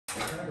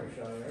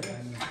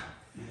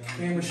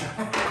Camera shot.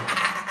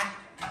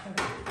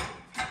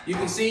 You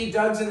can see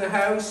Doug's in the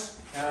house.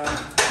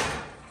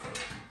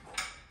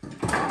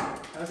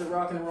 How's it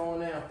rocking and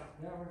rolling now?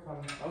 Yeah, we're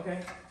coming.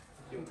 Okay.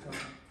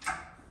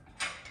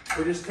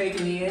 We're just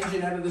taking the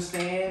engine out of the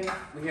stand.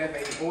 We have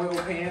an oil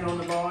pan on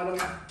the bottom.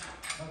 Okay.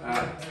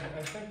 I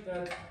think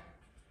that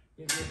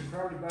you can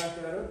probably back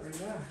that up right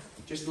now.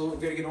 Just a little,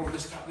 gotta get over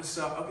this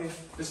side. Okay,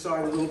 this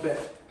side a little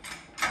bit.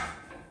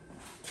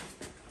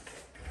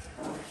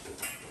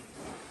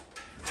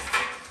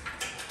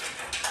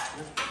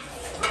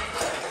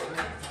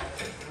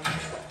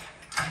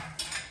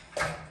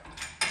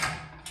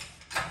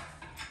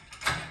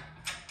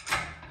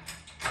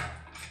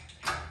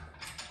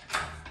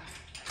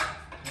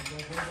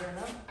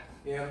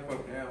 Yeah,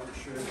 poke down for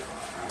sure.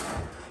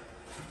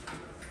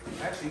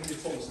 Actually, you can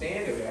just pull the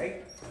stand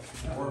away,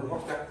 or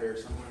hook up there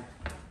somewhere.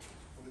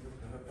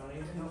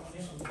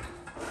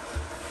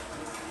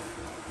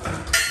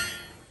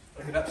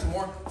 Look it up some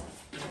more.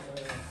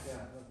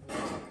 Yeah,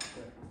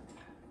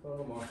 a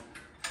little more.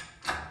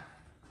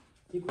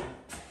 Keep going.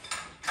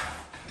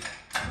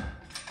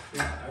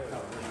 Yeah, I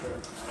got it.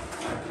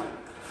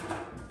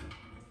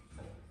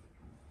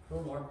 A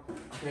little more.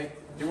 Okay.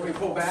 Do you want me to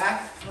pull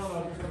back? No,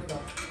 just look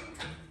up.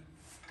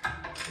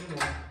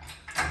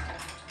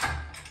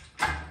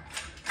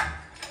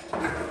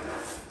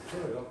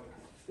 There we go.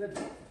 Good.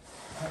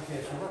 Okay,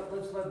 so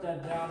let's let that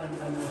down and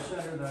we'll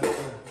center that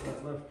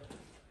lift.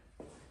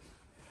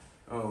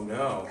 Oh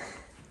no.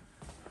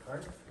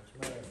 Right? That's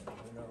what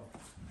I know.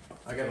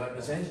 I gotta let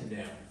this engine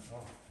down.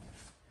 Oh.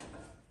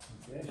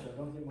 Okay, so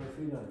don't get my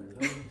feet under. Is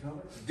that what you tell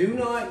me? Do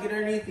not get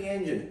underneath the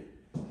engine.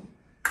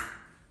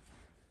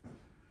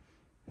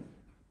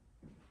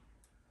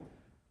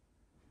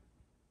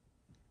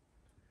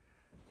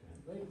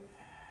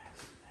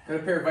 Got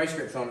a pair of vice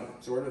grips on it,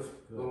 sort of.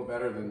 A little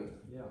better than.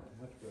 Yeah,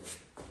 much better.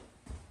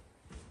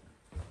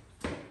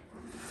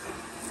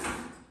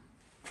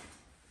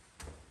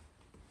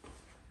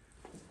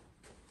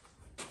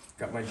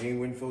 Got my Gene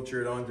Winfield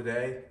shirt on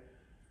today.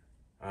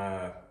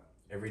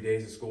 Every day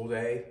is a school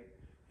day.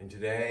 And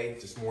today,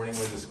 this morning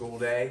was a school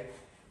day.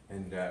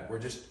 And we're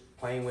just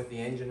playing with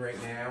the engine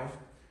right now.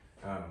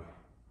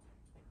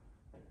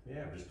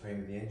 Yeah, we're just playing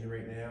with the engine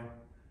right now.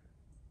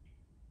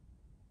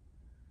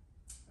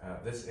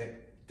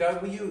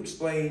 Doug, will you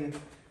explain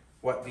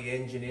what the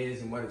engine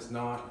is and what it's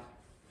not,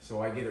 so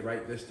I get it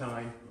right this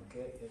time?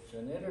 Okay, it's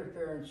an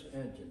interference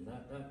engine.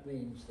 That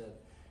means that...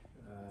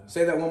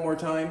 Say that one more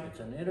time.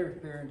 It's an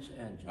interference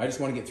engine. I just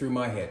want to get through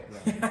my head.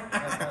 Right.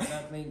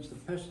 that means the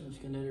pistons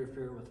can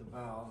interfere with the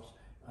valves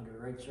under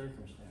right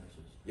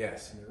circumstances.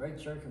 Yes. And the right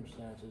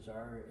circumstances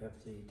are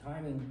if the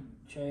timing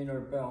chain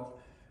or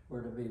belt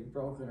were to be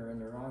broken or in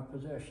the wrong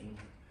position,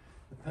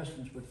 the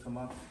pistons would come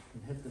up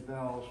and hit the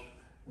valves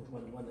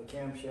when the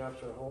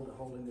camshafts are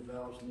holding the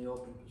valves in the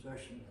open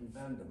position and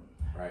bend them.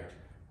 Right.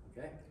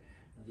 Okay?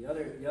 And the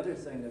other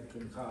thing that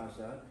can cause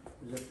that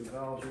is if the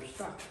valves are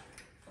stuck.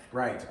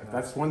 Right.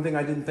 That's one thing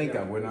I didn't think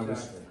of when exactly. I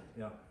was.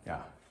 Yeah.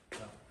 Yeah.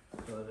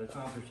 So it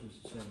accomplishes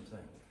the same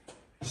thing.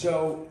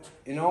 So,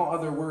 in all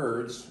other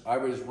words, I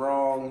was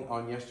wrong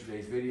on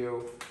yesterday's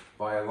video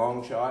by a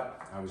long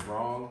shot. I was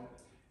wrong.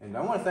 And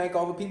I want to thank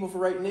all the people for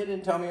writing in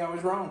and tell me I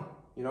was wrong.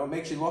 You know, it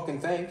makes you look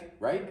and think,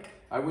 right?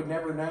 I would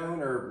never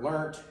known or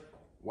learnt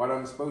what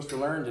I'm supposed to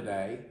learn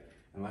today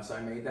unless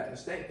I made that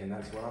mistake. And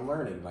that's what I'm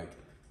learning. Like,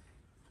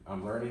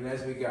 I'm learning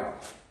as we go.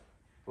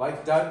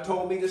 Like Doug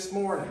told me this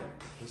morning.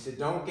 He said,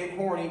 don't get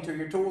horny until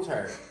your tools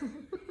hurt.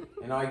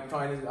 And I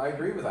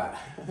agree with that.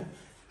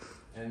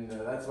 And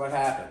that's what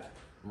happened.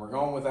 And we're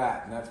going with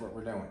that, and that's what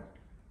we're doing.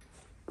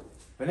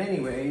 But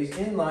anyways,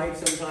 in life,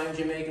 sometimes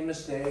you make a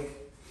mistake.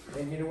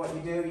 And you know what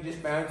you do? You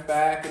just bounce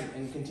back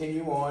and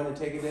continue on and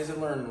take it as a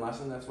learning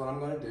lesson. That's what I'm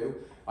going to do.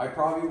 I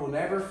probably will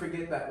never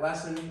forget that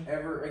lesson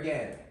ever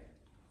again.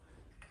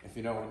 If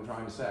you know what I'm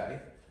trying to say.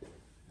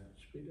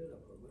 Speed it up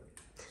a little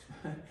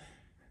bit.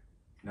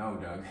 No,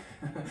 Doug.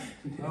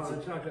 No,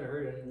 it's not going to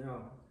hurt any,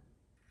 no.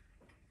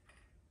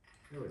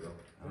 Here we go.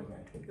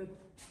 Okay. Good.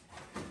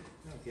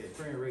 Okay,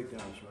 bring it right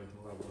down so I can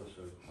level this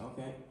out.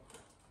 Okay.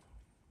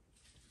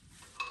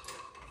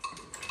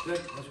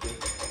 Good, that's good.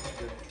 That's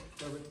good.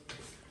 Perfect.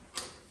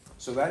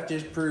 So that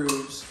just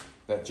proves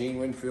that Gene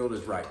Winfield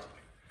is right.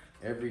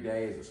 Every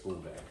day is a school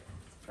day.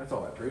 That's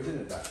all that proves,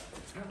 isn't it, Doug?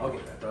 I'll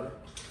get that, brother.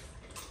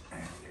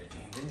 There,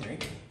 Gene,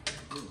 didn't you?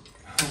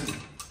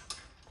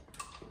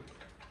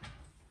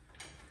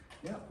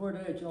 Yeah, 4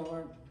 days you'll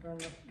learn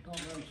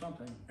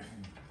something.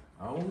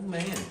 Oh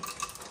man.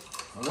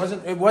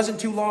 It wasn't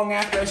too long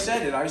after I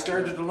said it, I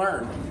started to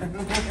learn.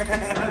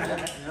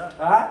 Yeah.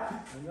 Huh? I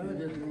know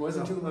it It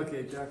wasn't too long.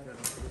 Okay, Jack.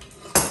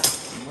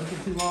 It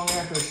wasn't too long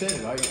after I said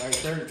it, I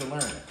started to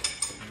learn.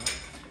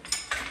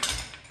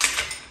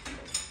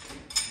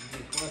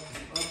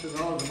 Lots of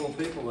knowledgeable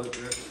people out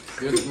there.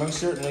 There most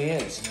certainly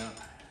is.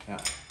 Yeah.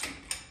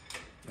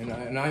 Yeah.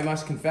 And I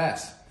must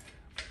confess,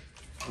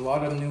 a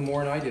lot of them knew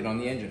more than I did on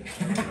the engine.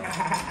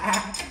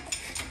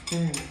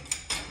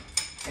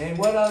 And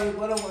what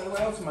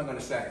else am I going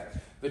to say?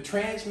 The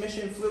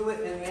transmission fluid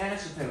and the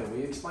acetone. Will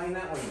you explain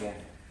that one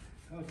again?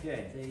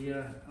 Okay,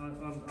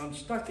 on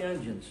stuck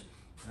engines,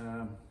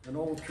 an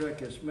old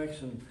trick is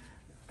mixing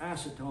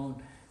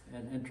acetone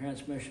and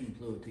transmission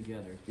fluid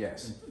together.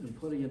 Yes. And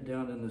putting it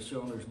down in the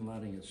cylinders and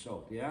letting it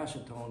soak. The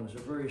acetone is a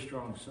very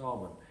strong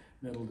solvent,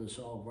 and it'll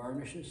dissolve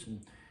varnishes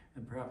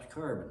and perhaps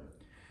carbon,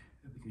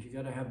 because you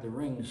got to have the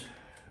rings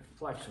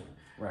flexing.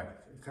 Right.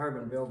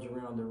 Carbon builds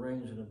around the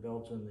rings, and it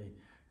builds in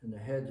the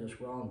heads as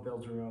well, and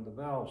builds around the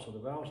valves, so the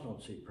valves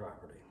don't seat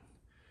properly.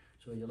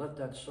 So you let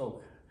that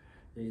soak.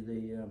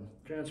 The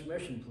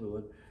transmission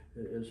fluid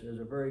is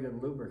a very good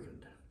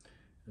lubricant,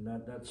 and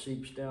that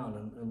seeps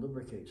down and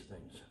lubricates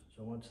things.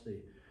 So once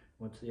the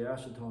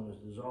acetone is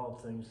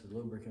dissolved, the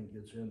lubricant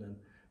gets in and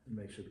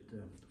makes it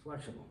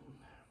flexible.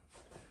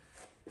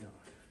 Yeah.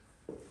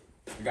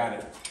 I got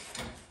it.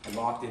 I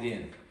locked it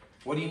in.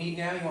 What do you need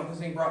now? You want this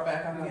thing brought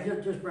back up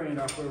again? Just bring it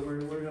up.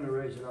 We're going to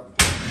raise it up and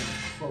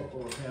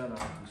pull the pan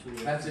off and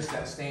see. That's just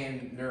that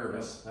stand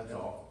nervous. That's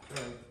all.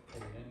 Sure.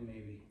 And then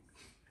maybe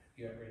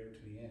you got right up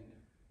to the end.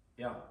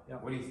 Yeah, yeah.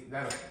 What do you?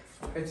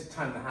 It's a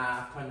ton and a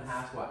half. Ton and a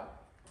half. What?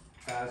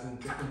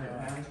 1,500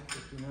 pounds.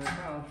 1,500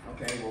 pounds.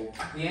 Okay. Well,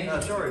 the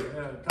engine. Sorry,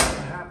 ton and a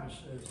half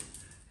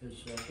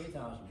is 3,000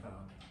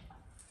 pounds.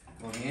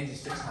 Well, the engine's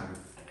 600.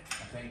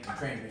 I think the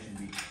transmission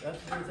beat. That's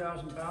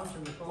 3,000 pounds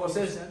in the full. Well, it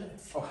says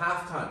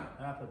half ton.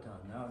 Half a ton.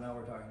 Now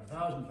we're talking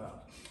 1,000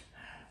 pounds.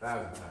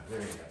 1,000 pounds.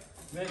 There you go.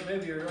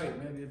 Maybe you're right.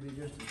 Maybe it'd be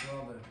just as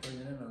well to bring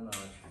it in a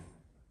notch.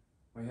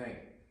 What do you think?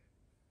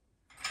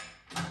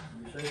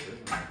 You say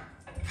so.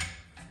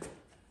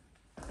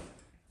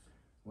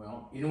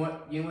 Well, you know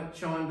what? You know what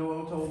Sean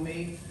Doyle told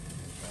me?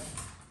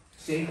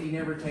 Safety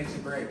never takes a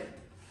break.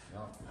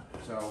 No.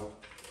 So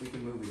we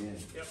can move it in.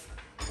 Yep.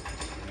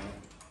 You know,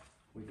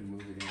 we can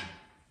move it in.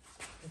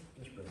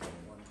 Just put it in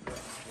one.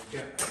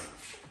 Yeah.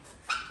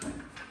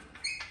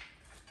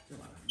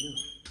 Come on, you.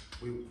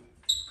 We.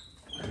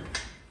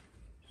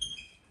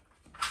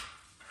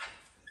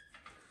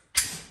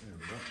 There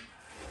we go.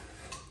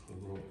 A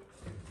little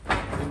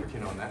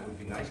lubricant on that would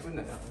be nice,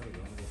 wouldn't it? Yeah, there we go.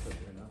 We'll put it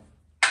in now.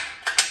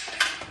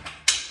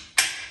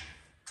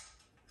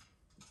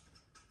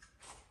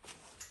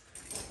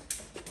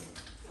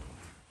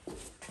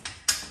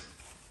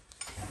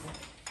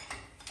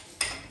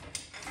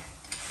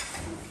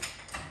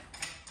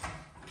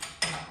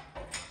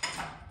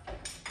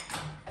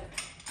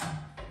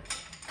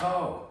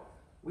 Oh,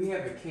 we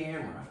have a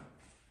camera.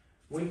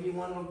 When do you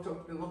want to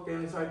look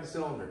down inside the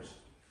cylinders?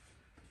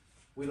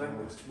 We'd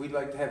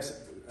like to have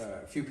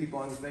a few people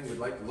on the thing. Would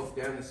like to look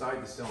down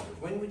inside the cylinders.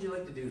 When would you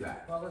like to do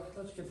that? Well,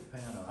 let's get the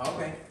pan off.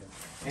 Okay.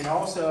 And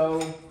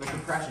also the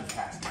compression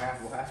pass.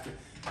 We'll have to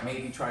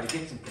maybe try to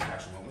get some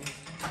compression, won't we?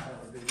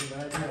 That would be a good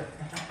idea.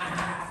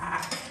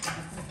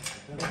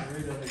 Don't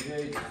read on the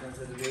gauge. It's not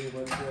going to be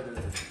much better.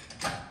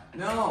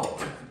 No.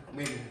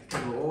 Maybe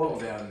put a little oil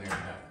down there.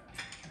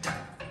 No.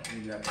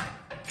 Maybe that.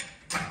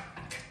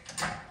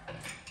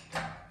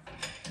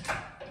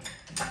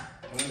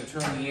 I'm going to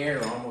turn the air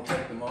on. We'll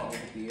take them off. We'll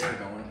get the air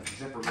going.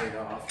 Zipper right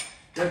off.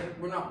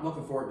 We're not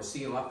looking for it to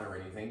seal up or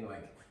anything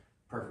like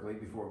perfectly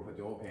before we put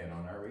the oil pan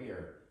on, are we?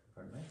 Or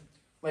Pardon me?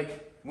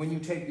 like when you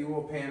take the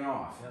oil pan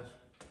off, Yes.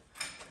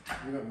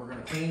 we're going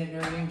to clean it and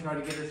everything, try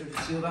to get it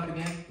sealed up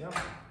again. Yep.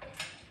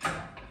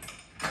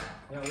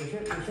 Yeah, we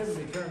shouldn't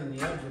be turning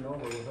the engine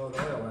over without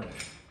oil in it.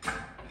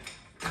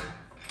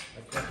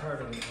 That's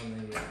hard on the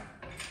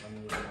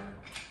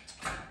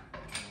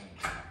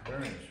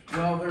bearings.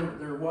 Well,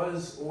 there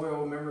was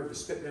oil. Remember, it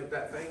was spitting out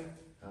that thing.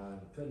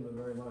 Couldn't have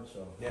very much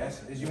so.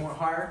 Yes. Did you want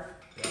higher?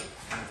 Yeah.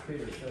 As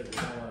Peter said, you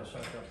don't want to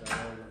suck up that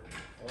oil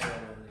in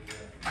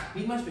the.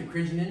 He must have been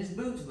cringing in his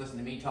boots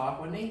listening to me talk,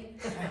 wouldn't he?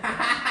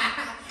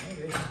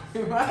 Maybe.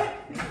 What?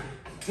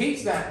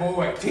 Teach that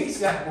boy. Teach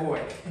that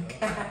boy.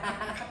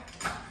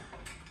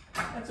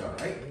 That's all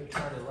right. He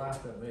tried to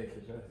laugh at me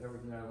because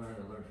everything I learned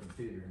from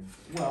Peter.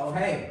 Well,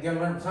 hey, you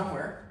gotta learn from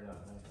somewhere. Yeah,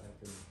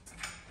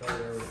 I can tell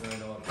you everything I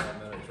know in 5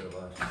 minutes or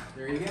less.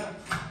 There you go.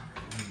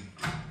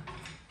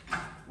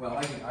 Well,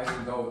 I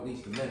can go at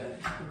least a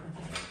minute.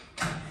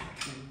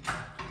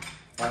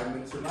 5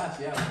 minutes or less,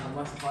 yeah. I'm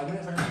less than 5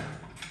 minutes, aren't I?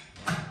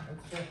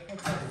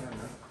 That's a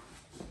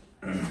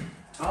number.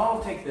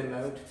 I'll take them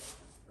out,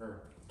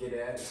 or get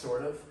at it,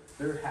 sort of.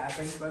 They're half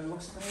inch by the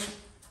looks of things.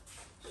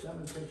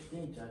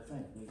 7/16, I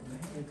think.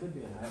 It could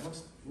be a half. That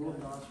looks A little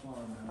not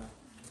smaller than a half.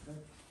 Okay.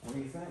 What do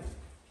you think?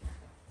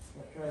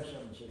 Yeah, try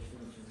 7/16.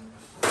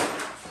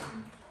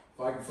 If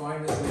I can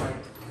find this in my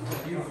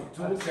beautiful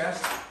tool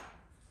chest.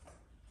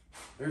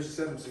 There's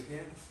a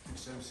 7/16.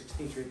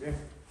 7/16 right there.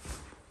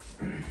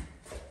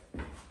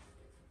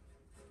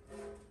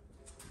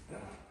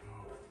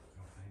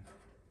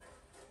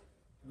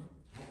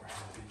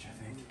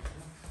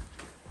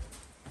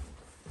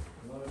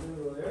 You want to do it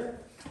over there?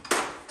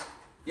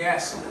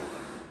 Yes.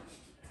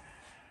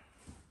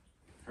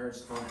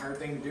 Hard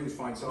thing to do is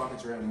find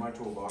sockets around my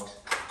toolbox.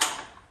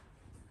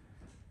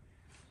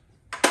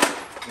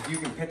 If you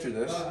can picture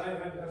this.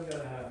 I've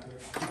got a half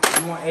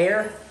here. You want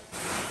air?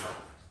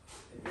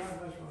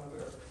 Not much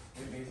longer.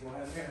 It needs one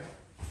air.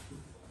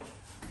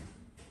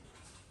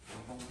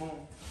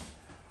 home.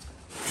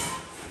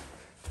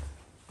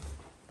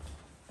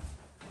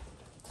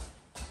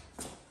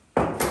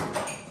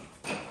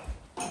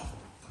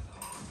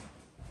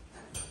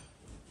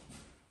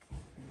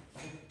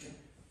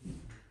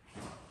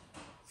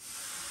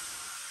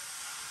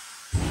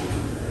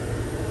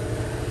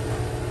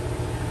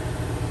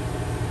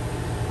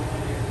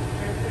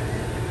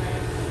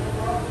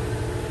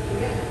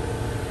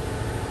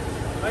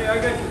 Hey,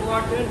 I got you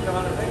blocked in,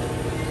 John, I think.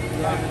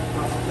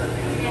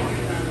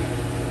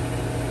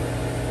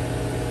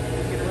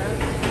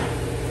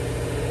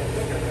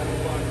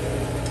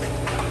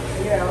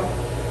 Yeah.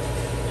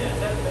 Yeah.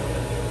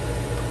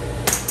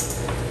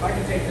 I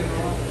can take them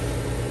off.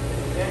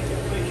 Yeah,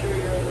 just make sure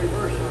you're in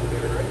reverse on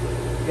here, right?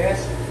 Yes.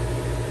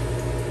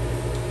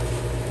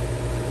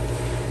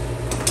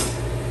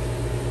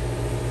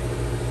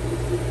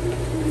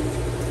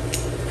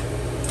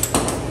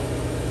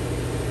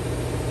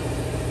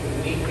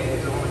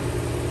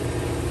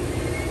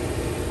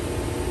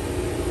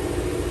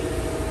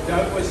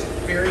 Doug was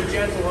very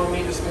gentle on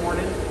me this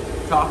morning,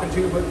 talking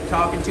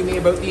to me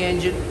about the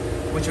engine,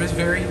 which was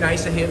very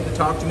nice of him to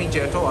talk to me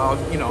gentle.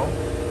 You know,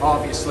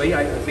 obviously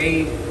I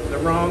made the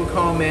wrong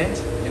comment.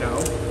 You know,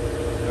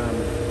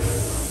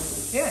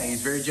 yeah,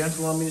 he's very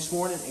gentle on me this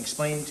morning,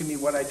 explaining to me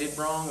what I did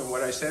wrong and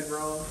what I said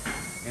wrong,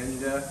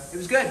 and it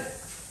was good.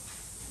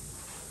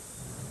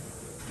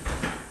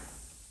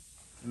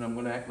 And I'm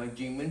going to act like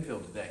Gene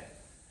Winfield today.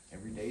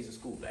 Every day is a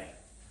school day.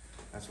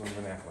 That's what I'm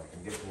going to act like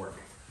and get to work.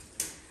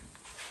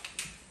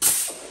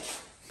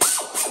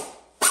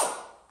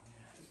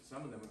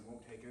 Some of them it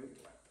won't take out.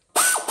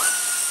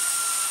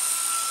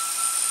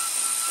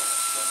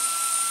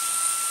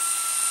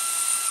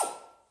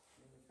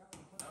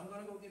 I'm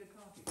going to go get a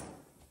coffee.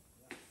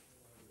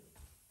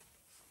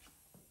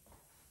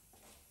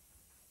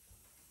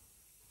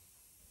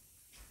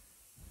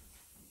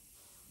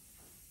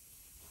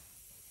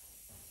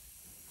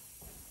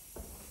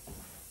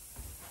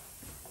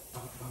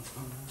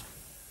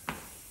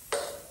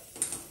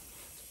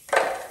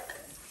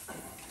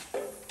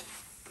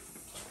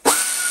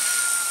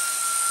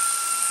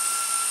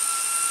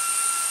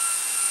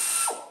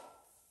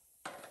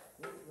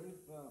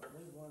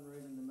 Leave one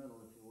right in the middle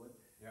if you would.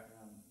 Yeah.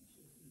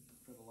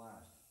 For the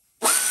last.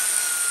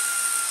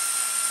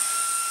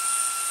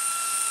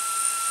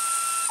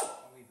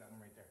 I'll leave that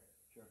one right there.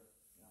 Sure.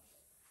 Yeah.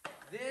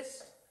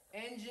 This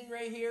engine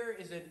right here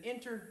is an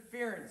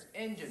interference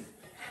engine.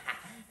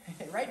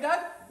 Right, Doug?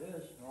 It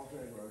is. All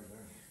Jaguars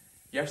there.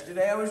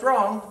 Yesterday I was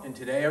wrong, and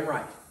today I'm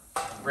right.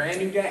 Brand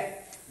new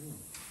day.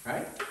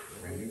 Right?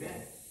 Brand new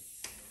day.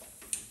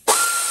 Brand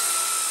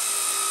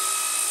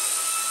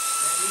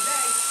new day.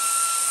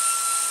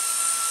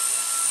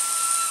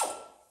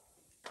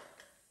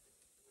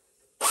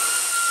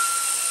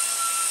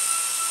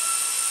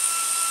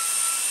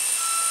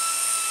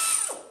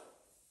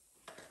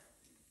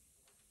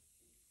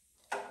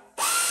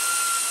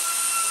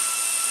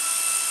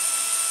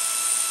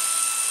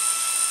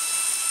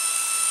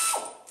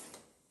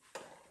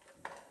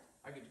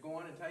 I could go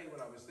on and tell you what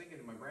I was thinking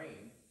in my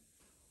brain,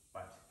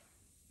 but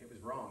it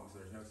was wrong, so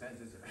there's no sense,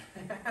 is there?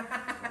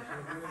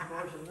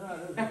 Reinforcing that,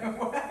 isn't it?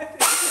 What?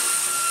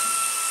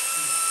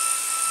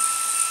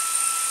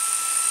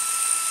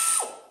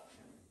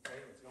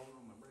 Okay, what's going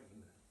on in my brain?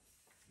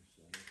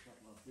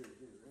 Something up here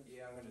too, right?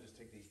 Yeah, I'm gonna just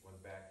take these ones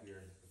back here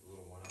and put the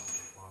little one on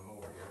while I'm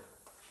over here.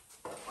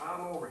 While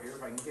I'm over here,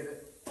 if I can get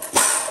it.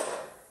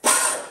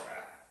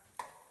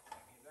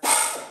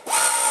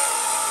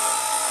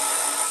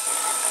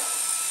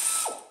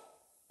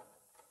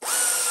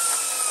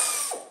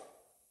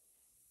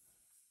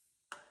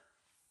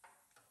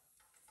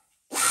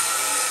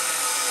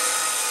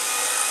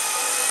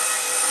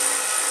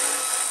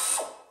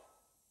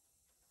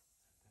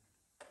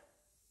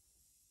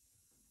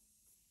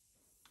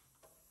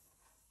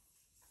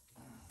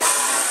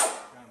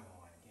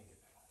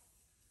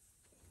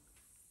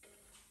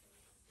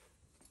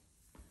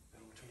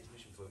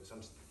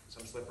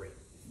 Some slippery.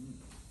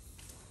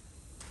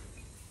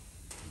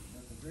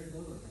 That's a great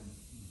lubricant.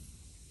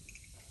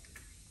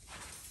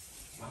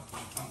 Wow, wow,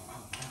 wow,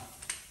 wow, wow.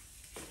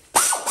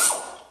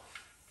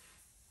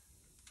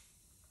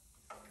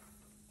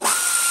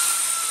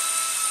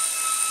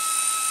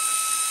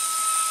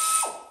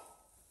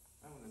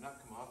 That one did not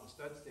come off, the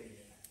stud stayed in.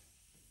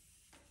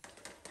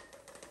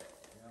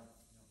 Yeah.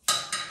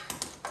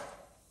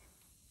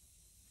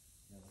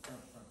 Yeah, the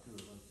front too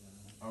is like that.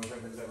 Oh,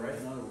 is that right?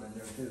 There's another one in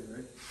there too,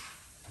 right?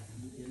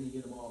 You didn't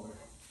get them all there.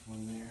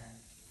 One there.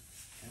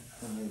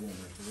 One right in there,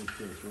 so there's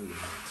two or three.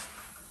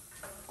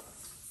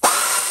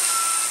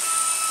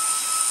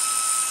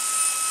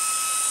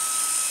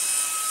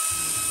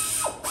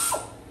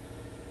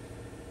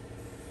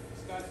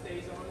 Stud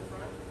stays on the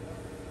front.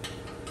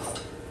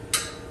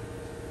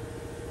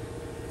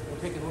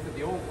 We'll take a look at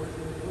the old one.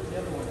 Where's the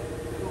other one?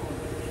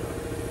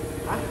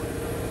 Huh?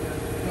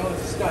 No,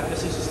 it's a stud.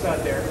 This is a stud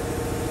there.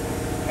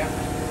 Yeah.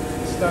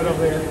 The stud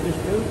over there.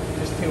 Just two?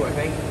 Just two, I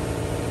think.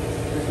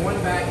 There's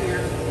one back here.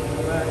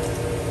 One back.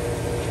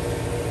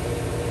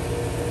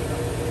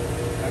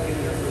 Back in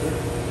there further.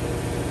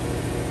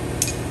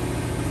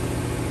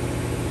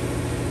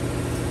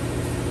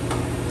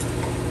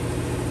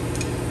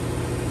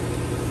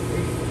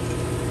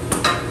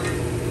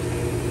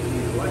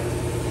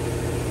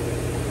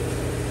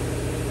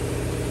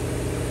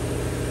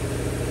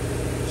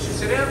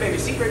 Sit down, baby.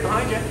 Seat right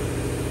behind you.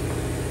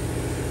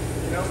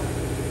 You know?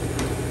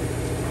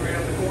 Right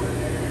up the corner.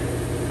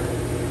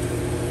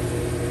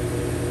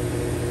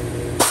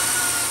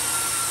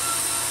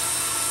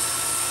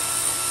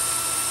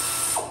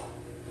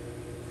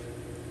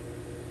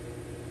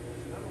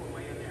 Another one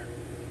way in there.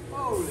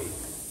 Holy.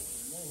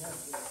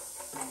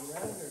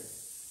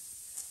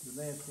 You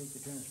may have to take the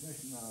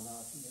transmission rod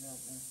off and get out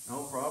there.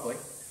 Oh, probably.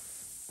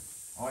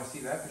 Oh, I see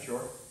that for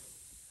sure.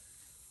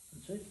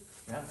 That's it.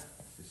 Yeah.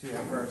 You see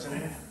how far it's in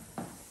there?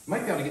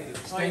 Might be able to get the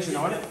extension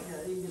on it.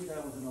 Yeah, you can get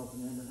that with an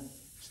open end, I think.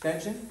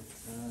 Extension?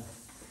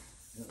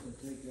 That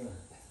would take, yeah,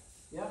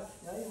 you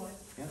might.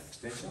 Yeah,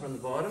 extension from the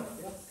bottom.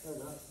 Yeah, try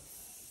that.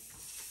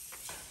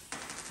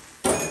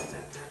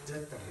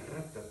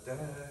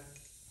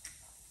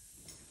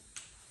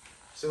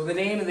 So the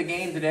name of the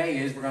game today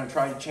is we're going to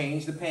try to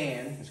change the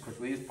pan as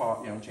quickly as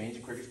possible, you know, change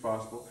it quick as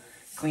possible,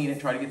 clean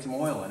it, try to get some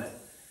oil in it,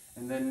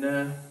 and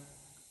then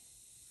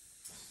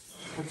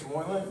put some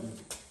oil in it and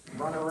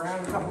run it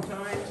around a couple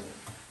times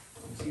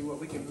and see what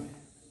we can do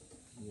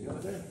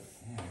with it.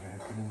 Yeah, I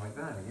gotta put it in like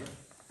that again.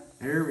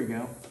 There we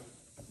go.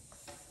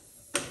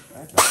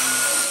 That's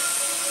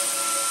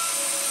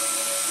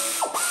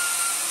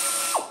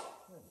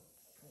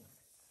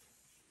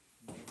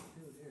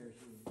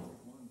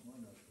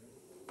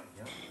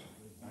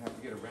I have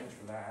to get a wrench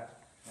for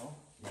that. Oh?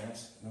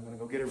 Yes, I'm going to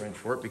go get a wrench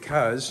for it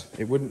because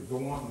it wouldn't go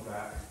on with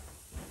that.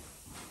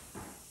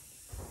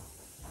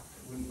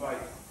 It wouldn't bite.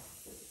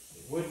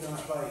 It would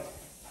not bite.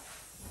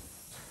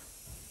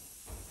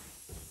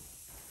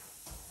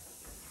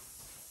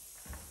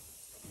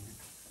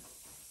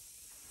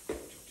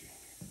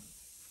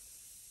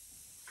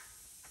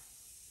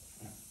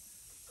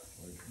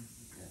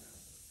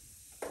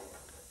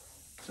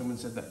 Someone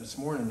said that this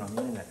morning on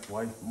the internet.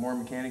 Why more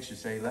mechanics should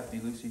say lefty,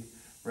 loosey,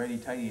 righty,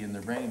 tighty in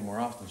their brain more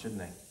often, shouldn't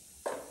they?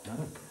 No,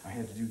 I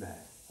had to do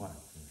that. What?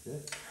 That's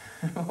it.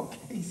 Okay,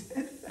 he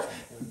said that.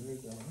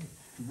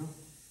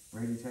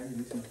 Righty, tighty,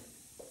 loosey.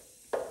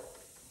 I'll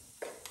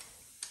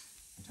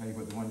tell you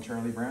about the one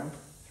Charlie Brown.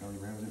 Charlie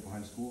Brown was in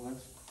behind the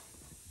schoolhouse,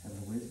 having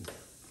a whiz.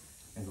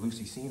 And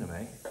Lucy seen him,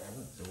 eh?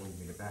 So when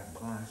we get back in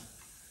class,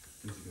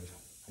 Lucy goes,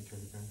 "Hi,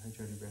 Charlie Brown, hi,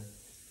 Charlie Brown."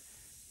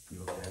 He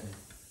looked at him.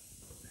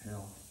 What the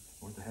hell?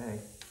 What the heck?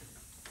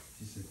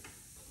 She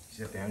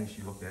sat down and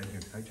she looked at him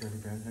and goes, "Hi, Charlie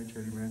Brown, hi,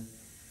 Charlie Brown."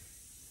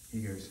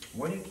 He goes,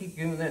 "Why do you keep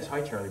doing this?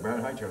 Hi, Charlie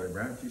Brown, hi, Charlie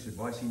Brown." She said,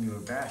 "Well, I seen you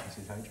out back." He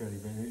says, "Hi, Charlie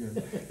Brown, hi,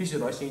 Charlie Brown." He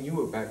said, "I seen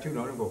you out back too."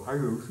 Now I go, "Hi,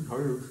 Lucy, hi,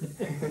 Lucy."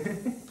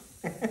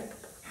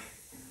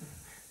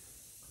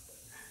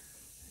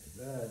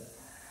 Bad.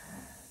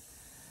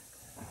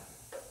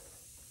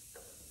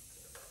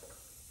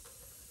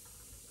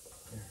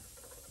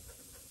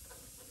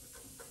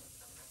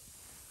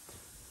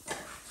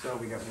 So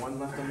we got one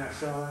left on that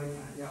side.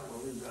 Yeah,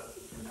 we'll leave that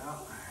for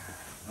now.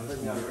 I'll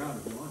Bring that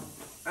around if you want.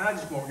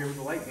 just go over here with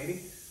the light,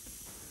 maybe.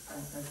 I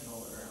can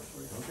hold it around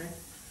for you. Okay.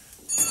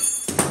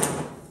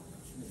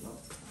 There you go.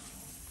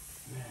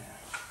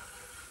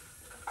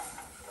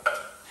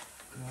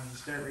 I'll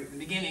just start right in the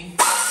beginning.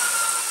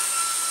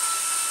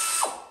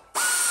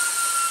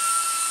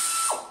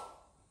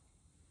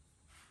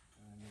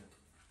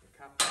 The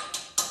cup.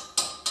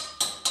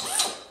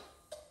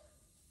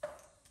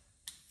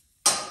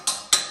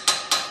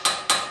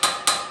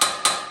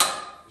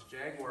 This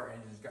Jaguar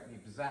engine's got me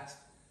possessed.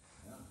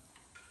 Yeah.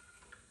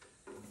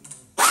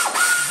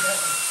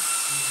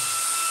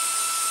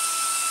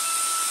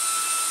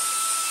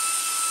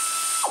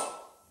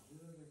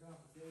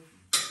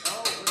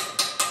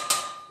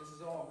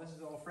 Oh, this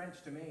is all French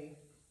to me.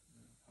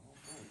 All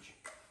French.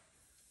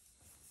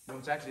 No,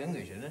 it's actually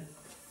English, isn't it?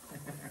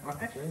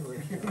 It's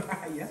English.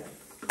 Yeah.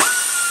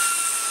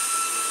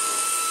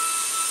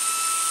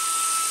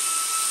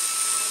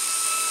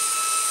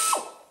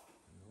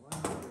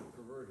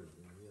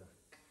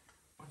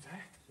 What's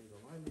that? See,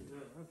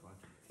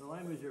 the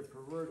linemen are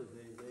perverted.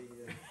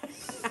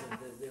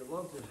 They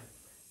love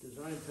to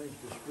design things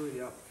to screw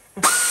you up.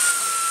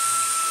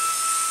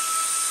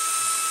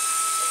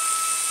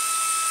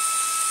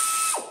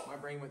 My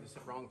brain went to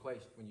the wrong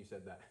place when you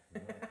said that.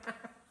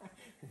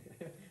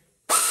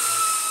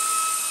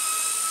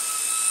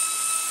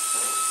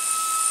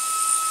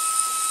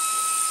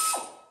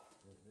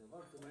 They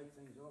love to make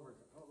things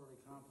overly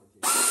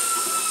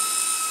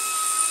complicated.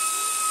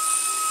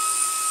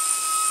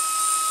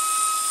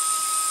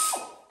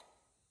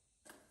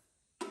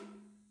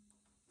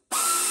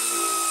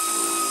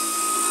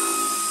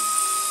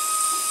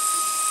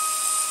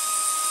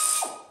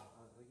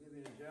 I'll give you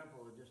an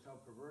example of just how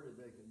perverted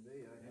they can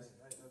be.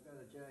 I've got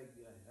a Jag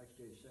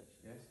XJ6.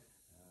 Yes.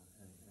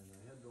 And I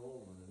had the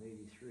old one in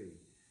 '83.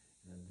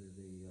 And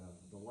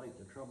the light,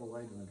 the trouble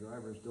light in the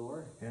driver's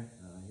door, Yeah.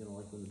 you know,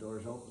 like when the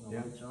door's open, the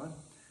Yeah. light's on,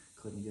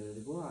 couldn't get it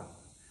to go on.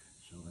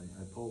 So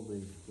I pulled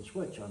the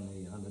switch on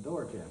the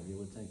door tab. You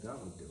would think that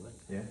would do it.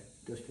 Yeah.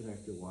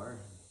 Disconnect the wire,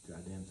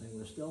 goddamn thing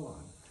was still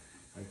on.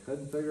 I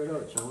couldn't figure it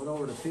out, so I went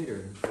over to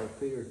Peter. So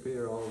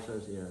Peter always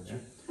has the answer.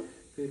 Yeah.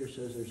 Peter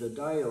says there's a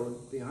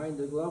diode behind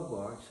the glove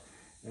box,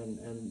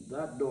 And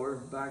that door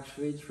back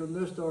feeds from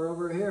this door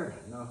over here.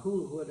 Now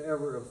who would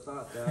ever have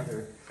thought that,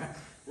 or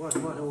what a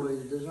way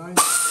to design it?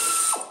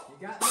 You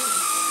got me. This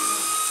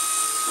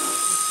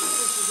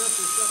is if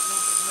you're sitting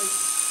up at night,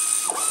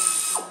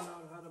 figuring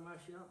out how to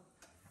mess you up.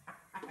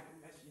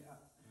 Mess you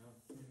up.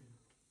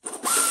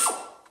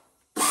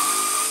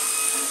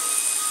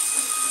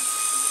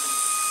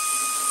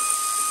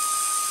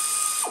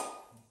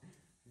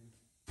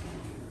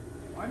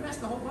 I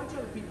messed a whole bunch of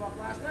other people up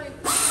last night.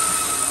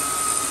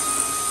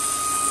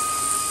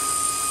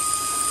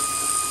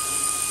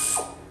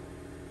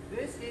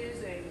 This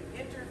is a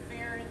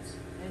interference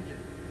engine.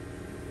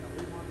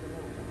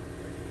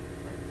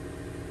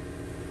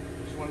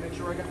 Just want to make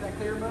sure I got that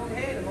clear mown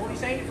head. I'm only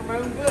saying it for my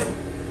own good.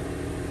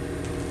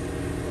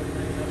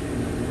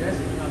 Yes,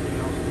 there's nothing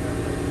else in that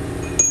thing.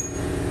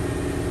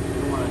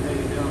 You don't want to hang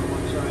it down on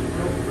one side and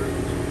go for it.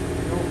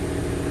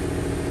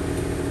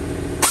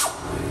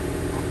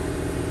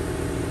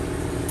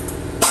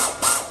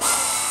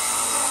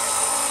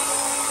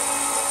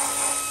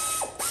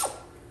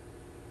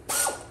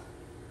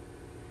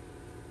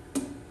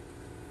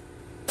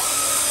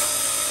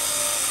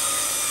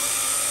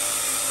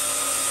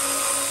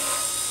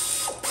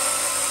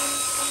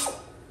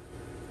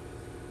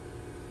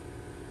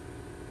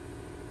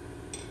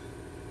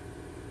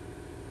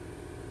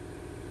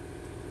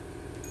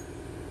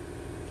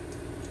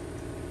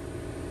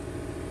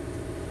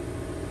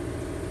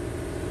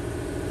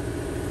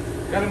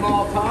 Got them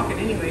all talking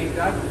anyways,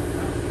 Doug.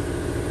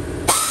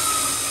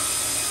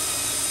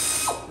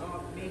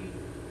 Well, maybe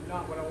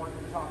not what I want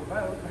them to talk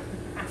about.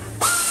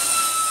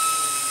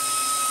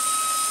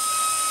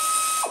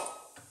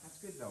 That's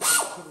good though.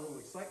 Put a little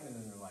excitement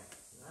in their life.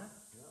 Huh?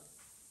 Yeah.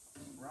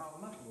 Rile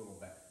them up a little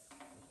bit.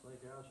 It's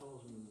like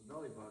assholes and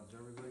belly buttons.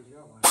 Everybody's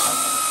got one.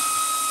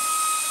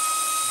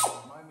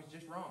 Mine was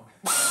just wrong.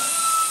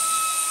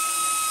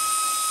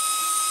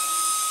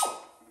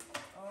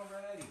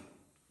 Alrighty.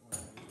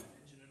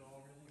 Mention it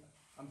already.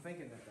 I'm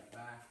thinking that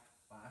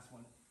last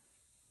one.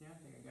 Yeah, I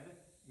think I got it.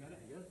 You got it?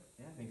 Good.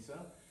 Yeah, I think so.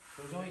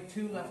 There's only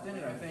 2 left in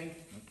it, I think.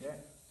 Okay.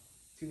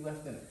 2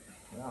 left in it.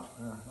 Well,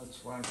 let's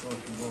slack those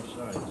from both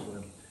sides.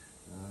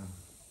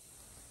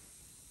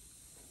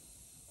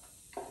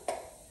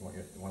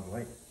 You want the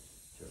light?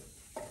 Sure.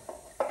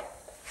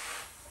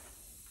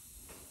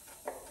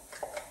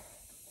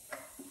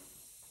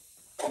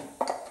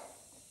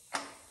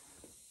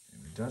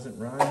 If it doesn't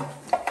run,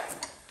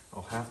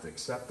 I'll have to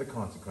accept the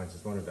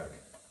consequences, won't it, Doug?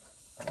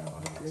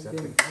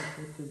 It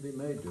can be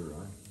made to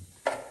run.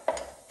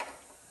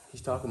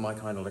 He's talking my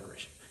kind of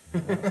licorice.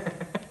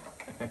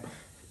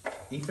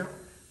 Ether?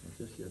 It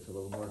just gets a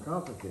little more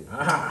complicated.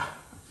 Ah!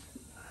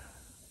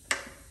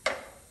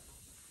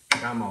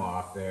 I'm all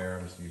off there.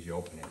 I'm just usually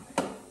opening.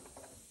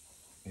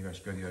 Maybe I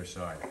should go to the other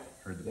side.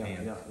 Heard the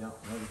pan. Yeah.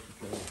 Notice the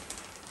trail.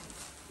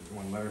 There's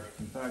one letter.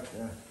 In fact,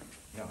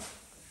 Yeah.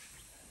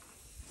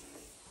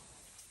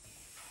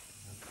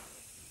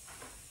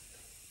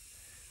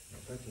 I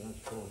bet you that's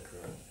full of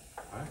crud.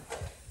 Huh? I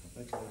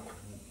bet you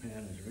that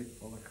pan is right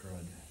full of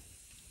crud.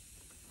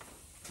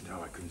 No,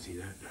 I couldn't see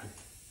that.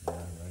 Yeah,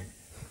 right.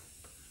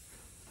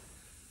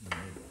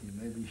 You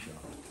may be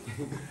shocked.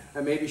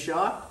 I may be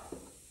shocked.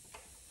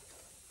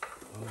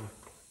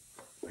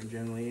 I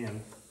generally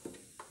am.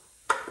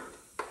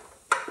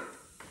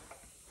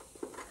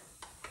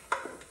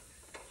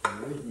 So the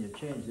reason you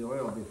change the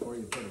oil before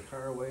you put a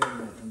car away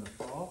in the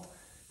fall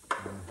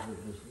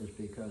is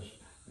because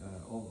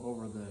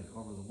over the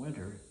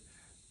winter,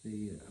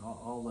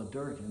 all the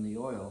dirt in the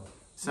oil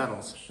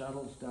Settles.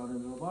 settles down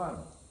into the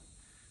bottom.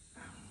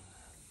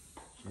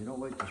 So you don't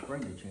wait till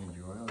spring to change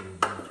your oil. You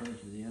change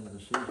at the end of the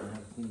season and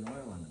have clean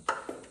oil in it.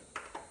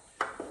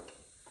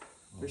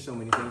 There's so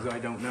many things I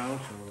don't know.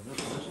 So this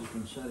has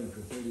been setting for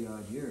 30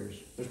 odd years.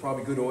 There's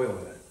probably good oil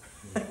in it.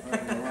 There's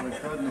probably a lot of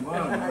crud in the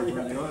bottom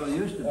where the oil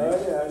used to be. Yeah, I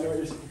know what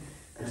you're saying.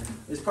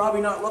 It's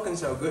probably not looking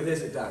so good,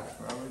 is it, Doug?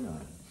 Probably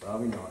not.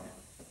 Probably not.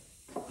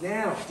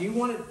 Now, do I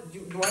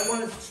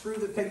want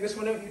to take this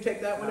one out and you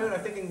take that one out? I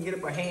think I can get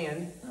it by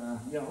hand.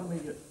 Yeah, let me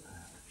get.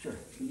 Sure.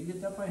 Can you get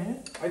that by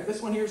hand?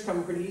 This one here is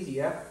coming pretty easy,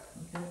 yeah?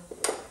 Okay.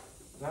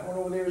 That one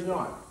over there is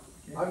not.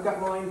 Okay. I've got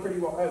mine pretty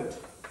well out.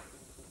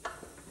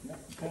 Yeah,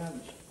 the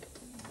pan's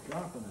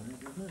dropping, I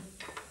think, isn't it?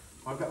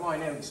 I've got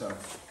mine out, so.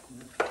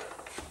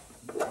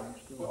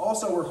 Still- Well,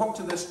 also, we're hooked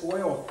to this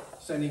oil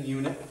sending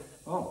unit.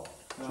 Oh.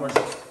 So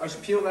I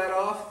should peel that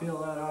off. Peel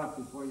that off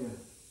before you.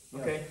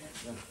 Yeah, Okay.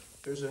 Yeah.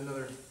 There's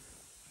another.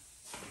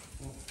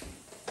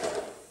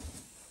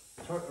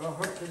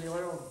 Hook to the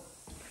oil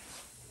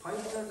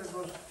pipe there that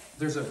goes.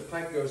 There's a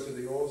pipe goes to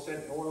the oil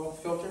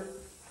filter.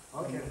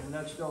 Okay, and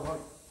that's still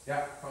hooked.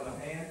 Yeah, from the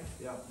pan.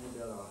 Yeah, leave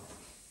that on.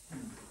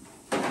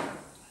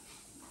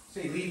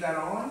 See, leave that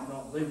on.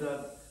 No, leave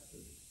that.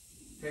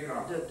 Take it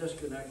off.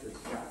 Disconnect it.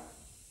 Yeah.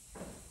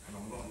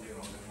 I'm going to get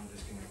on that one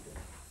disconnected.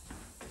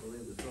 We'll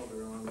leave the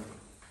filter on.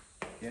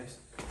 Yes.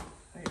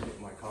 I gotta get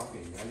my coffee.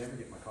 I never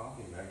get my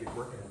coffee. I get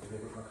working every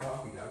day with my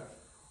coffee, Doug.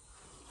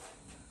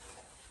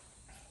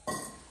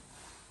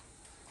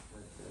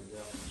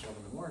 Yeah, 7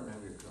 in the morning,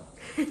 have your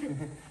coffee.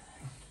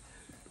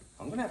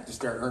 gonna have to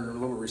start earning a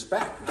little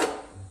respect.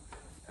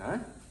 Huh?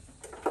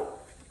 I'll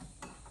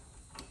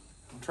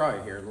try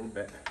it here a little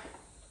bit.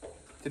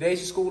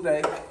 Today's a school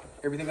day.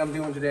 Everything I'm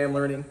doing today, I'm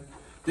learning.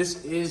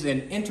 This is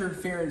an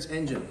interference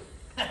engine.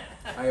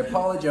 I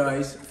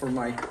apologize for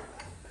my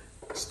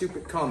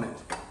stupid comment.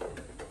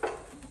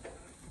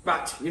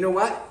 But you know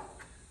what?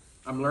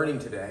 I'm learning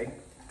today.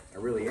 I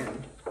really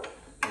am.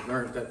 I've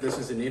learned that this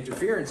is an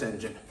interference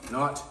engine,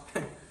 not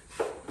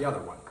the other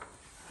one.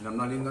 And I'm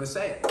not even going to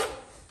say it.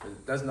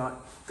 It does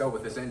not go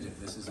with this engine.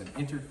 This is an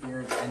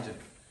interference engine.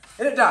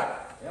 Isn't it, Doug?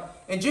 Yeah.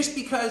 And just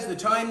because the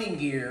timing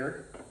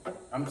gear,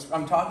 I'm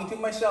talking to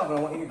myself, and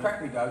I want you to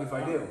correct me, Doug, if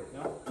I do.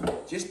 Yeah.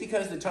 Just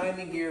because the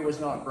timing gear was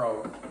not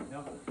broke,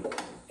 Yeah.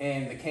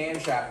 and the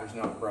camshaft was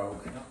not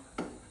broke,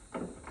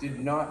 Yeah. did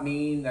not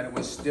mean that it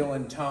was still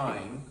in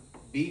time,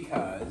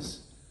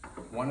 because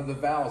one of the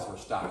valves were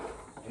stuck.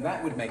 And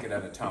that would make it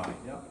out of time.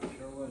 Yeah,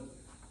 sure would.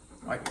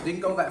 I didn't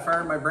go that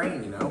far in my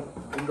brain, you know?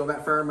 Didn't go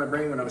that far in my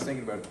brain when I was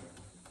thinking about it.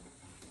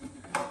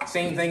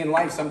 Same thing in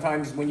life.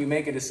 Sometimes when you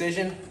make a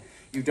decision,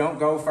 you don't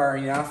go far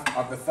enough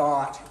of the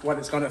thought, what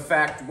it's going to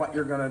affect, what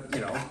you're going to,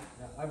 you know. Yeah,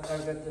 I've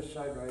got this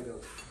side right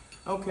out.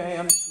 Okay,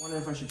 I'm just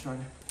wondering if I should try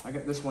to. I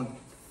got this one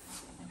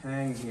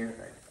hanging here.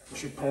 I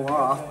should pull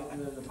off.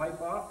 The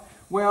pipe off?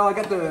 Well, I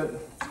got the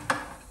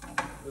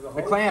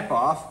With clamp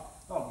off.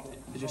 Oh, okay.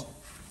 It just,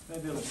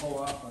 Maybe it'll pull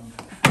off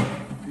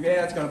and.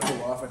 yeah, it's going to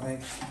pull off, I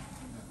think.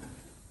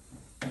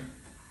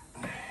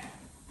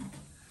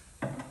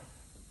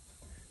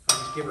 I'll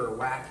just give her a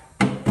whack.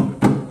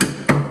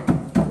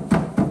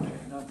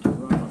 Not too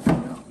rough.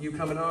 Yeah. You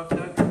coming off,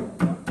 Doug?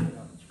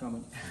 Yeah, it's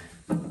coming.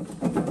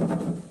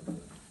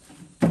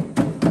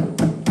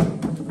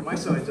 My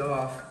side's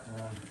off.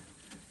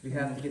 We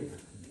have to get.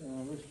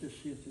 Let's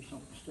just see if there's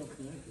something still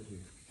connected here.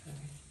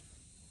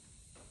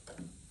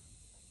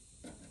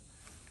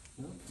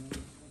 Nope, no,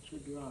 that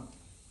should drop.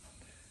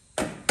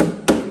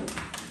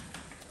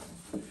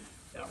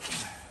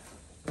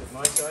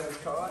 My side is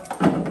caught.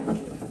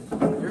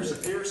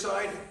 Here's your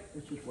side.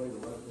 Let's just wait a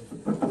little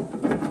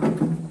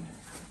bit.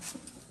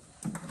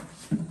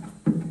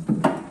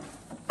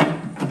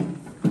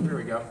 There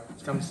we go.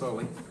 It's coming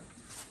slowly.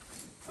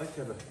 I like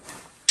to have a.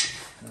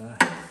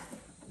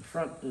 The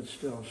front is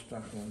still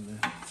stuck on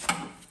there.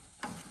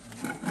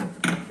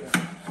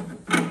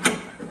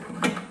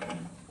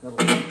 It'll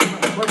come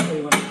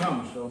quickly when it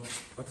comes, so.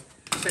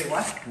 Say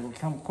what? It'll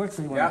come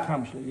quickly when Yeah. it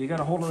comes. You got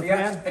a hold of the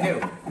Yeah, fan? I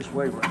do. Just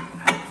wait right.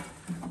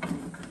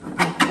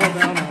 Pull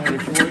down on it,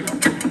 just wait.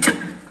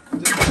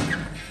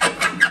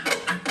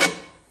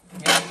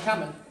 Yeah, it's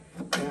coming.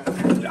 Okay.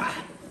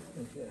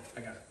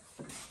 I got it.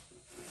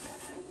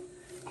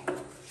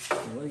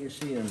 What do you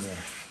see in there?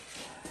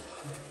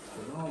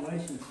 It's all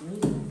nice and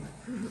clean.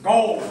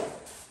 Gold!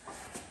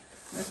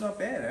 That's not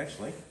bad,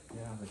 actually.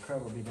 Yeah, the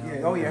crud will be down Yeah,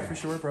 there. oh yeah, for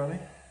sure, probably.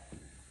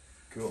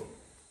 Cool.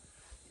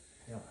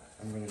 Yeah.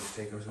 I'm gonna just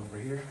take those over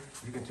here.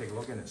 You can take a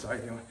look in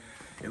inside. You know,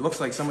 it looks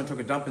like someone took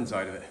a dump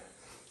inside of it.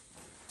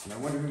 And I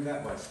wonder who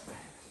that was.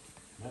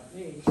 Not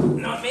me.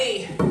 Not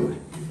me!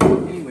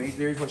 Anyways,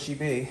 there's what she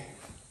be.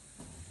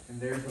 And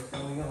there's what's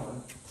going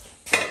on.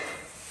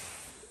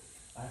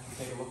 I have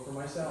to take a look for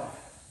myself.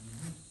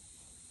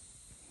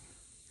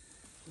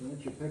 So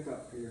once you pick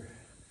up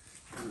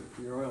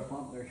your oil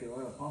pump, there's your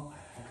oil pump.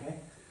 Okay.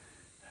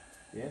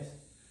 Yes.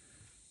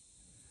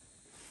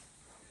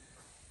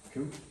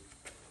 Cool.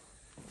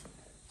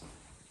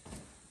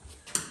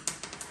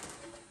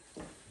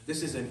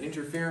 This is an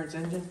interference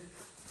engine?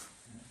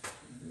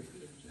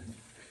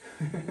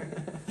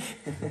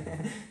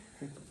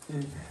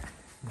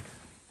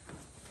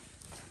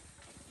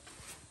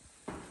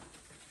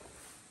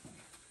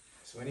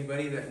 So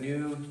anybody that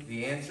knew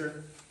the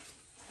answer,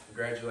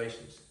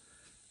 congratulations.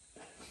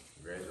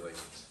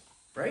 Congratulations.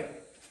 Right?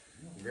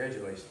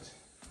 Congratulations.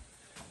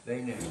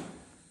 They knew.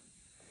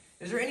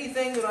 Is there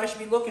anything that I should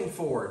be looking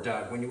for,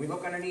 Doug, when we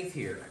look underneath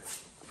here?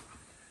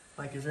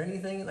 Like, is there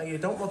anything, like,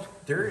 it don't look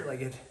dirt,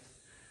 like it,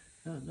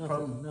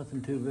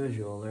 Nothing too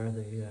visual there.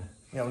 you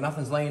know,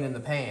 nothing's laying in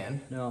the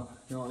pan. No.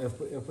 If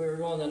we were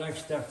going the next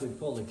step, we'd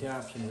pull the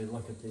caps and we'd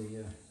look at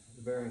the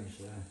bearings.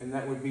 And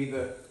that would be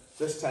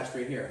this test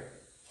right here.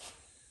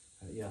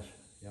 Yes.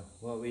 Yeah.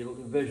 Well, we look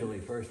visually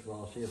first of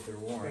all, see if they're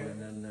worn, Okay.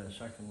 and then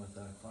second with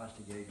the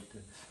plastic gauge to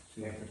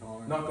see if they're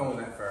tolerant. Not going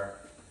that far.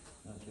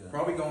 Not too bad.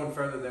 Probably going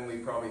further than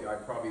I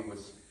probably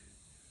was,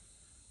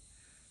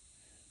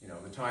 you know,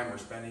 the time we're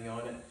spending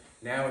on it.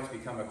 Now it's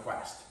become a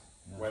quest,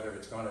 Yeah. whether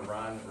it's going to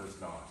run or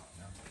it's not.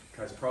 Yeah.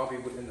 Because probably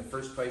in the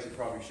first place, it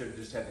probably should have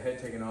just had the head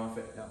taken off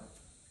it Yeah.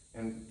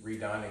 and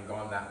redone and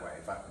gone that way.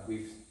 But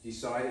we've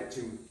decided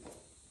to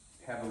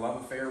have a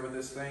love affair with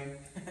this thing.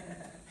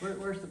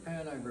 Where's the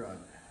pan I brought?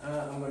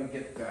 I'm going to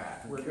get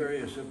that. We're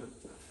curious if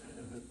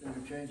it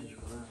interchanges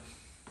with that.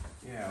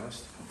 Yeah,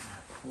 let's.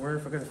 Where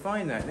if I can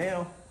find that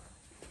now?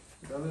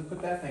 Where did I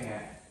put that thing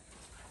at?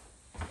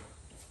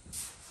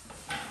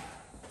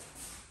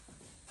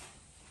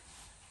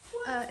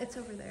 It's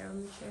over there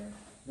on the chair.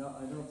 No,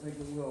 I don't think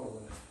it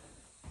will.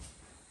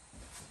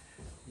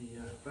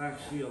 The back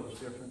seal is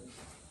different.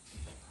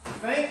 You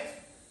think?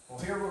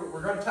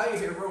 we're going to tell you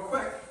here real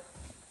quick.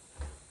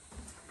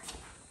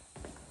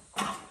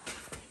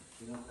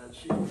 You know,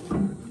 that's it.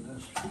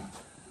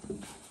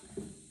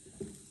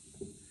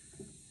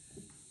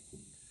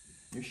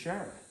 You're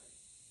sharp.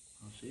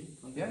 I'll see.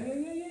 Yeah.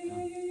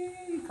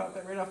 You caught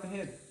that right off the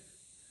head.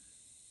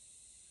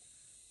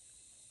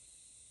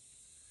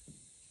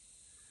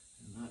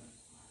 And that,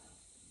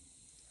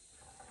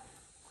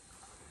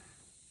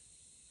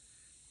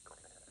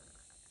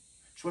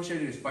 So what should I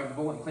do? Just bite the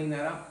bullet and clean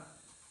that up?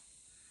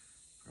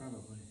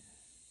 probably.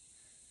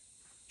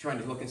 Trying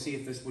to look and see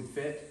if this would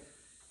fit,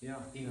 Yeah.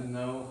 even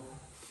though.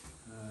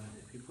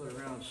 If you put a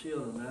round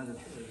seal in that,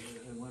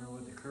 I wonder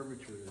what the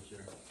curvature is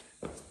there.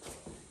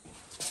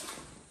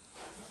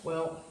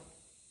 Well,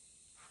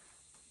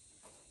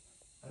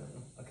 I don't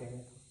know. Okay.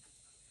 I'm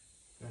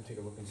gonna take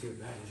a look and see what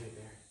that is right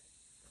there.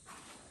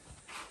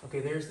 Okay,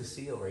 there's the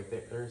seal right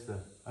there. There's the,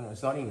 I don't know,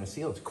 it's not even a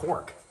seal, it's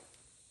cork.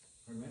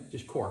 Pardon me?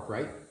 Just cork,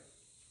 right?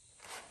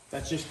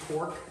 That's just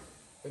cork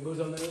that goes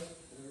on there?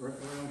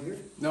 Around here?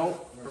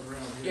 No. Around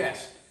here?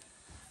 Yes.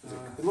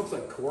 It looks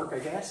like cork, I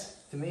guess.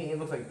 To me, it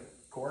looks like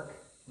cork.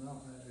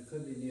 Well, it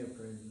could be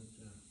neoprene,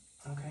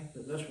 Okay.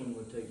 but this one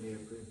would take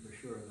neoprene for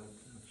sure.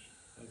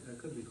 That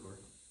could be cork.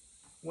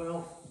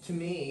 Well, to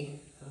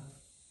me,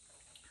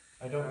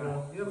 I don't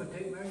know. You have a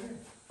tape measure?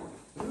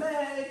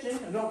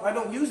 Imagine. I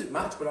don't use it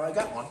much, but I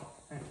got one.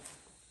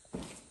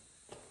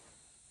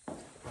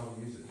 I'll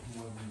use it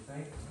more than you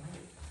think.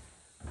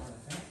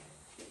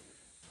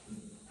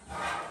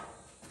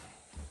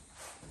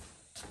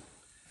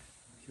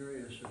 I'm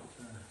curious if,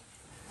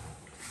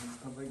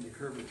 how big the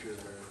curvature there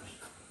is.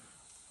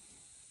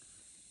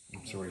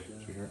 I'm sorry,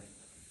 sweetheart.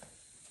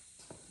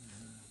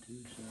 2,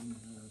 7,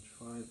 that's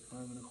 5, 5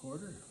 1/4. 1,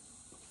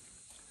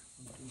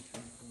 2,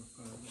 3, 4,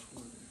 5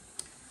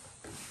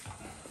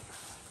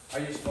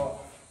 1/4. I just thought,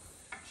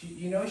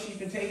 she's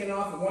been taken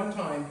off at one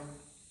time.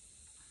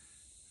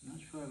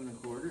 That's 5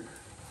 1/4.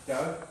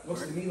 Doug,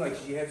 looks to me like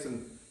she had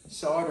some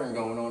soldering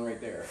going on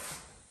right there.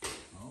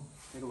 Oh,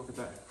 Take a look at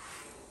that.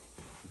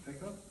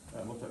 pick up?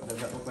 Does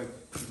that look like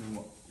it's been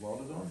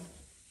welded on?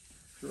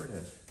 Sure it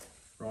has.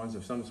 Bronze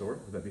of some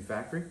sort. Would that be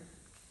factory?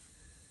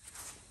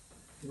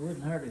 You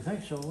wouldn't hardly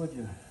think so, would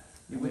you?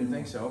 You wouldn't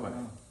think so, but.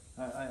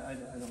 I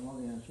don't know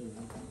the answer to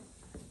that.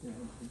 Yeah,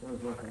 it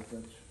does look like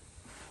that's.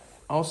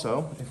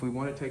 Also, if we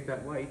want to take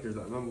that light, there's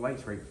that little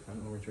light's right, I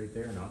don't know if it's right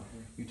there or not.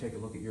 You take a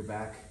look at your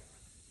back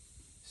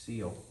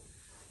seal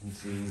and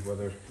see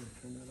whether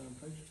Turn that on,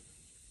 please.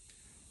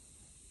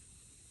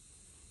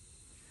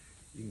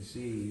 you can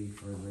see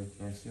where the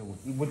can seal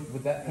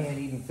would that pan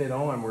even fit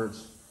on where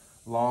it's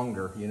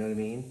longer, you know what I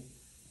mean?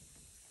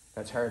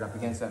 That's hard up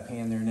against that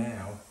pan there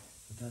now.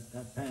 But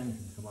that pan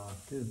can come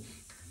off too.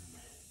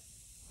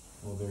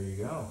 Well, there you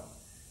go.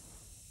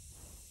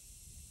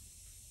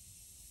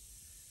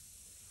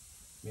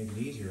 Make it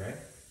easier, right?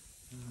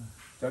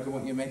 Doug, I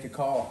want you to make a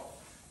call.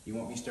 You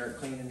want me to start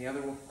cleaning the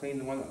other one, clean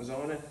the one that was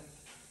on it?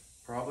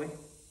 Probably.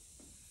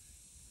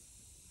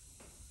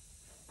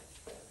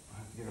 I'll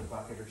have to get a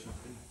bucket or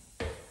something.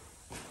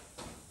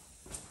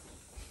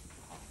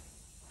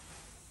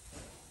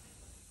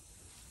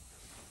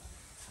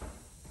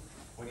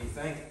 What do you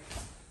think?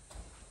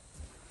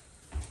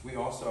 We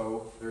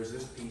also, there's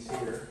this piece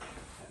here.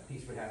 That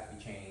piece would have to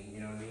be changed,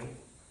 you know what I mean?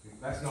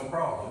 That's no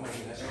problem. I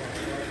mean, that's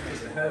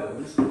just a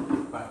hose,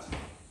 but.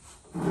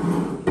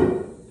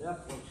 That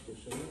looks the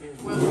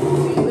same.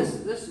 Well,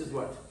 see, this is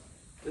what,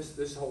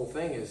 this whole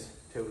thing is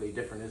totally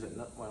different, is it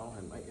not? Well,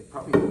 it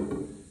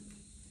probably,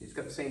 it's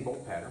got the same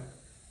bolt pattern.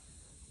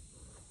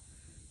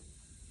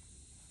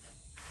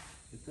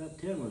 If that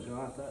tin was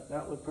off,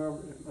 that would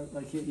probably,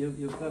 like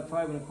you've got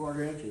 5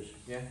 1/4 inches.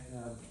 Yeah,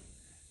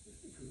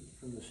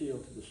 From the seal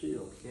to the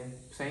seal. yeah,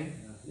 same?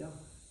 Yeah.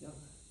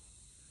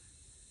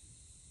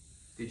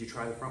 Did you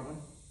try the front one?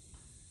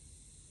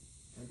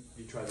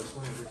 Did you try this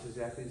one? Is this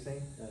exactly the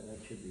same? That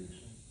should be the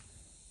same.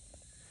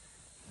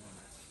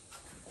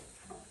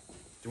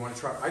 Do you want to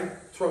try, I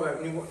throw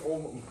that new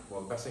one,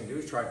 well, the best thing to do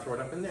is try to throw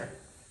it up in there.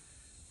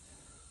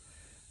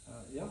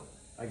 Yeah.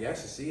 I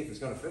guess, to see if it's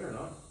gonna fit or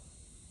not.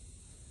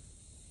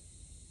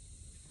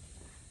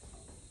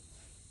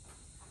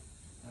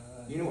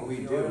 You know what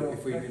we'd do,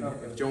 if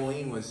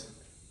Jolene was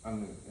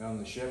on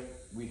the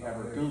ship, we'd have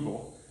her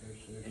Google.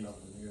 There's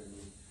nothing here.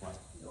 What?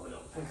 No,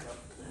 pick up.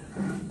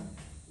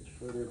 Just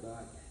further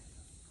back.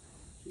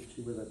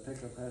 See where that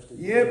pickup has to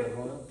go?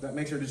 Yep, that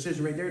makes our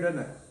decision right there, doesn't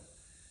it?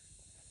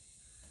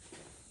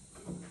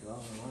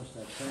 Well, unless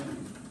that pan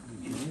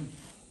be changed.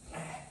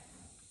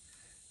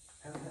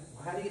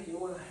 How do you get the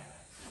one?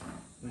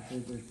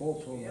 There's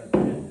bolts on that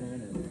pan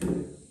in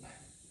there.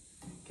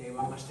 Okay,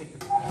 well, let's take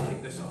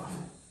this off.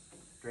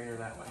 Drain her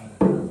that way.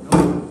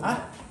 No. Huh?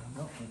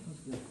 No,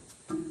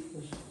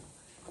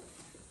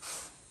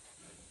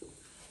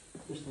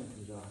 this thing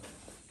comes off.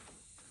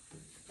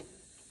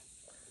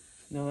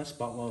 No, that's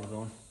spot welded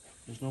on.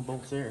 There's no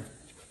bolts there.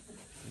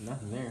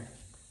 Nothing there.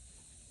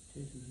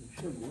 Jesus, it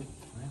should be.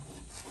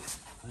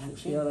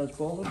 See how that's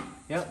bolted?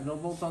 Yep, no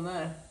bolts on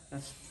that.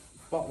 That's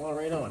spot weld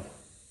right on.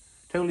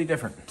 Totally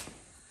different.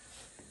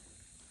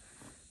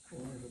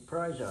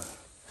 surprise out.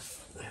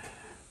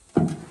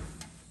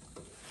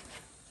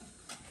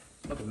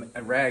 Look,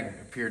 a rag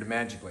appeared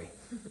magically.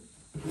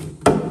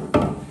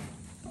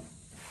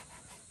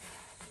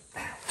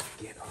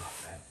 Get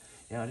off that.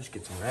 Yeah, I'll just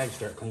get some rags,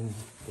 start cleaning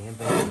the damn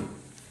thing.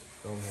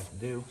 That's all we have to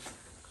do.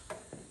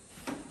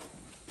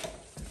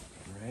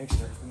 Rags,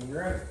 start cleaning the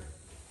rag.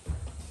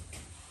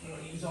 I'm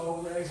gonna use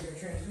all the rags I got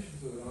transmission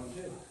fluid on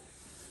too.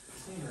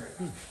 Clean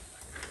rag.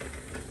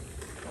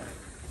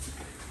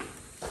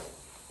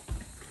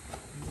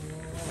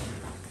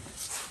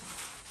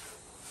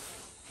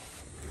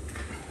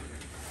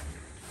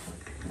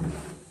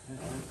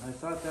 I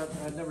thought that,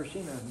 I'd never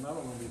seen a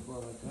metal one before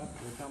like that.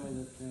 They tell me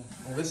that,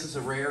 Well, this is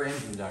a rare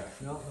engine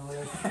duct. no,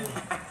 that's true.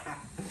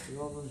 The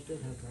old ones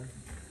did have that.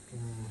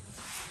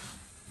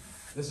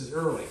 This is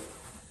early.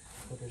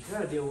 But there's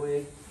gotta be a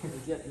way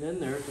of getting in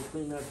there to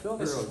clean that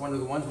filter This is out. one of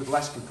the ones with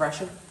less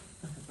compression.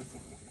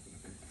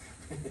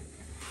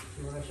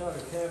 When I saw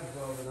the tab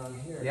valve on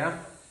here. Yeah?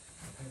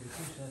 I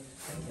reduced that,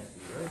 that can't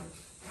be right.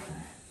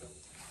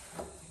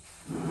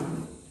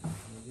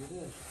 Maybe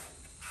it is.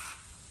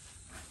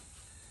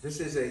 This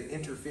is a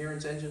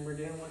interference engine we're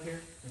dealing with here.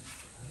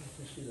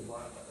 Let's see the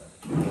bottom of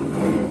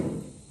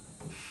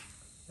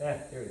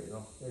that. There you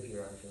go. There's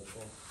your actual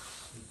pull.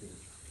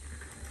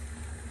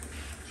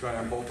 Try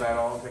to bolt that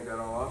all, take that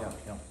all off? Yeah,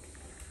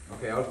 yeah.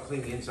 Okay, I'll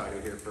clean the inside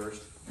of here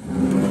first.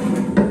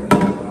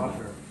 Off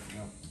here.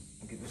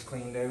 Yeah. Get this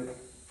cleaned out.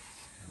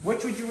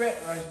 Which would you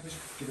rather? Just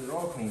get it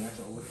all clean. That's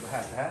all that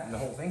has to happen. The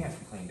whole thing has to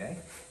be cleaned, eh?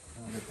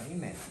 You're a clean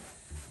man.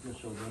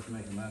 Just so it doesn't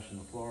make a mess in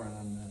the floor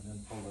and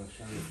then pull the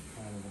center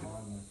out of the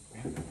bottom.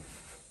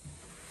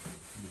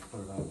 Just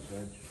put it on its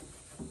edge.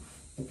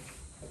 Yep.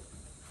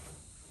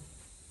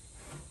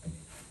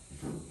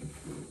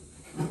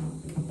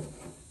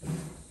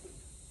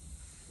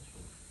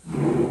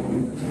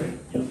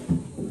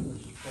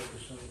 Let's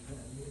focus on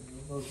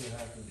that. Those are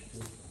hackers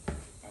too.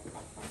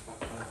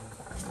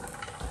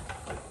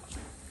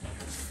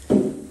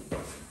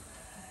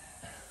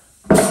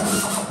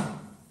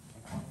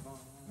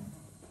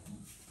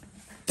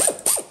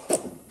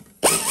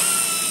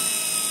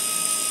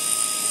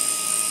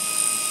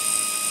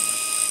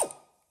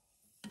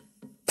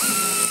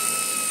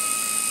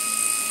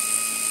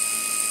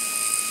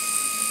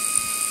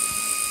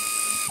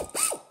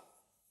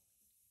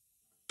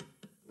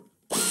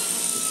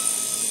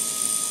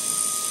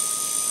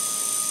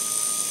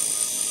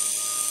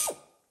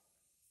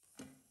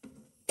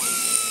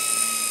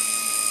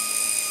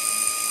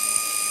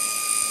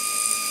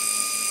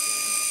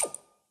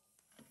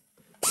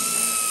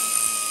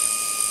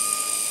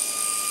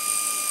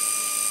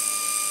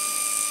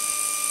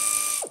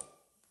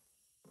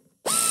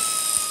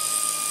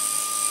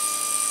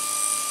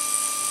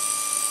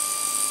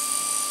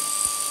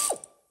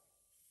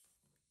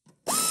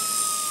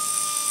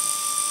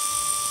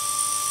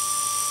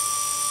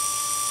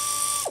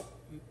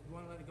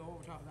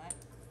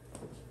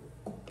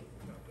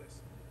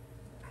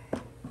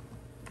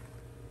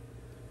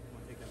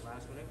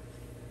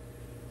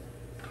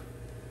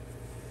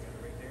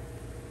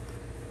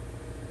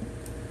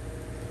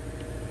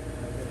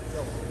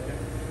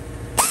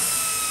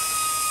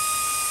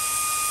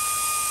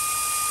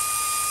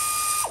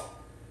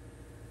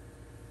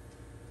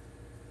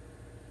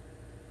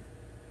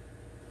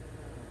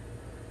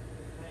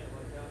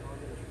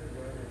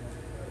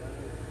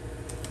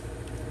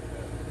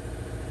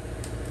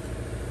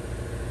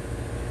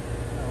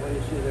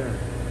 See there.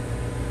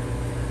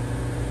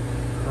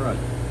 Crud.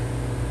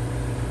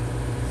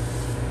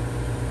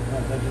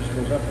 That just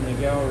goes up in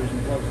the galleries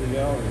and plugs the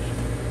galleries.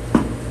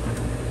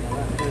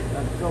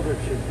 That filter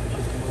should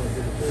come over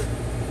here too.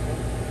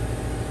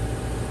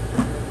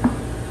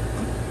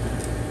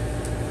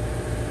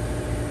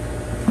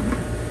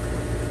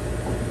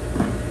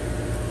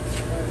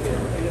 Okay,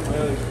 let me get my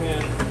other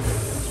can and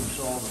some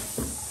solvent.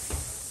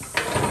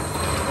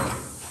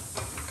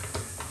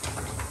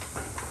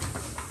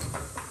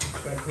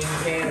 Clean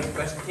the can as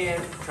best we can.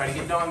 Try to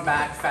get Dawn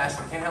back fast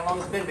as we can. How long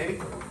has it been, baby?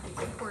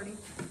 40.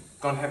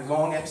 Gonna have a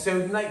long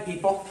episode tonight,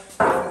 people.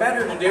 Nothing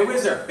better to do,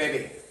 is there,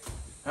 baby?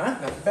 Huh?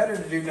 Nothing better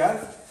to do, Doug?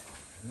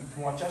 You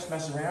can watch us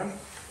mess around.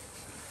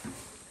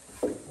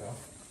 Well,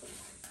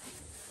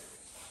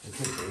 it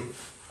could be.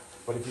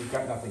 But if you've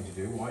got nothing to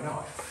do, why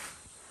not?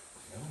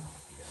 Well,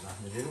 if you've got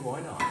nothing to do,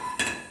 why not?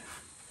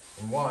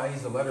 And why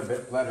is the letter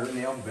in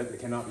the alphabet that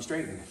cannot be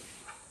straightened?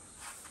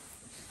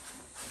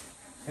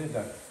 Hit it,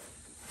 Doug.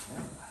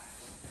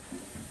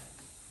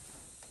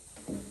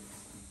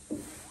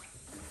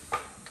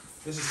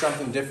 This is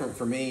something different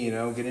for me, you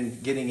know,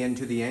 getting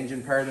into the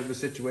engine part of the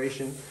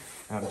situation.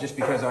 Just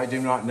because I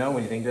do not know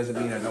anything doesn't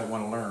mean I don't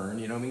want to learn,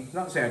 you know what I mean?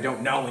 Not to say I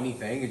don't know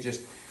anything, it's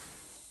just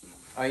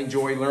I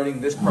enjoy learning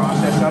this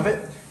process of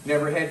it.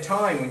 Never had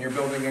time when you're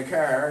building a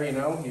car, you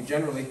know, you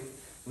generally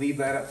leave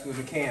that up to the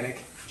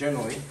mechanic,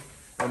 generally,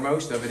 or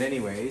most of it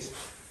anyways.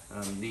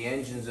 The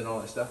engines and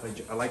all that stuff,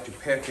 I like to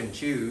pick and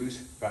choose,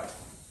 but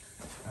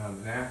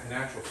in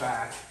actual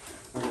fact,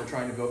 when we're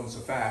trying to build them so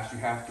fast, you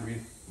have to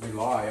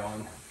rely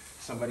on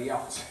somebody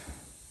else.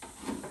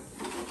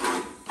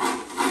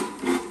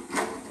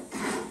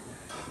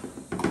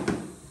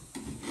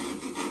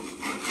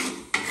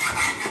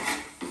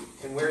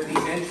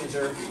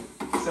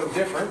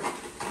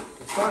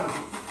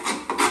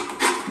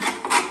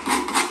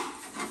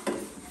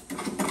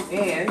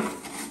 And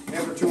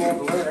never too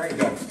old to learn, are you,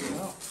 Doug?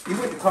 Well, You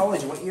went to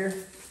college what year?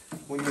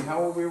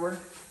 How old we were?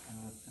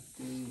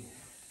 50,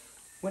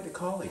 Went to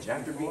college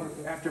after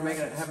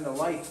having a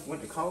life.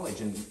 Went to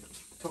college and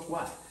took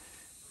what?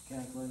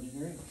 mechanical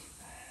engineering.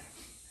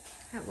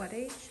 At what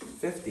age?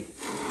 50.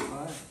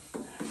 55.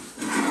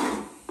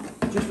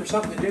 Just for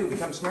something to do,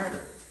 become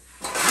smarter.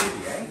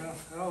 Maybe, eh? Well,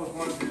 I always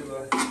wanted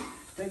to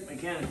take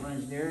mechanical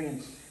engineering,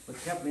 and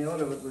what kept me out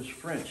of it was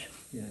French.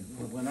 Yeah,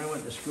 when I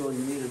went to school,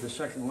 you needed a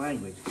second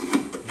language.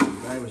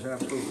 And I was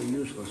absolutely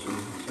useless in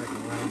the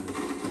second language.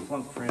 I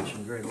flunked French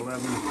in grade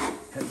 11,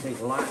 had to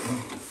take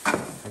Latin.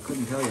 I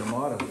couldn't tell you a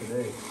motto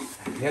today.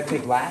 You had to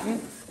take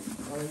Latin?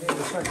 Well, I needed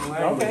a second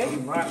language, Okay.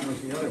 and Latin was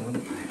the other one.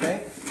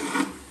 Okay.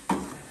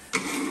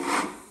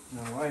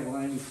 Now,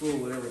 why any fool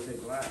would ever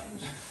take Latin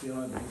is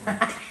beyond me.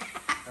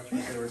 That's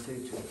what they were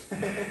teaching.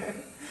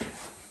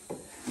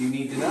 You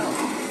need to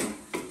know.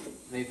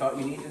 They thought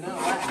you need to know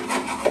Latin.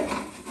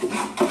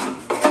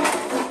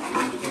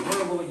 Just a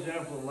horrible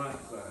example of Latin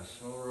class.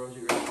 Oh,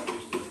 Rosie Russell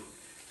used to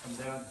come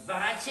down.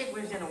 That's it,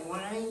 we're gonna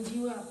wind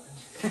you up.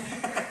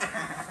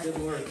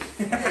 Didn't work.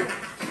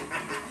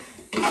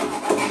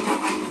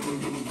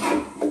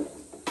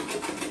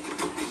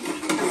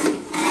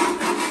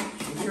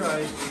 She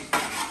tried.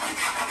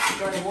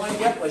 Trying to wind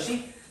you up, was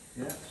she?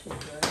 Yeah, she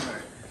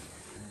tried.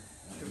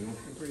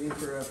 Good for you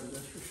for effort,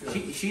 that's for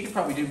sure. She'd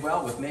probably do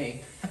well with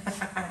me.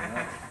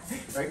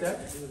 Right, Doug?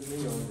 She was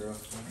me, old girl.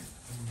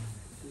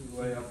 She was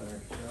way up in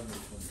her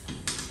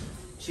 70s.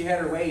 She had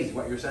her ways,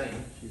 what you're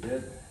saying. She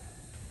did.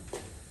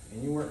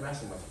 And you weren't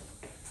messing with her.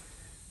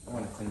 I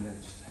want to clean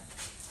that just.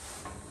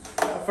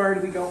 How far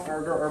do we go?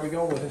 Are we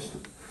going with this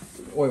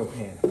oil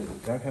pan?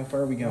 Doug, how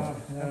far are we going?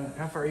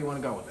 How far do you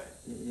want to go with it?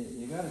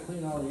 You gotta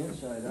clean all the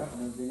inside up,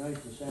 and it'd be nice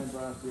to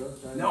sandblast the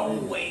outside. No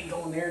way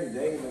going there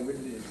today. We're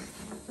going to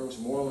throw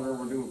some oil in her.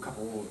 We'll do a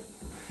couple of.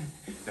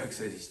 Doug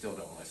says he still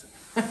don't listen.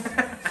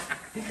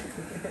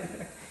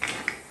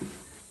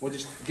 We'll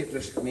just get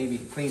this maybe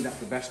cleaned up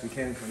the best we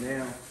can for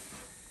now.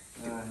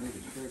 I need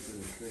a scraper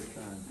to straight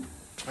time.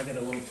 I got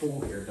a little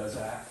tool here, does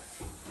that?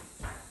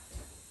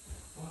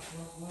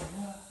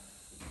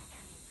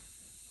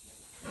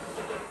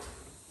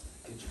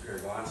 Get your pair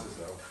of glasses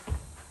though.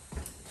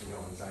 You know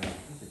what I'm saying?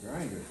 It's a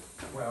grinder.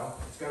 Well,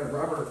 it's got a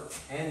rubber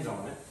end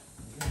on it,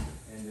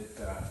 and it.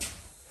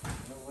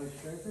 Don't like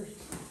scrapers?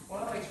 Well,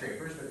 I like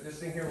scrapers, but this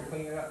thing here will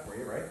clean it up for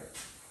you, right?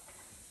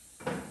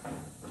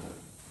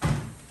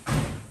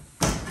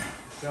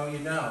 So you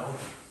know.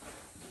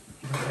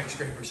 You don't like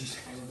scrapers, you say.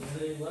 Is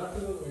there any left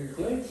of it when you're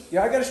clean?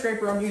 Yeah, I got a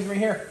scraper I'm using right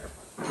here.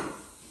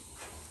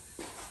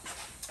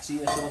 See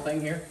this little thing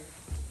here?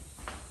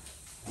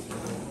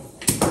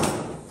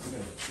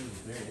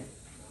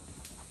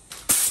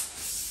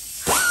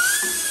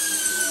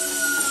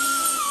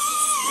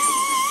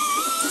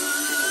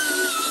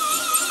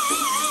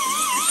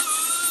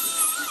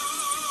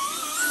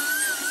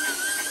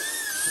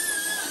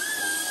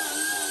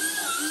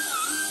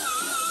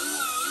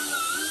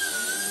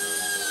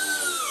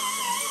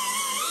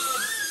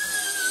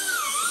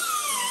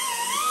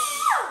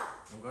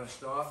 I'm going to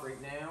stop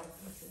right now.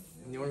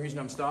 And the only reason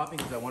I'm stopping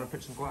is I want to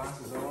put some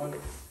glasses on. I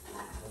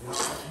don't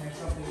have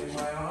something in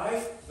my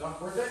eye. It's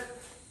not worth it.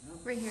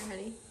 Right here,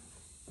 honey.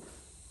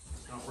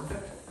 It's not worth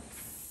it.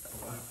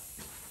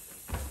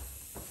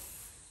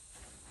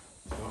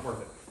 It's not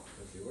worth it.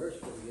 It'd be worse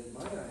if we get in my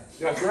eye.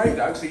 That's right,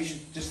 Doug. So you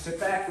should just sit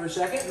back for a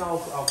second and I'll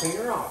clean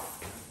her off.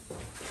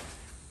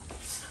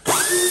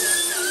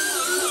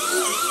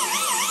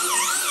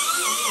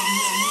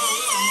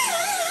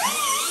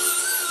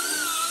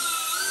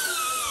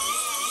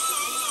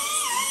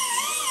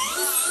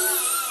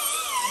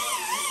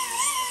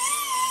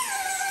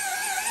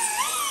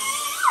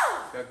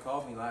 Doug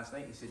called me last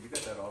night. He said, "You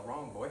got that all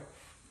wrong, boy."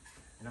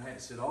 And I had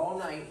to sit all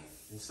night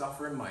and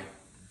suffer in my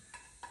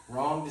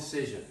wrong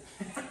decision.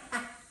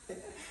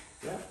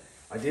 Yeah.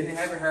 I didn't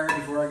have it hard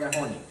before I got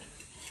horny.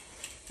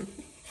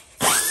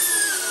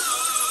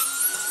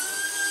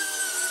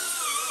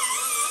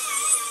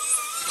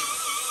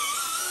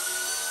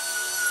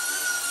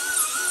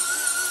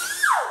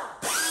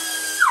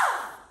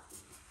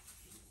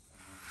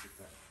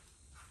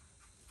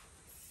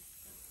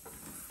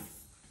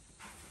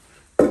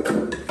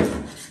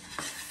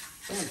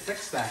 Someone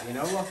fixed that, you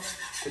know?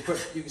 They put,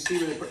 you can see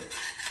where they put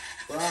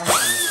brass on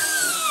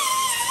it.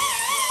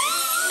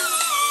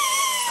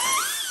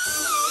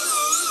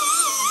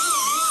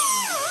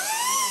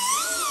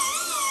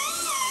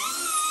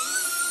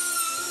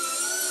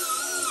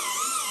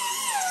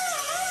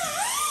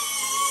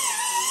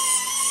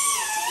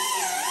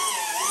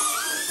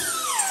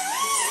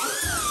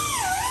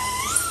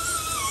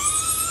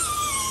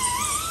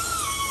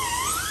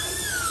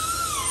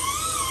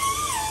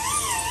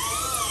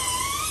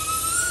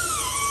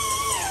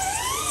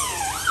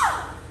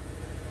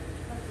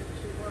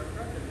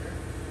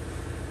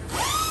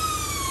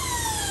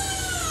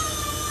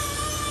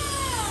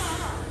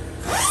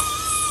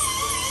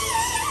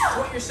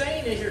 What you're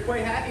saying is you're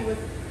quite happy with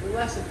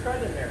less of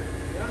crud in there.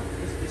 Yeah?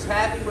 He's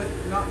happy with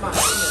not much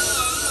in there.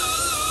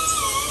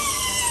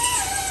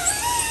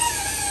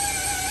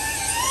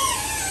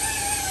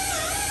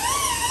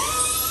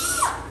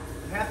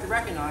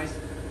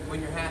 when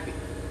you're happy.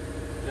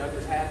 Doug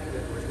was happy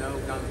that there was no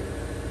Duncan.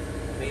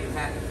 It made him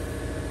happy.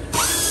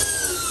 Not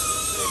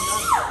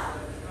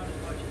as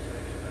much as I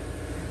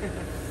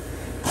expected.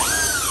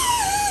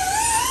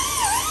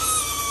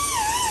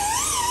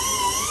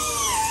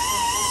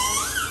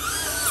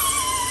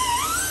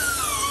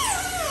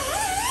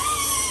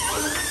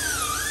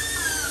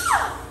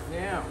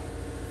 Now,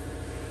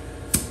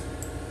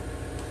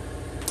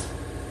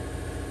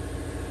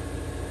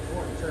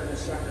 turn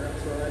this sucker up,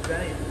 throw that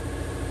down.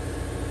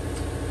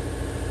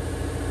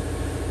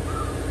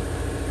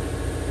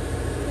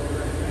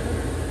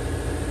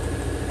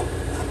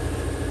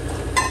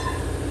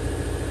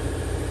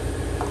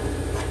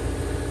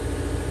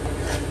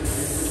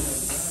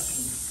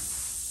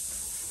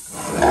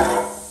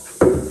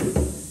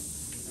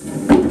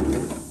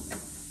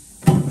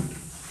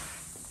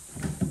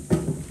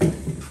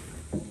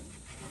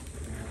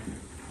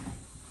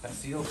 That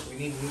seal, we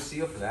need a new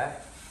seal for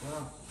that.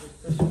 Well,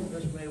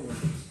 this may work.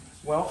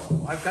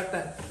 Well, I've got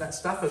that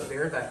stuff out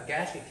there, that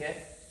gasket kit.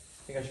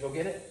 Think I should go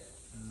get it?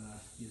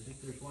 You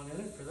think there's one in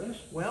it for this?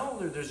 Well,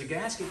 there's a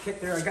gasket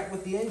kit there I got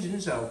with the engine,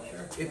 so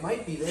Sure. it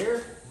might be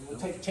there. We'll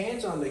take a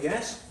chance on it, I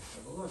guess.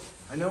 Have a look.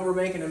 I know we're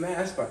making a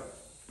mess, but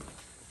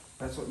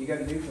that's what you got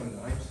to do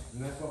sometimes,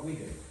 and that's what we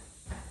do.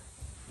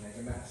 Make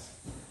a mess.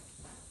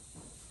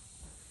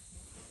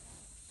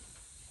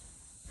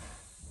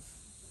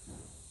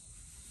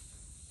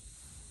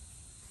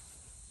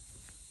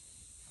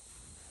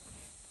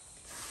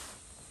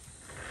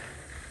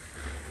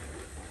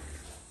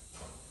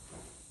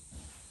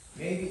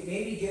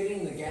 Maybe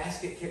getting the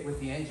gasket kit with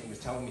the engine was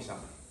telling me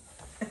something.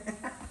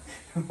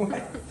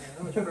 That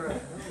was probably,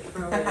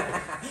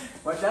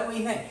 What's that? What do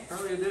you think?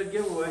 probably a good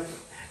giveaway.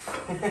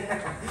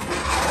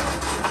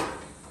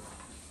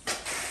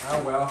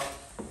 Oh well,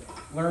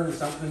 learned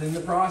something in the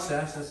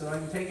process. That's what I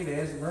can take it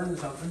as. Learned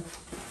something.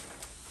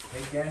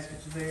 Head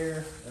gaskets are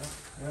there.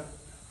 Yep.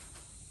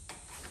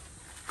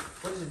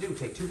 What does it do?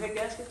 Take two head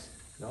gaskets?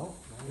 No,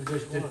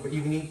 But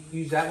you can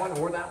use that one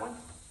or that one?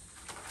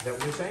 Is that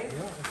what you're saying?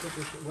 Yeah, I think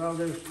it's, well,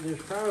 there's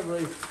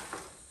probably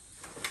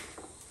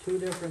two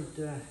different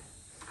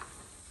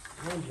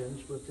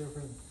engines with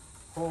different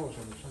holes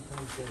in them.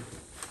 Sometimes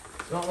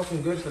It's not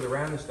looking good for the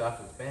round stuff.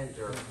 It's bent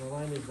or. the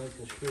linings make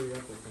the screw up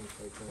or things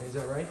like that. Is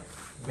that right?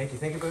 Make you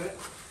think about it?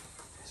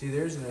 See,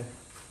 there's an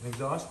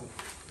exhaust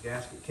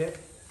gasket kit.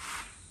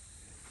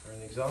 Or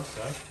an exhaust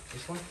side.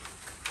 This one.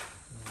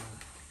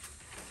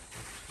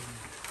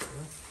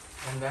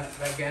 And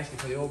that gasket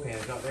for the old pan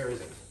is not there,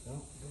 is it? No,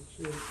 don't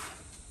see it.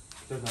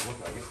 Does not look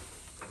like it.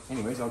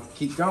 Anyways, I'll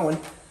keep going.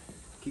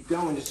 Keep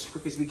going just as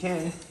quick as we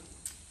can.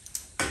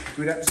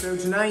 Good episode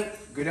tonight.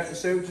 Good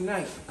episode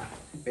tonight.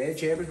 Bad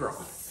Chad was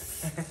wrong.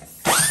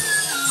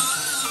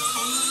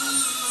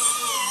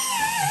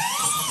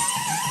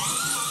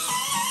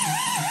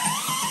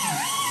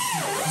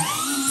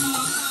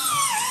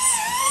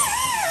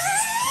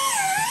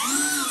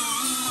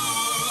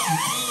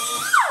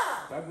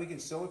 Doug, we can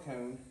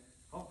silicone.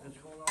 Oh, it's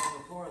going on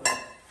the floor there.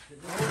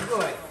 Oh,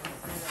 good.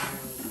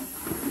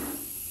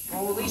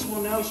 Well, at least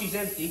we'll know she's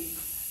empty.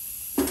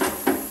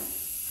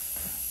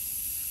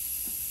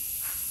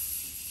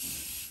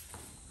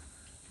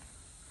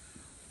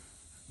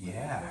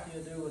 Yeah. What do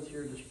you do with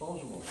your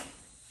disposables?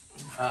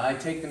 I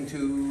take them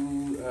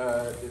to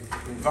the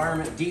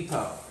Environment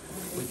Depot.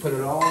 We put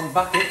it all in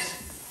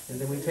buckets, and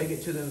then we take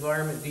it to the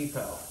Environment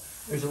Depot.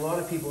 There's a lot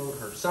of people,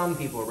 or some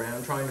people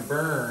around, trying to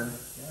burn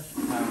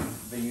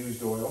the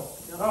used oil.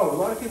 Yep. Oh, a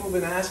lot of people have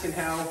been asking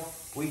how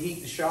we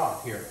heat the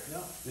shop here.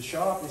 Yep. The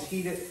shop is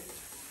heated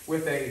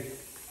with a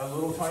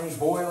little tiny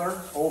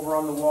boiler over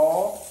on the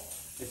wall.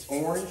 It's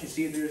orange. You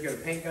see there's got a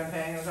paint gun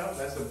hanging out.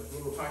 That's a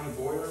little tiny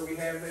boiler we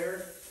have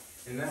there.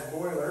 And that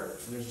boiler,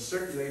 and there's a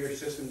circulator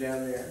system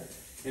down there,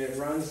 and it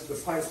runs the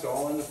pipes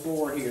all in the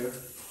floor here,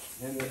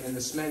 and the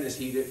cement is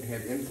heated and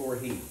have in-floor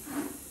heat.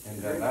 And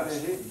that's,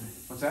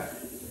 what's that?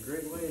 It's a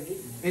great way of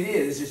heating. It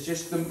is. It's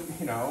just the,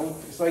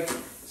 it's like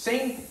it's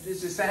the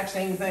exact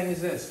same thing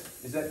as this.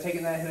 Is that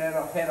taking that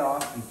head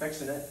off and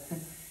fixing it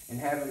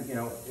and having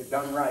it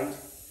done right,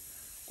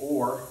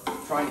 or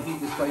trying to heat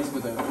this place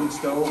with a wood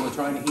stove, or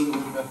trying to heat it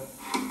with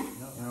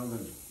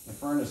the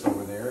furnace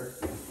over there.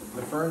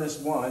 The furnace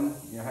one,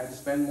 I had to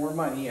spend more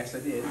money. Yes, I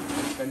did. I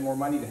had to spend more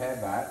money to have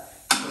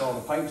that. Put all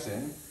the pipes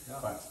in,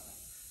 but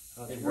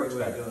That's it a works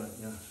great way of better. doing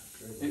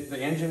it, yeah.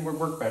 The engine would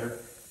work better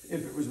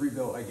if it was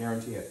rebuilt. I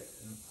guarantee it.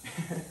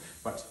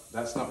 But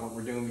that's not what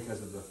we're doing because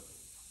of the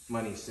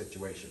money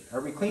situation.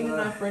 Are we clean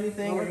enough for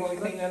anything? Are we going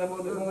to clean that up a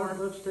little bit more?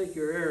 Let's take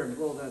your air and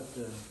blow that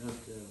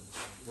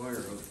wire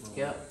out.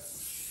 Yeah.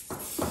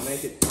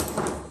 Make it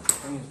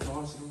clean as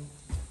possible.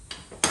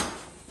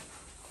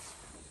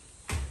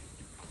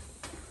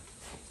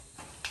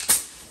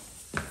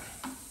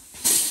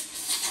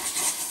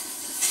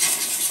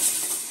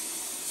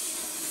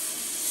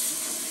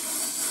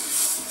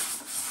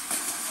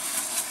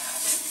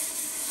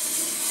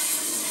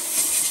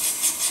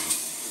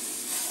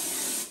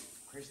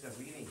 If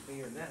we get any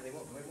cleaner than that, they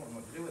won't know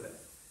what to do with it.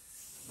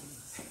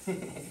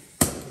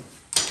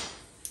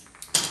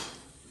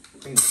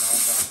 Clean the knob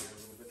off here a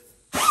little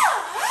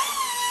bit.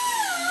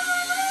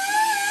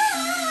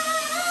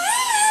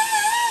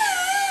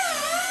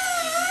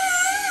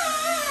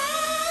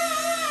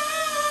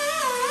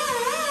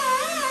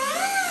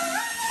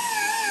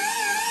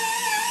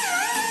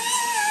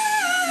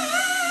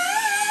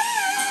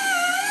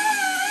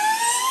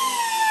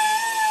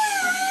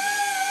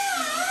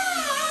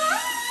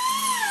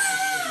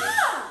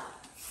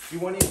 Do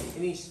you want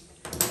any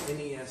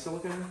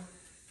silicone?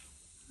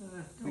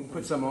 We can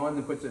put some on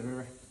and put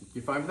some.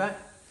 You fine with that?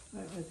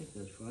 I think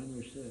that's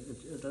fine.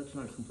 That's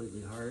not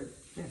completely hard.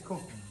 Yeah,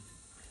 cool.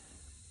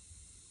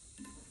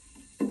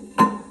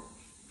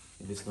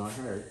 If it's not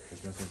hard,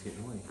 there's nothing's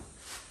getting away.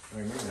 I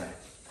remember that.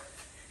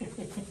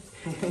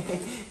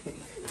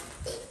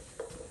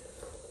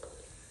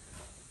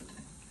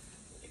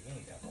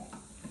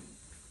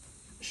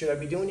 Should I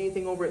be doing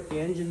anything over at the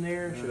engine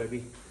there? Should I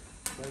be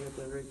Try to get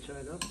that right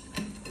side up.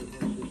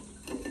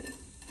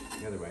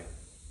 the other way?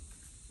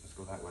 Let's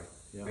go that way.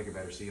 Yeah. Make a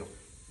better seal.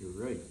 You're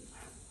right.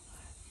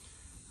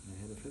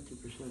 I had a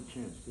 50%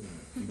 chance, didn't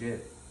I? You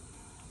did.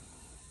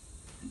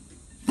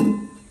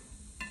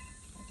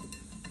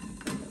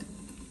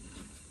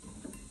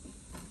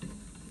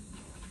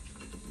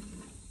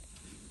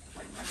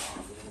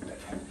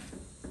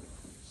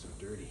 So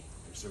dirty.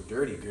 They're so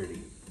dirty.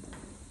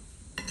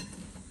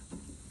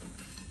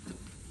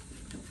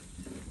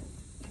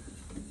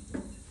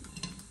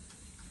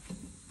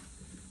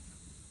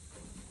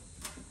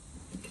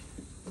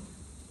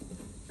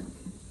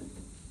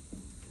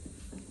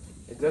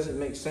 It doesn't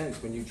make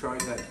sense when you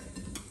tried that. It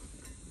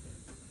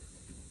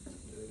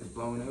was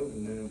blown out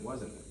and then it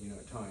wasn't,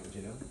 at times,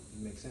 It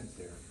makes sense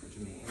there. What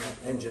you mean?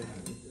 Engine.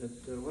 It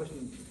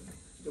wasn't.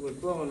 It was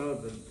blown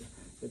out, but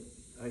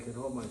I could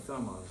hold my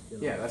thumb on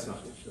it. Yeah, that's not.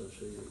 So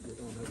you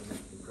don't have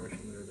enough compression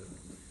there to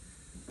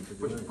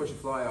Push a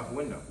fly off a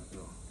window. No,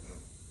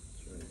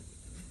 that's right.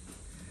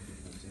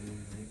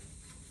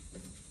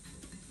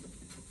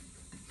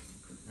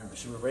 All right,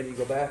 so we're ready to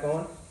go back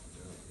on?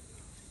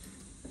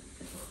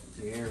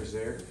 The air is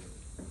there.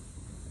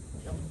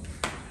 Yep.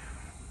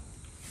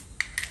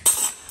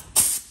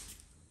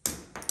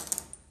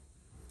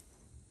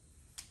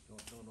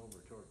 Don't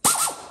over-torque.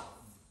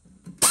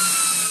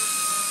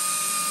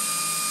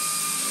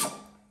 That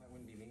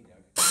wouldn't be me,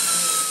 Doug.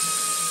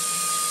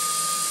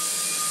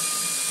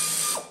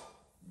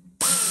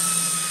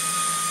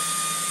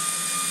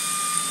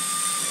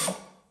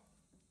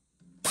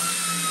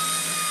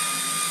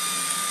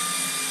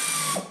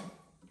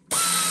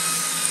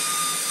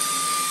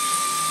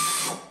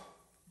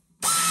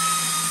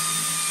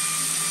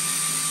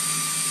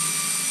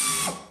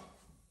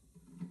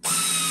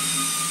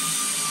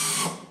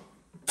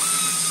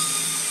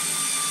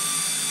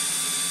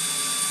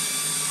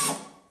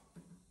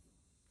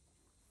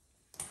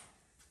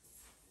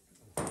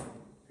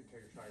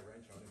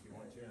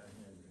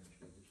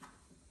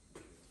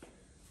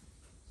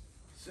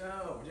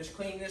 So, we're just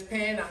cleaning this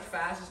pan up as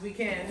fast as we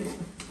can.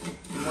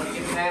 We want to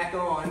get it back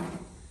on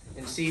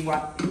and see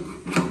what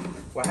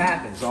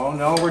happens. All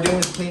we're doing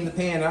is clean the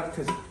pan up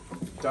because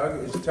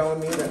Doug is telling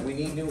me that we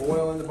need new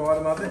oil in the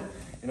bottom of it,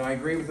 and I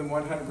agree with him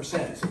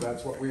 100%. So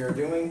that's what we are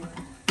doing.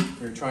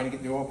 We're trying to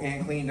get the oil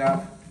pan cleaned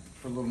up,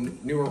 put a little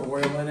newer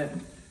oil in it.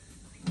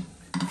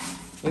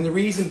 And the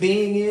reason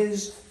being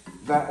is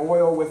that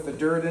oil with the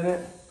dirt in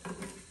it,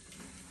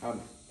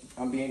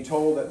 I'm being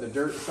told that the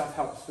dirt stuff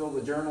helps fill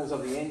the journals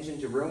of the engine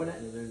to ruin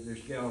it. There's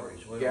galleries.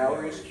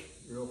 Galleries?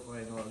 Real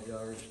fine oil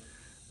galleries.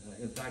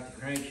 In fact,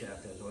 the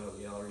crankshaft has oil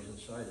galleries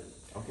inside it.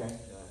 Okay.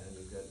 And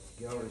you've got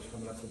galleries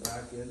coming up the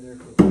back end there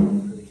for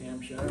the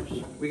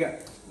camshafts. We got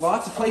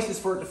lots of places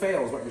for it to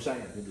fail is what you're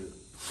saying. We do.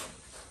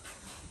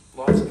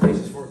 Lots of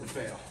places for it to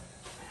fail.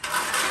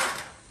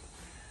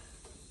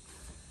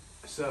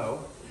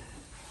 So,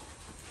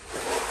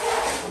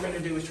 what we're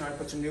going to do is try and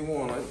put some new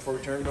oil on it before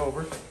we turn it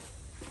over.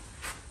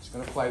 Just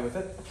going to play with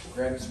it.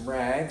 Grab some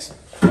rags.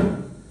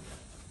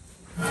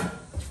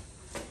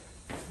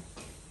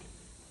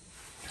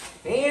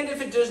 And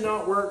if it does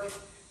not work,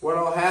 what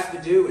I'll have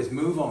to do is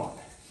move on.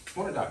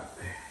 What a duck.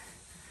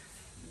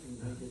 You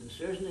make the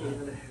decision, are you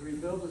going to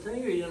rebuild the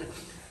thing or are you going to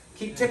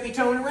Keep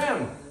tippy-toeing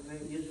around.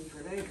 use it for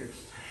an anchor?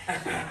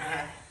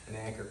 An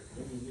anchor.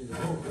 Then you do the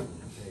whole thing.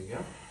 There you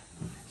go.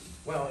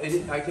 Well,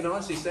 I can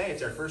honestly say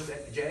it's our first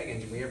Jag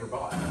engine we ever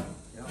bought.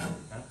 Yeah.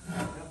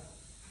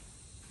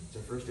 It's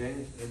our first Jag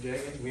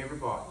engine we ever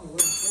bought. Well,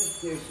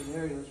 worst case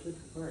scenario, let's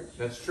fit the parts.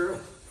 That's true.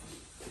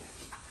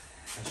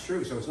 That's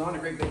true. So it's not a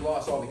great big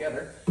loss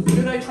altogether.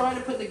 Should I try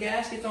to put the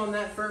gaskets on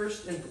that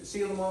first and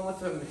seal them on with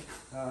them?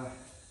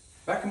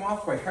 That come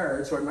off quite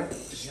hard, so I might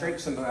just scrape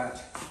some of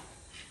that.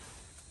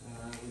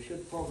 We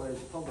should pull the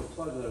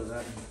plug out of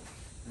that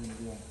and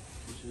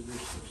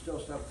there's still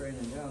stuff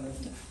draining down,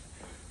 isn't it?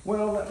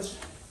 Well, that was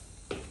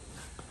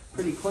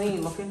pretty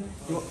clean looking.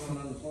 Do It's going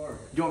on the floor.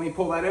 you want me to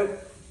pull that out?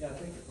 Yeah, I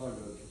think the plug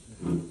out.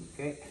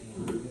 Okay.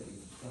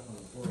 Stuff on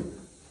the floor here.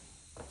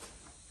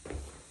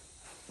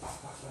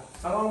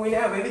 How long we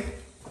have, baby?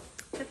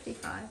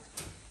 55.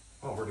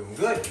 Oh, we're doing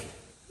good.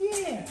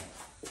 Yeah.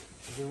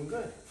 We're doing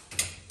good.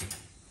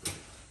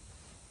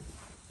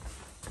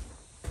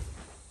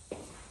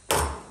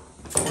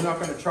 we're not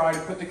gonna try to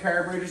put the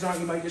carburetors on.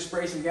 You might just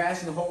spray some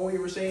gas in the hole,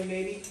 you were saying,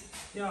 maybe?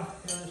 Yeah,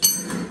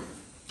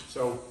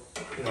 So,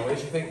 you know,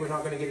 as you think we're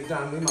not gonna get it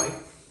done, we might.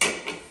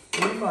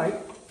 We might.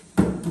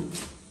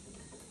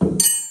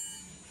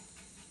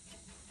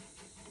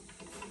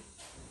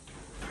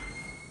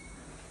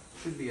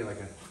 Should be like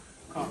a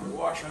copper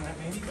wash on that,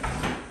 maybe.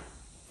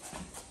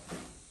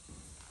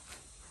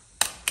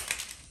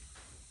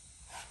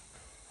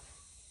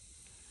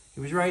 He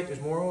was right,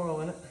 there's more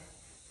oil in it.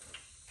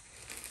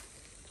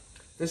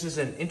 This is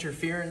an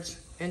interference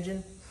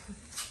engine.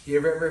 You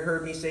ever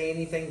heard me say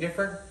anything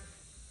different?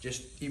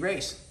 Just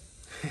erase.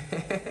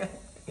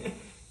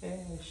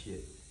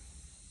 Shit.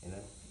 You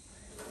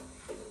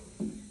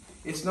know?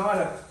 It's not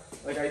a,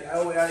 like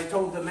I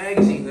told the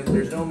magazine that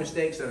there's no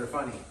mistakes that are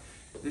funny.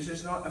 This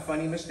is not a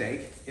funny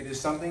mistake. It is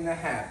something that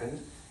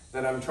happened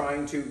that I'm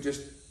trying to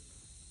just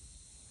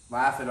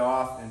laugh it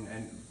off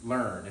and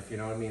learn, if you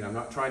know what I mean. I'm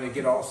not trying to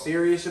get all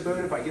serious about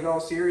it. If I get all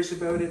serious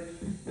about it,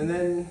 and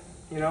then,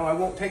 you know, I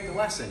won't take the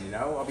lesson, you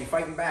know. I'll be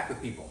fighting back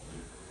with people.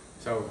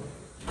 So,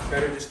 it's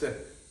better just to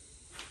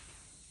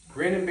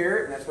grin and bear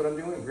it, and that's what I'm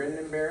doing, grin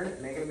and bear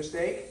it, making a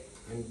mistake,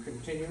 and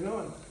continuing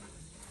on.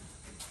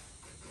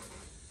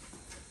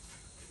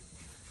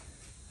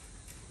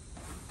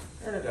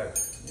 Turn it out.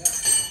 Yeah,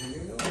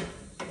 continuing on.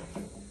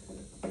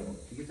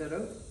 Did you get that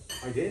out?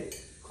 I did.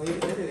 Clean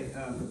it and everything.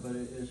 but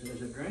is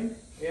it drained?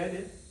 Yeah, I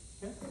did.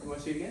 Yeah. You want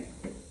to see it again?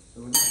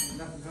 So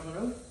nothing coming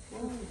out?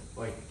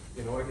 Like,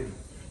 you know, I could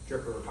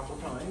jerk her a couple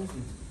times,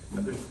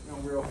 but there's no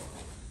real.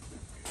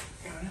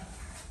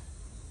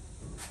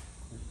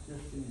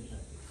 Just give me a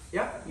second.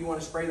 Yeah, you want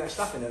to spray that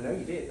stuff in there? No,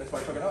 you did. That's why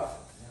I took it off.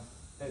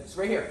 Yeah. It's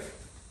right here.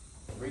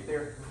 Right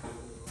there.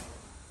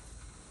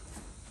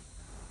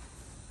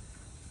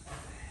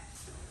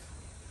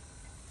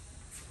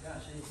 Yeah,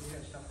 see, we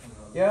got stuff coming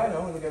out. Yeah, I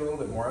know. We got a little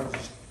bit more. I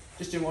was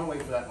just didn't want to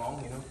wait for that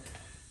long, you know.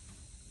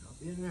 Don't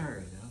be in a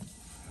hurry now.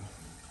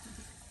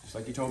 Just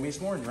like you told me this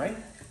morning, right?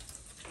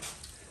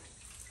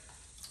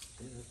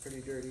 See, that's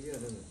pretty dirty yet,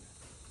 isn't it?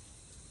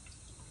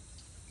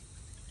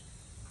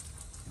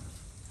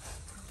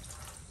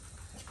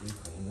 That's pretty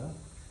clean, though.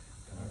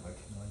 I like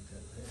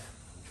that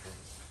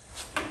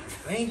there.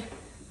 Clean.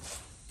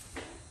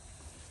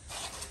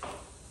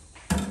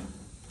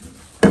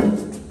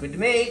 Good to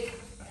me.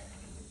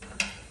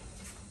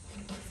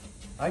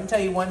 I can tell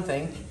you one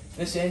thing.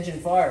 This engine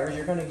fires,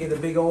 you're going to get a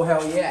big old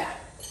hell yeah.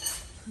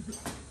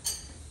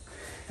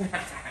 And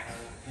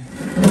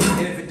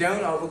if it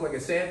don't, I'll look like a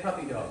sad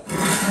puppy dog.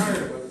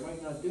 Fire, but it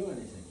might not do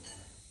anything.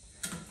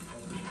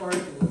 The spark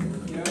in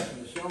the gas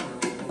in the summer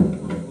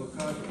will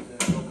cause it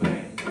to go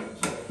bang.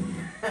 So,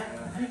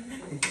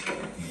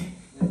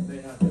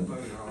 they not too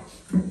bugger off.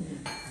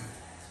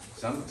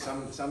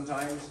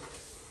 Sometimes,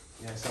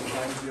 yeah,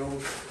 sometimes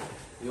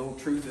the old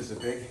truth is a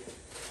big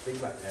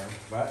letdown.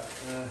 But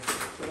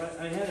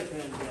I had a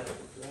pan gas,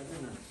 but I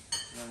didn't.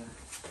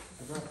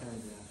 I brought pan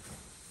gas.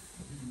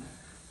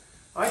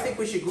 I think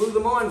we should glue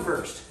them on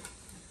first.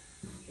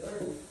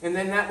 Sure. And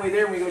then that way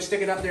there, when we go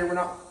stick it up there, we're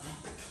not,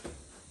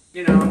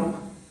 you know,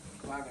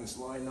 clacking,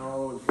 sliding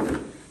all over.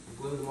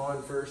 Glue them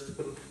on first.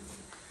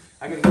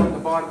 I gotta go on the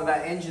bottom of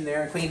that engine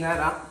there and clean that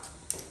up.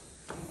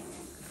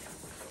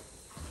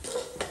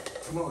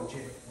 Come on,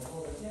 Jay.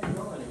 Well, I can't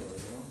go anywhere,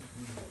 you know.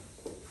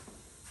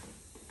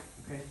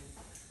 Okay.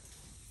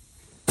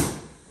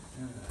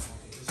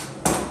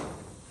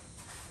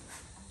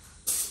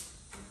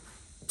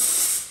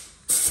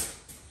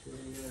 See,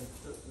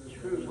 the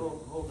screws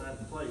hold that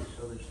in place,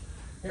 so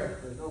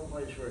there's no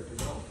place for it to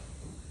go.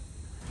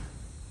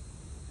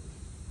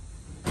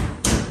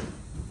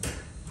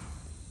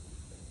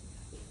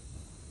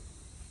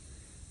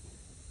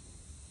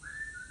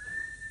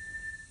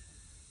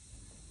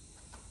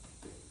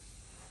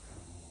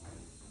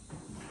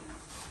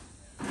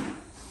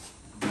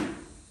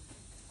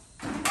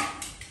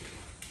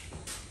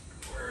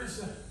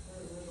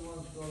 Where the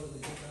ones go that we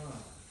took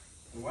off?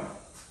 What?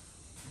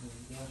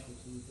 The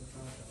gaskets that we took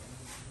off.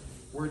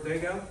 Where'd they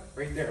go?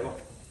 Right there, look.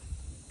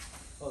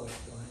 Oh, they're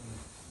still hanging.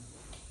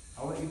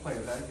 I'll let you play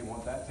with that if you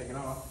want that taken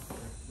off.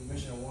 We're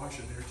missing a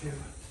washer there too.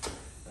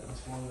 That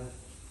was one that.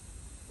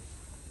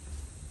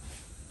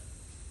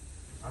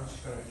 I'm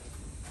just gonna.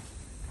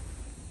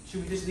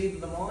 Should we just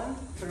leave them on?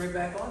 Put it right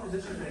back on? Is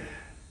this okay?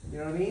 You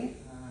know what I mean?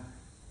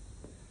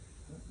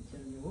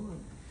 Can you want?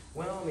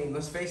 Well, I mean,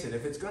 let's face it.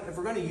 If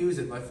we're gonna use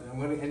it, like, I'm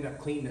gonna end up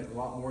cleaning it a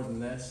lot more than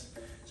this.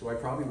 So I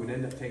probably would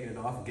end up taking it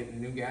off and getting a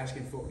new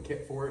gasket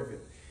kit for it. If it,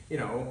 you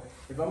know,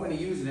 if I'm gonna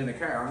use it in a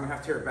car, I'm gonna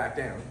have to tear it back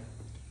down.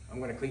 I'm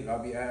gonna clean.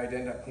 I'd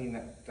end up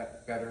cleaning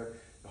that better,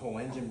 the whole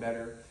engine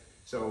better.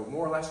 So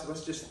more or less,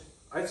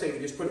 I'd say we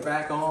just put it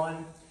back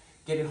on,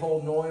 get it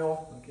holding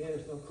oil. Okay,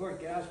 there's no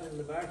quart gasket in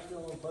the back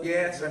still in place?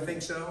 Yes, I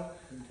think so.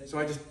 So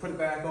I just put it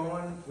back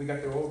on. We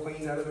got the oil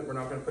cleaned out of it. We're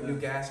not gonna put new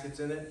gaskets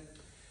in it.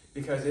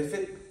 Because if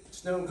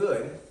it's no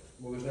good,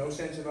 well, there's no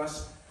sense of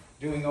us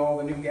doing all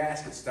the new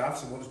gasket stuff,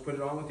 so we'll just put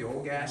it on with the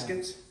old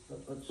gaskets.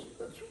 Let's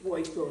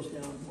wipe those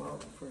down well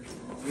first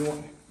of all. You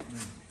want,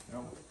 you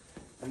know,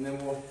 and then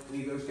we'll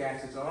leave those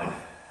gaskets on.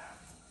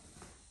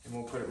 And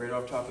we'll put it right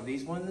off top of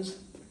these ones.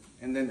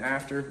 And then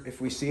after,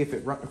 if we see if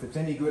it's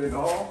any good at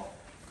all,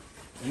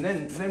 and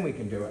then we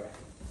can do it.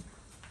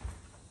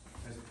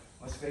 'Cause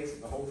let's face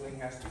it, the whole thing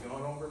has to be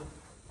gone over.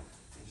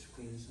 Just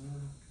clean this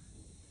up.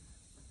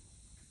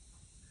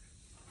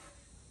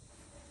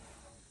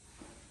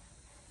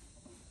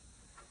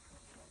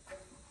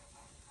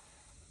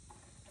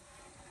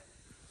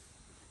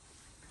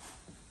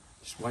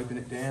 Just wiping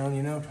it down,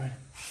 you know, trying.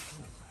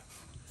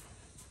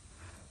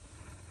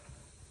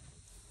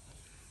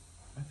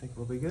 I think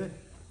we'll be good.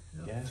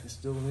 Yep. Gas is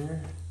still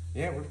there.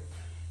 Yeah, we're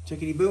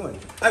tickety booing.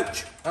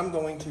 Ouch! I'm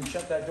going to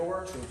shut that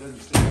door so it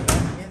doesn't slip on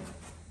us again.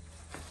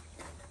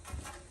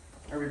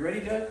 Are we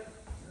ready, Judd?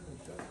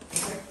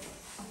 Okay.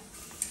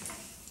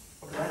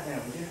 Look at that now,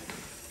 would you?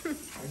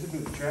 There's a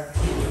boot trap.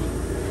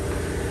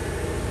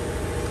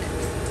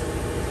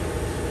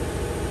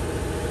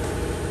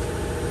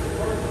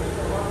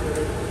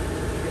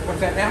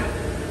 What's that now?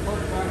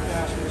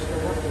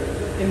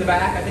 In the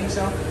back, I think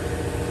so.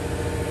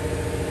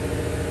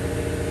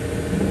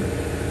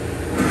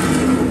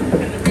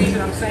 And the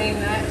reason I'm saying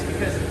that is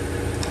because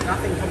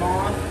nothing come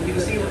on. You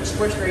can see where it's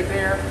squished right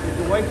there. Did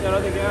you wipe that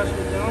other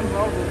gasket down,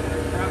 Bob, with the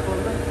crap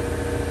over it?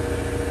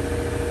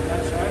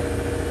 That side?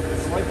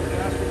 Wipe the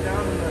gasket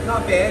down and the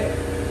Not bad.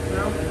 You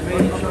know?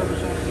 main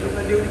service on I'm the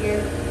gonna do it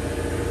again.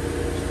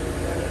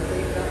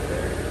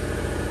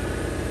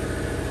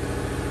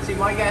 See,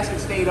 my gasket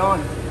stayed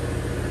on.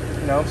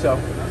 You know, so.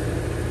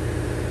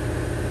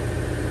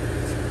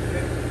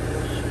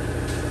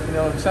 You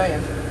know what I'm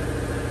saying?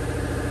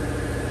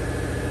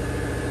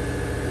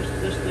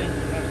 This thing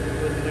has to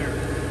go in there.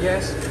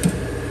 Yes.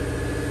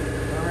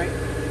 All right.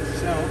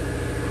 So,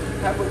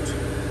 how about?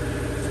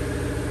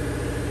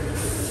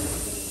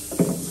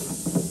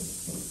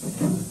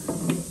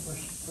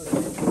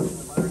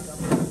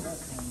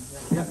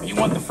 Yeah. You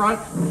want the front?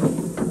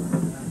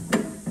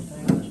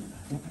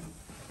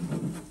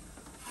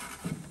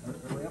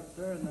 Are we up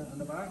there in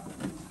the back?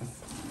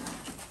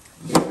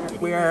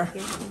 We are.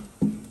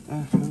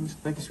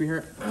 Thank you,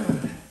 sweetheart.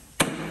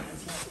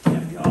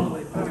 Can't be all the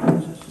way back.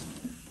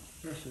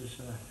 This is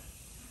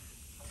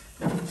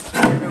Yep.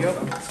 you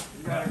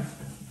got it.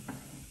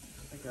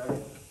 I got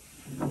it.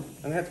 I'm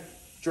gonna have to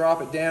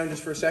drop it down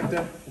just for a sec,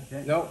 though.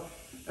 Okay. Nope.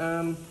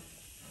 I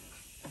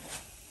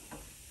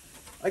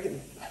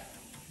can.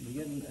 You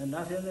getting a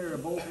nut in there, a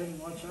bolt in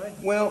one side?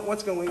 Well,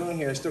 what's going on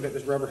here? I still got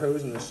this rubber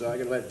hose in this, so I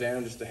gotta let it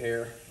down just a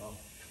hair. Oh.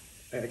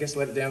 I guess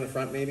let it down the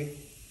front, maybe.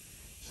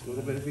 Just a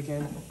little bit if we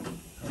can.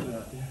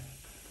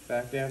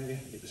 Back down,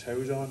 get this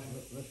hose on.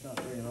 Let's not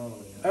bring it all the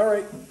way down. All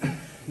right.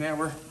 Now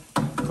we're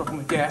cooking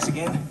with gas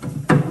again.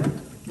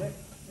 Okay.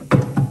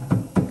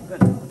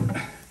 Good.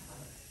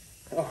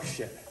 Oh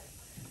shit.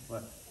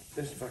 What?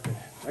 This fucking.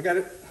 I got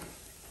it.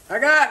 I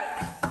got it.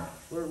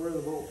 Where are the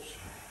bolts?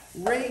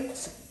 Right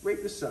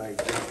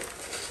beside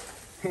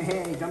you.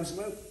 Hey, dumb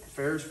smoke.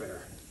 Fair is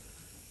fair.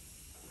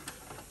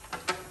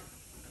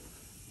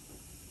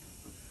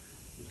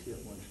 Just get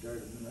one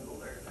started in the middle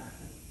there.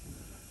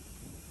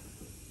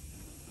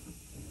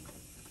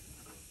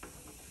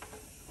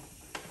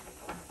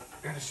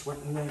 Got it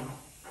sweating now.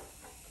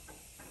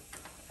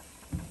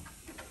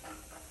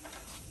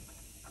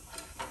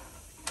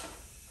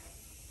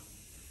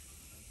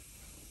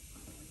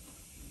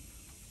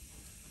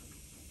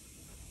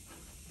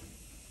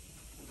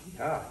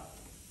 Yeah.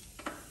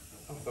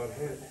 I thought I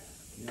had it.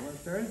 You want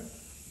started?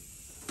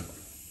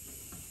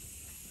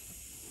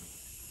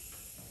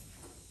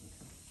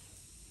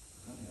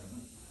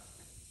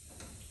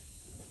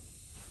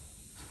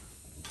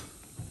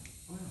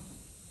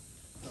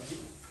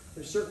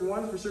 There's certain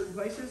ones for certain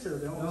places, or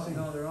they're all the same?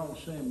 No, they're all the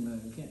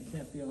same. You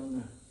can't feel on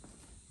the.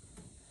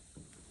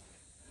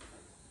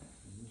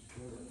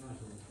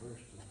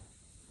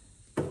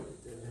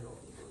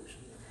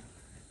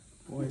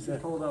 What is You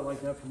that? hold out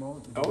like that for a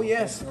moment. Oh,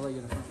 yes. I'll let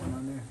you get a front one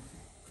on there.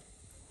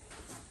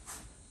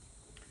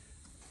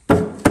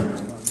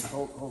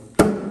 Hold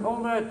it.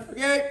 Hold it!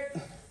 Okay.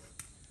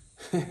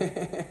 You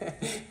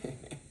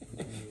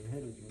hit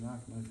it, you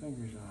knocked my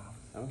fingers off.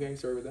 Okay,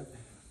 sorry with that.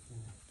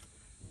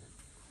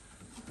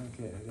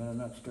 Okay, I got a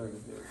nut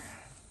started there.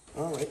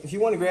 All right. If you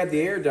want to grab the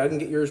air, Doug, and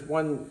get yours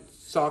one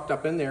socked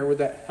up in there, would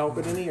that help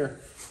it any, or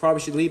probably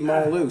should leave them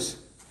all loose?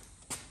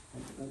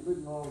 I'm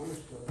leaving all this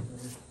stuff there.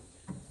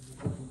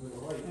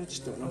 I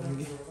just don't know.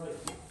 Maybe.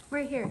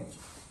 Right here.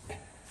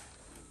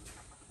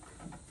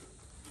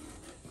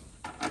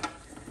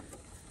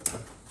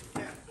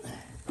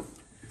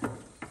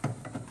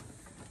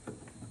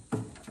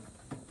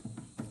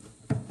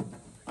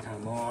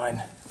 Come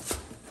on.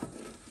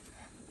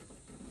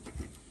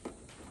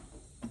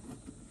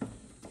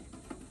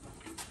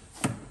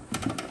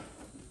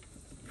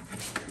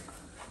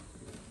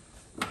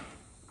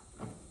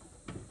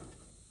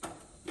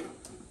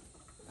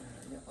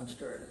 Get one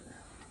started.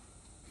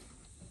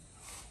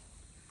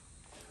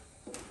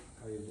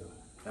 How you doing?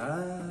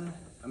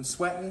 I'm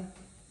sweating,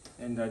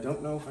 and I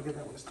don't know if I get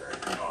that one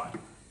started. Come on.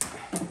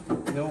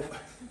 Nope.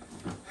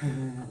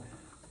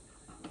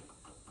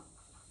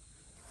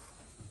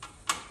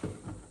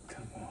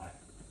 Come on.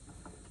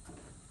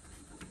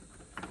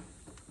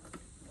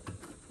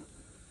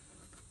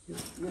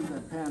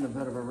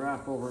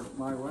 over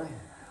my way.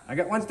 I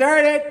got one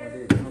started.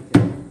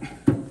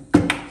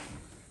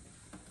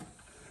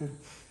 Okay.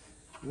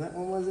 That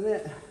one wasn't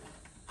it.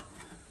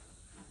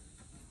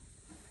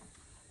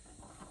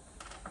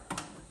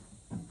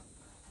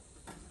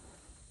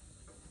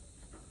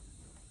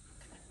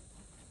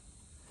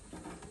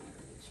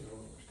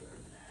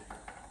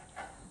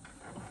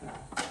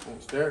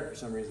 Won't start for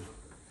some reason.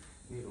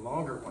 Need a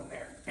longer one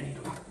there. I need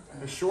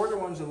the shorter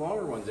ones and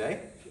longer ones, eh?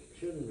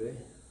 Shouldn't be.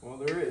 Well,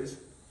 there is.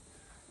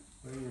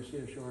 Where do you see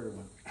a shorter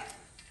one?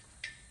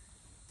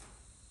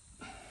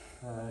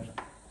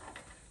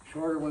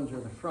 Shorter ones are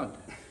the front.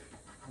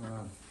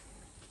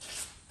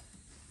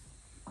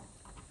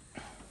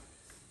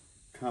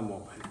 Come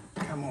on,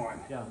 come on.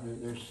 Yeah,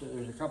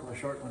 there's a couple of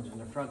short ones in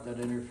the front that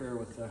interfere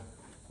with the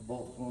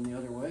bolt going the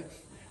other way.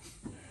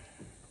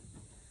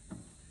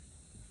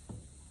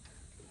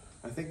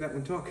 I think that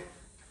one took.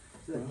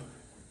 Good.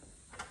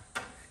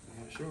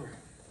 I'm not sure.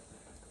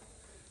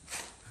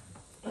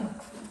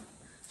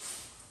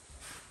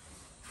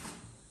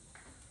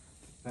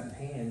 That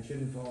hand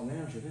shouldn't fall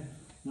down, should it?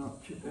 No,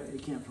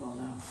 it can't fall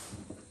down.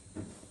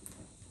 Get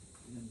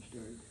them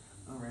started.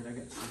 All right, I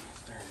got some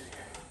started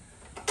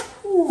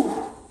here.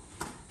 Ooh.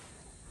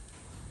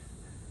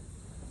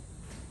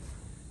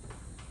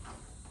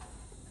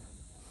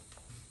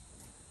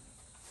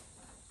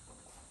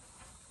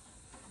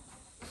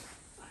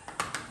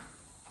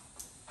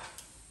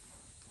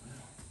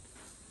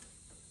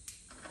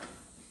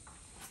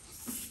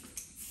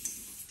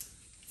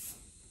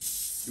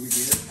 Do we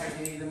tighten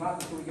any of them up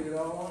before we get it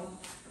all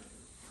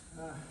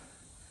on?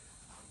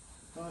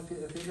 Well, if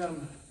you got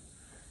them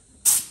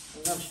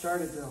enough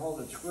started to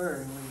hold it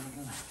square, and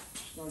we're gonna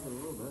snug it a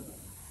little bit.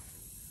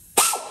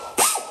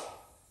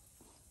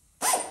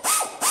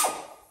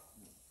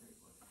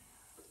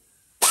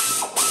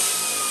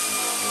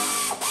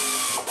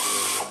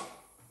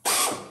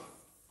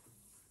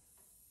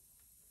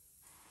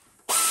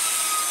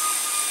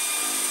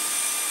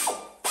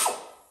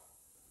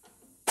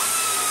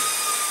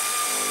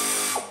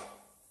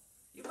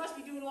 You must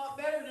be doing a lot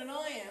better than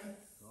I am.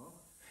 So,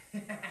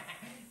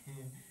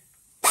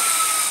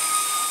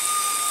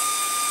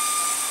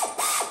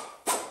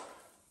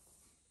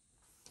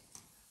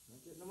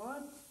 getting them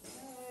on?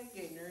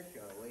 Getting there,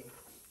 shall we?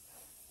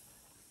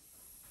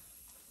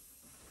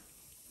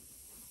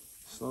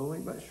 Slowly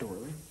but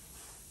surely.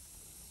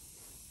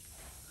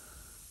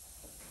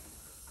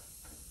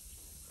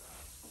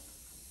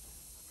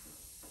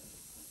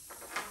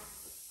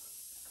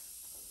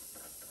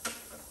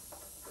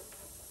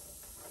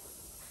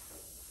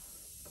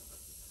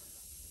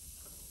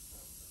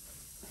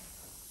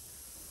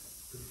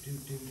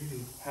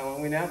 How long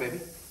are we now, baby?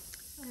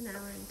 An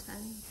hour and 10.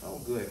 Oh,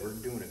 good. We're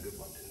doing a good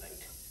one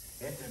tonight.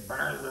 It's a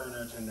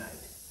burner tonight.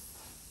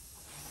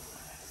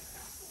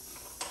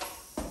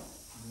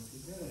 If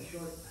you got a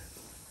short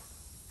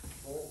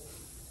bolt,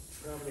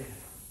 probably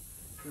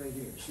right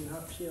here. See how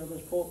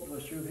this bolt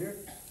goes through here?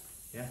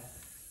 Yeah.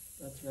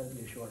 That's got to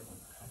be a short one.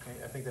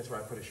 Okay, I think that's where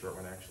I put a short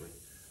one, actually.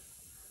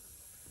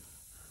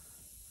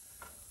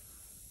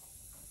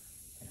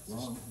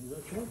 Long. Is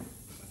that short?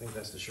 I think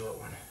that's the short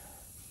one.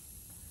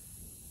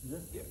 Is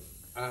it? Yep.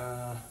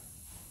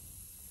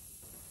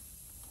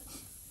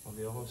 Well,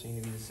 they all seem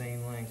to be the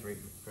same length right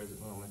at the present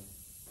moment.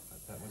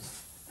 But that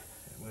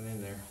went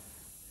in there.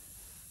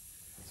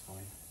 That's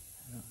fine.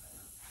 Yeah.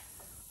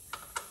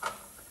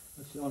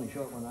 That's the only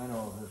short one I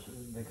know of, is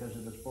because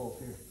of this bolt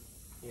here.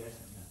 Yes.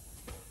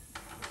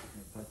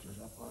 It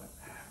punches up on it.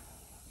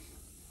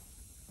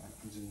 That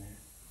comes in there.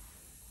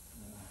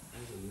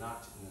 There's a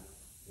nut in the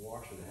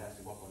washer that has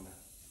to go up on the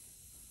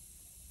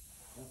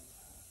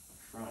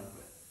front,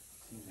 but it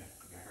seems like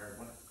a hard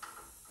one.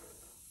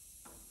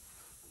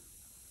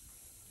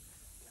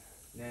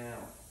 Now,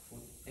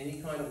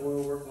 any kind of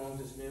oil work long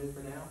as it's new for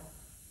now?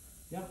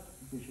 Yeah,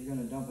 because you're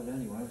going to dump it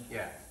anyways.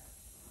 Yeah.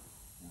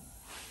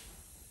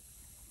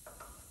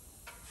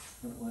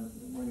 But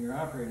when you're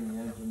operating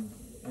the engine,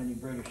 any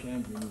British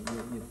engine,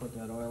 you put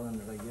that oil in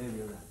that I gave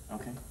you.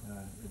 Okay.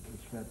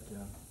 It's got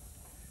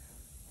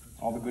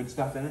All the good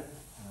stuff in it?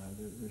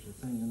 there's a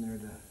thing in there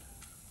to.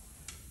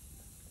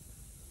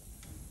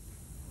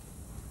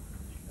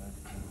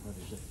 What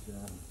is it?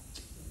 I'll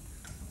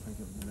think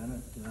of it in a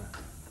minute.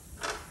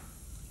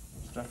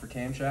 Stuff for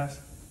camshafts?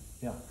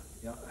 Yeah,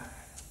 yeah.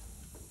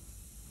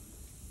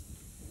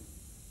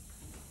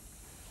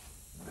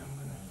 I'm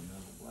gonna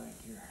Another blank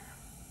here.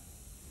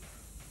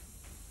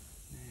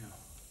 now.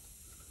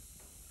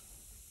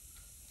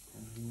 How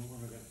many more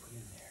have I got to put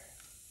in there?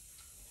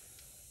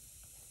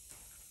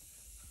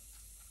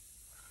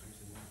 There's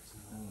a nut,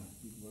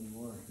 Need one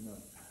more. No.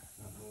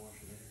 not the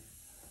washer there,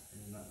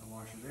 and not the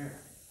washer there.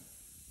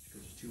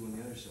 Because there's two on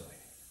the other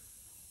side.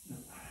 No.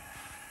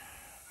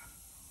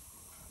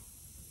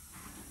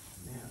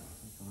 Now, I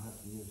think I'll have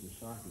to use the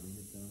socket to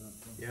get that up.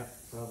 yeah,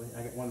 probably.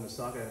 I got one in the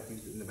socket. I have to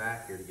use it in the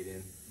back here to get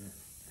in.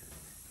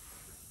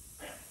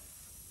 Yeah.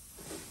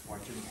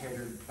 Watch your head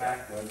or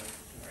back, Doug.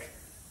 Alright.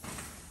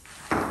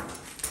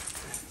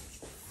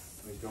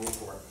 He's going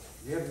for it.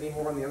 Do you have any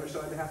more on the other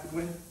side to have to go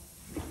in?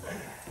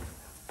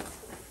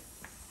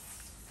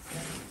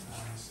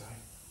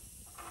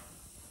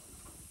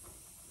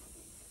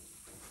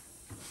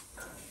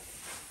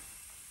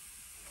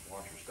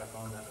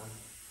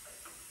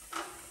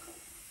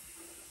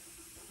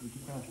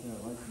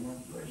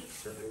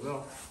 Certainly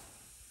will.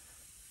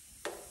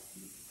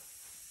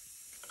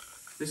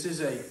 This is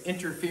a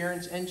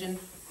interference engine.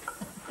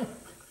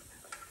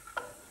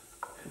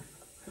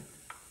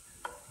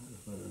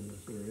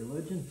 Is it a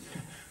religion?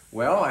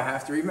 Well, I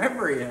have to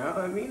remember, you know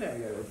what I mean? I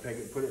gotta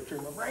put it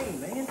through my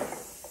brain, man.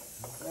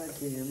 How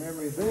can your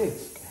memory be?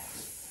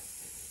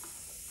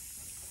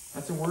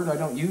 That's a word I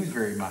don't use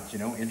very much, you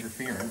know,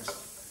 interference.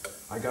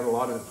 I got a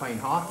lot of it playing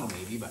hockey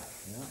maybe, but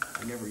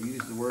I never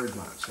use the word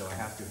much, so I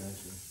have to. You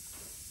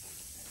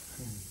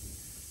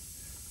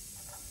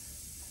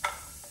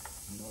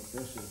know what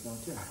this is,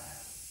 don't you?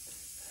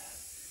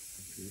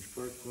 Your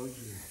spark plugs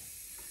are...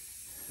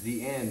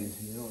 The end.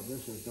 You know what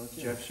this is, don't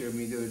you? Jeff showed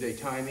me the other day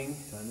timing.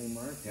 Timing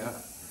mark? Yeah.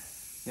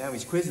 Now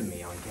he's quizzing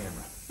me on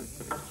camera.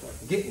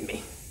 Getting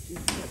me.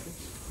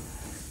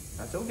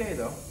 That's okay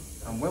though.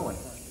 I'm willing.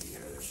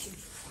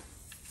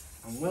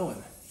 I'm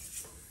willing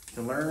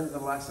to learn the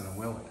lesson. I'm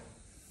willing.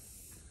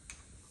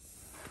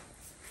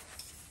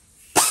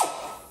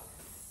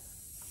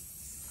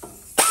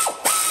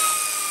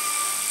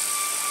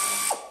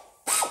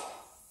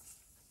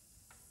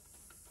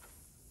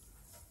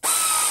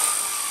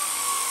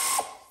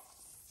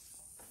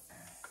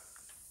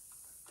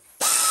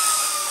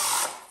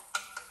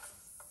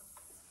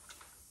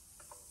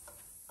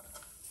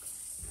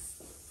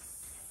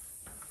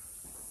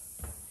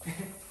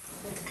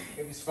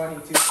 It was funny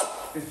too,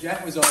 because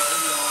Jeff was already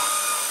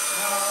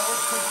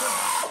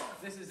no,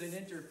 this is an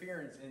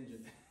interference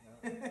engine.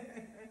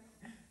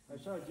 I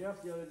saw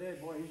Jeff the other day.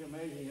 Boy, he's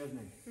amazing, isn't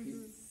he?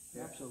 He's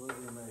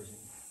absolutely amazing.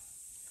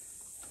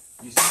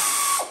 You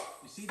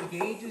see the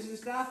gauges and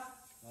stuff?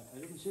 I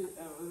didn't see,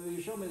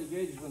 you showed me the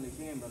gauges when they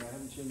came, but I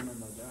haven't seen them in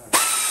my diary.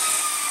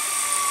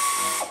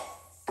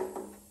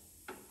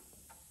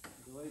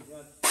 The way he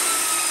got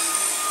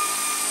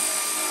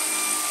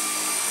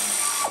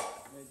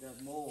made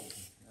that mold.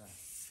 Yeah.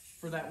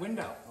 For that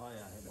window. Oh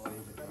yeah, hey, boy,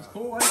 he's a That was crack.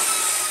 cool, wasn't it?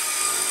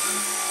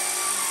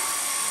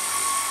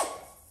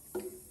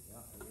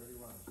 Yeah, it really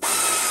was.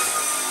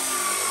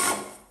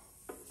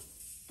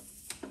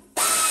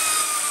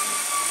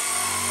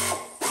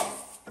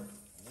 I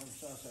never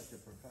saw such a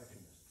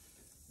perfectionist.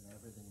 You know,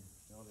 everything,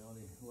 the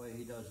only way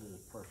he does it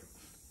is perfect.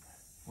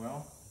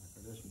 Well,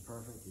 If it isn't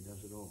perfect, he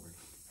does it over.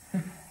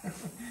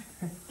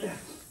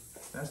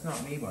 that's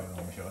not me by a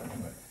long shot,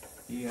 but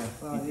he You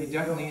definitely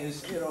don't-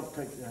 is. You don't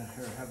take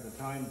or have the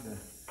time to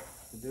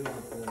do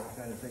the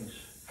kind of things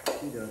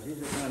he does. He's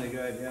the kind of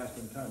guy, if you ask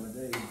him time of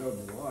day, he'd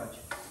build a watch.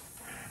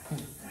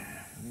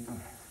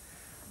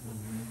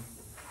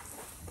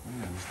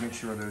 Yeah, just make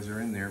sure those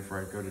are in there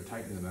before I go to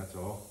tighten them, that's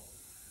all.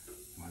 I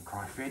don't want to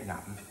cross thread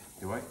nothing,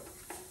 do I?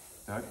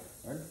 Doug?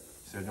 Pardon?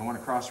 So I don't want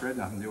to cross thread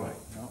nothing, do I?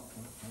 No, not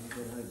a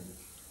good idea.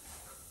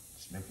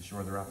 Just making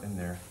sure they're up in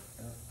there.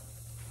 Yeah.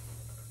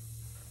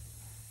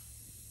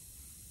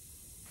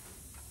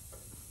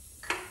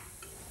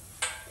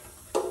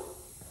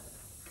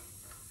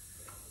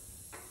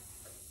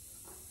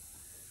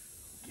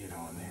 Get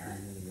on there.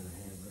 I'm gonna get a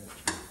hand wrench.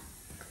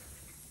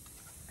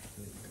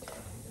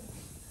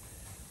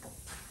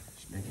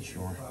 Just making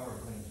sure. Power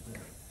things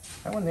there.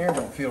 That one there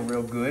don't feel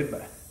real good,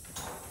 but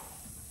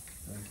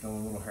it's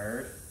going a little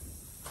hard.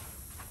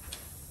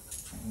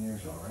 And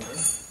there's all right.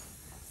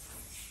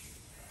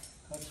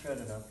 I'll shred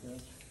it up,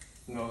 yes.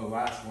 No, the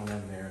last one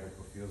in there that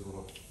feels a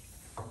little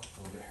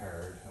bit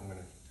hard. I'm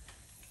gonna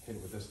hit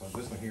it with this one.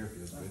 This one here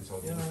feels good, so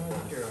I'll do Yeah, this I one.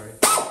 think you're all right.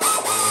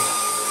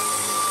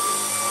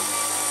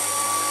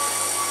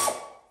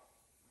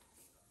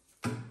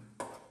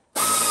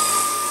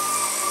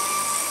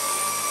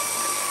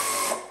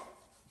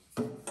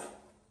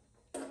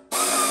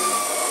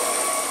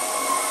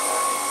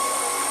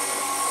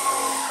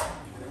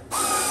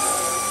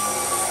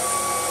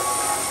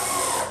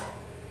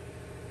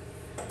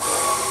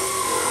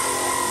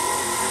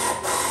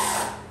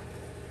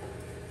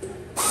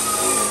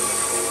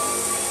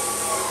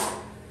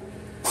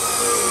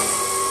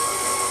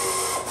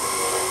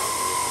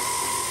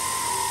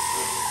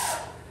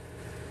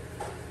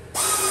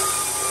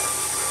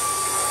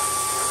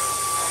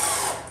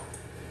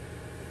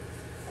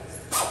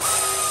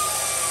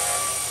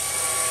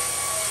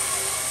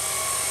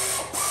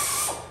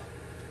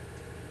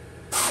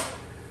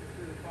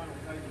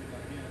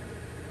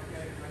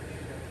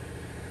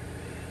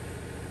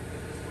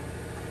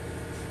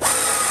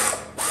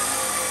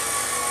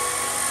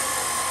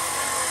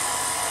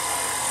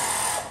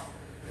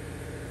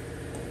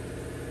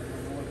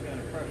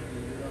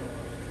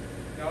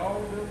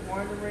 No, the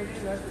one right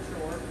in, that's for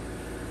sure.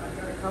 I've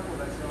got a couple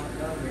that's not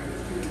done there.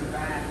 There's two in the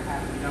back that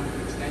have to be done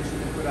with extension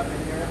to put up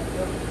in there.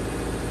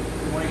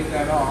 You want to get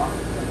that off.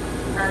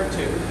 Hard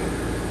to.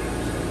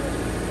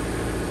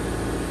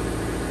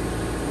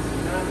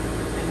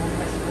 And we'll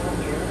press it on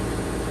here.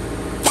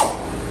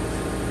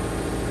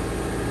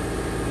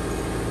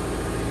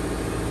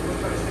 We'll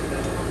try to stick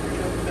that one up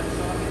your with that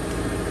socket.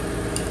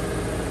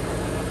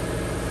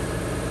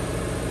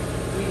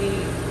 We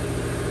need.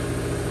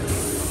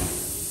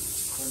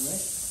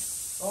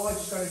 Oh, I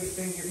just gotta get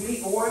things here. We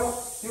need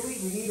oil. Do we?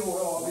 We need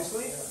oil,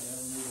 obviously. Yeah,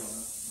 we need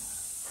one.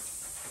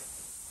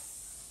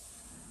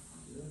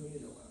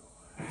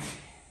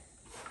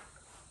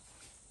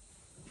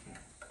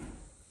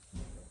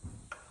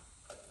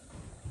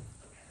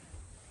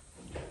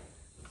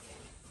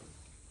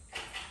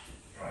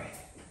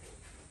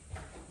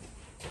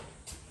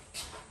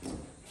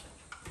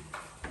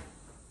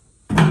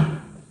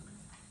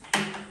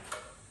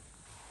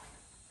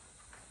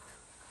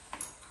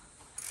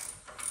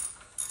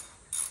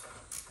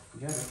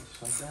 together,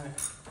 just like that.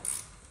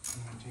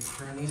 I'm going to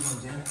turn these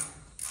ones in.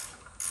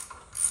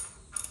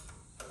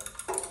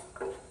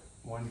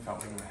 One felt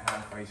like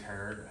halfway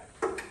hard.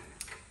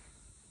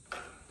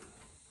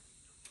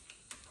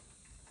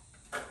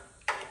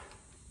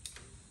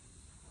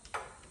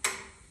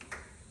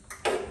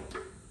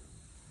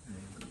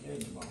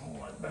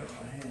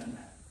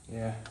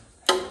 Yeah.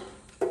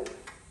 Feel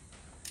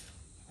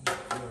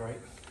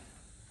right.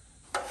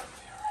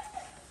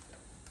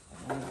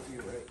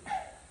 Feel right.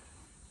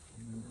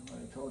 I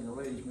told you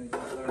ladies make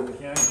that better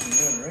mechanics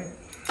than men, right?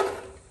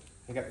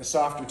 They got the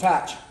softer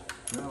touch.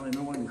 Well, they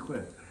know when to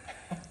quit.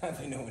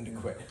 They know when to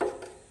quit.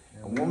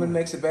 A woman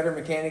makes a better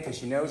mechanic because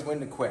she knows when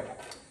to quit.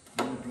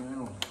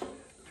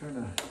 Turn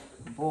the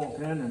bolt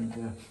in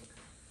and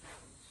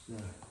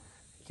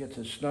gets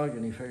it snug,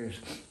 and he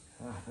figures,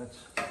 let's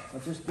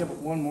just give it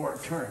one more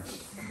turn.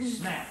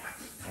 Snap.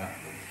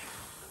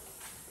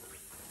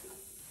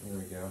 There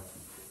we go.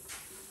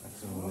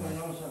 That's all. Everyone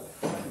knows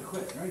how to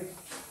quit, right?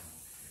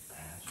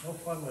 It's no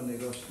fun when they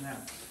go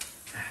snap.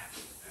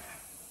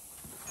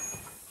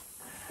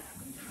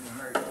 Makes your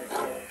heart break.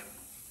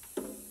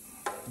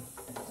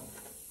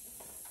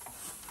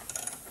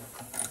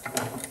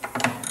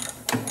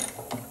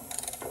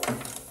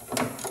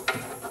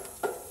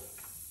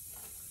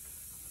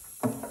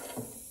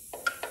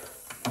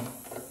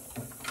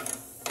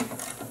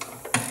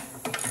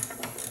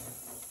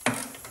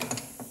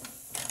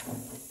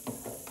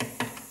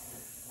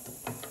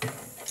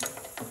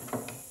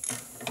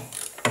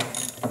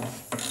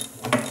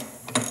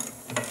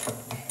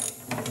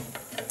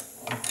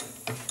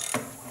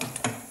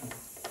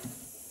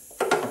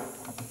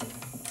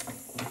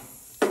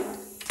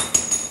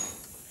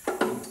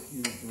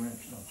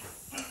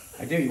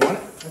 I do, you want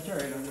it? That's all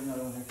right, I'll get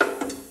another one here.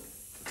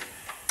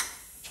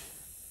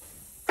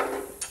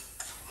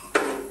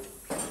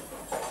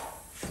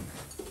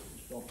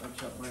 Just don't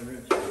mix up my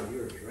wrench for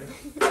yours, right?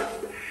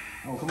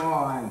 Oh, come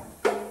on.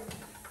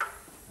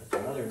 That's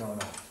another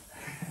no-no.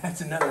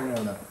 That's another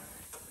no-no.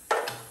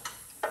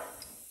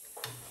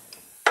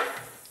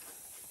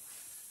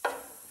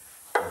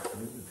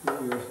 The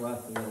 2 years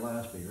left in the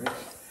last be, right?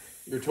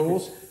 Your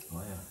tools?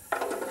 Oh, yeah.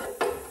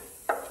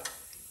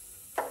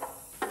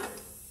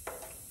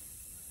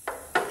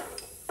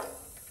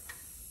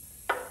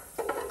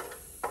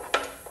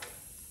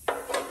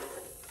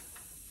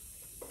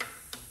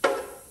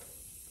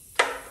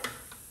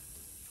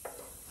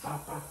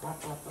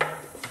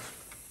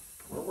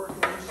 We're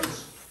working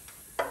this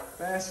as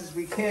fast as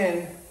we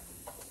can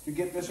to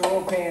get this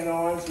oil pan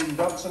on so we can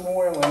dump some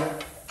oil in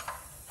it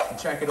and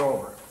check it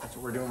over. That's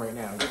what we're doing right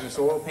now. Get this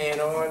oil pan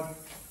on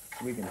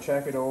so we can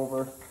check it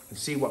over and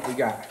see what we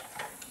got.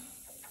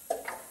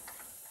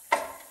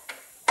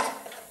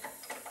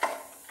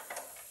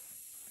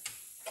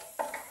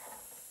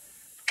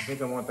 I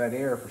think I want that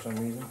air for some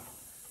reason.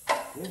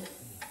 Yeah.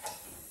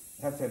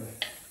 I have to have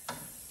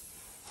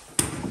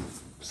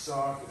a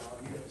socket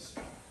on this.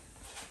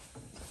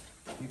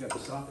 You got the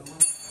socket one?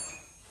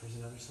 There's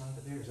another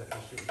socket there. Is that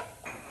just yours?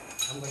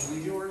 I'm going to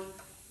use yours.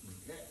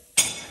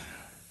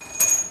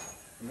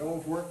 I'm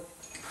going for it.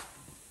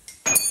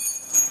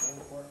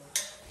 Going for it.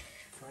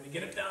 Trying to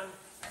get it done.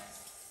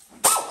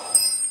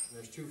 And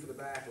there's two for the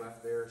back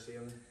left there. See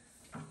them?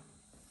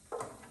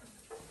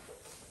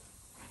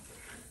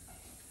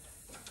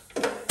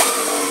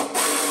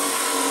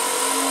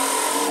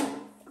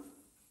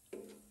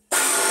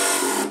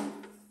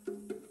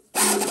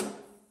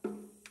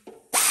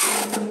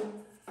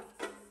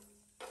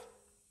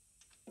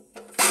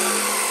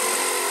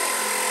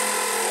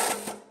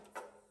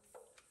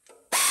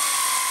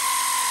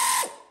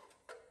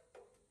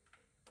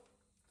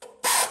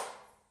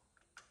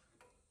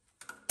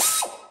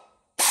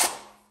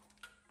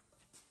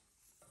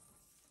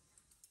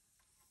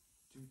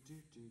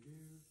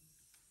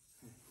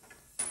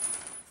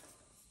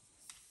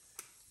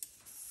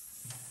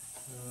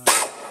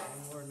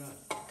 One more nut.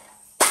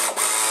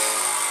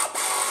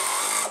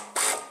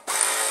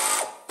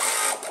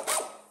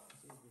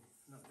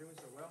 Not doing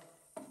so well.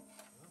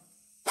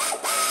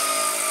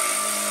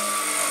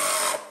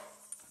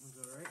 Is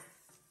that all right?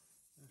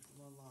 That's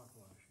one lock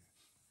washer.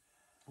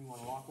 You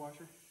want a lock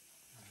washer?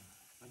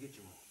 I'll get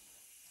you one.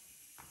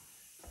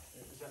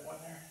 Is that one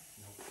there?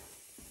 Nope.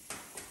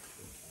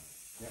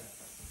 Yep.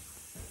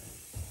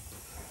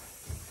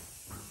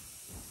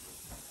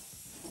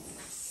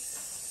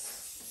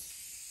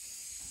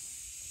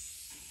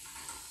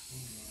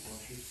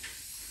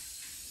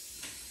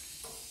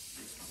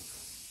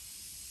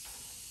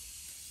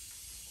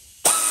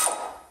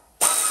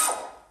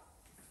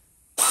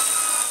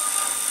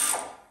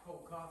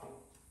 Cold coffee.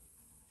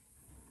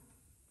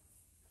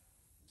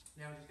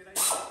 Now just get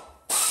ice.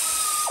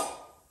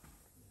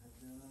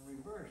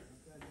 Reverse.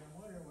 The goddamn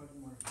water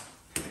wasn't working.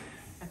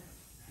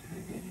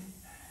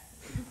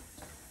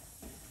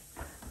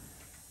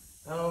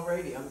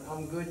 Alrighty,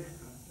 I'm good.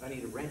 I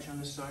need a wrench on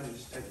this side. I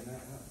just tighten that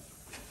up.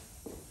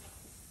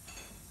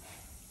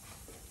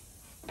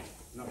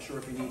 Not sure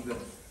if you need the.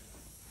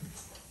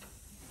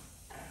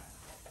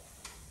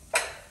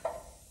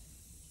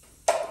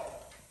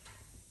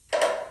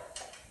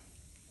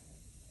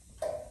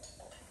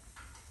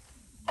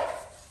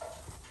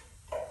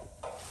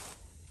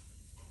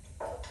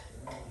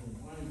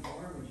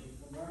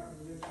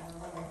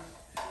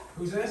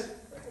 Who's this?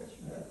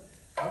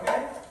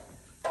 Okay.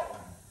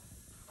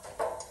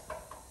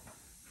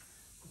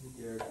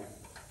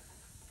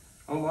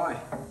 Oh my.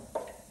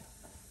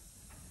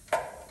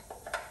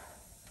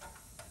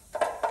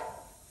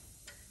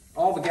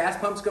 All the gas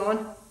pumps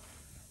gone?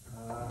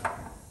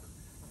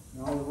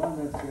 No, the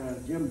one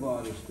that Jim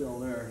bought is still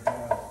there.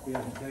 He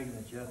hasn't taken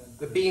it yet.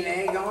 The B and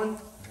A gone?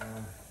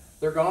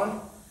 They're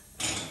gone?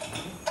 I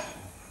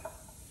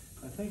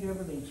think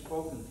everything's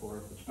spoken for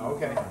it. It's not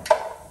Okay. gone.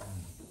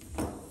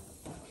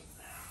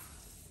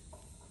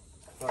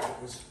 I thought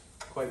it was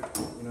quite,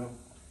 you know,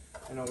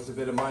 I know it was a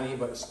bit of money,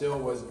 but still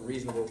was a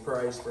reasonable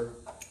price for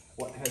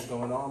what has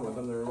gone on with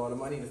them. There are a lot of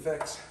money to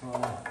fix.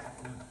 I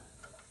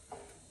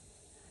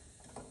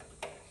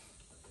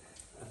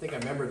think I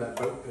remember that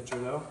boat picture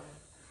though.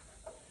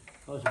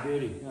 Oh, it's a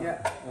beauty.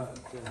 Yeah.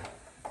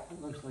 It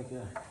looks like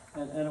a,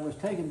 and it was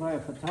taken by a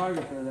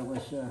photographer that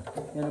was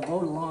in a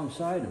boat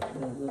alongside it.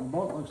 The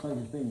boat looks like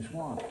it's being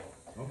swamped.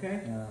 Okay.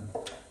 And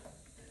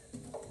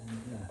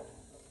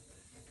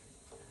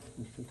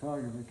this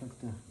photographer took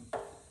the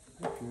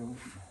picture of it.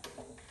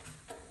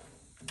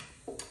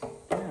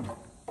 Yeah.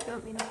 Do you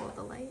want me to hold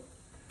the light?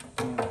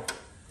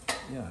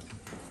 Yeah.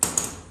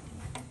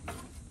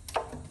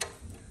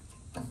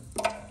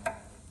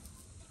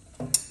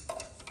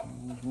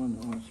 There's one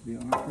that wants to be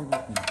offered.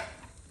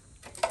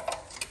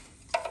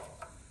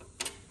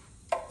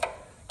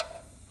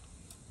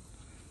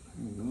 There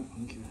we go.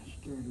 Okay,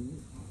 started it.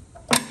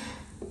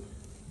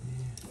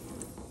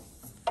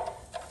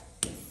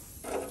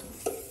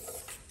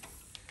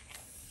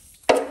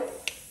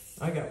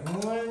 I got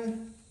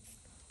one.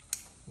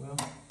 Well, I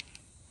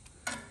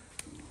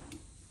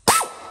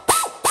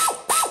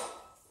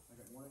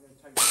got one. I got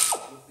to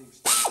tighten with the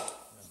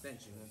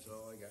extension. That's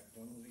all I got.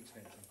 One with the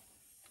extension.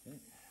 Okay.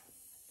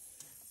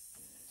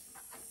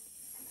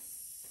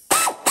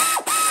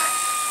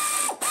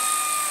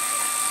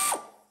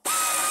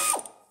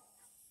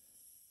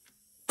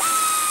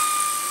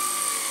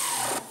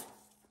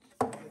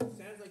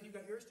 Sounds like you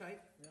got yours tight.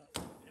 Yeah.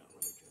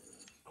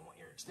 I want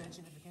your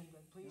extension if you can,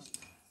 please.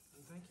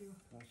 Thank you.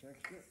 That's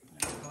extra.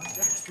 Cost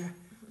extra.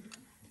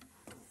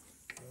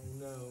 Oh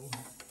no.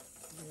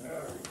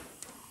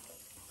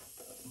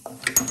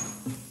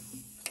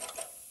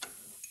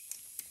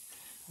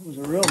 It was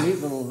a real neat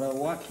little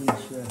Watkins. A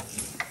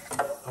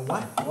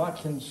what?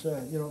 Watkins,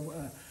 you know,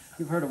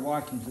 you've heard of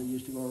Watkins. They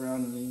used to go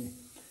around in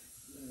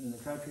the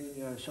country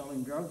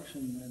selling drugs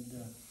and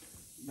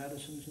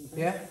medicines and things.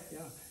 Yeah? Yeah.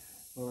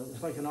 Well,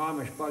 it's like an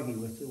Amish buggy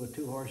with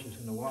two horses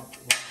and a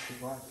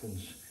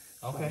Watkins.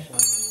 Okay. Sign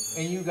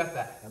over And you got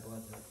that? there. I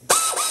bought that.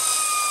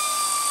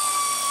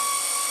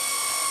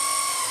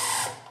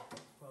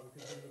 Probably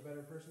could have been a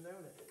better person down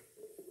it.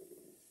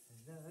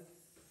 Doug,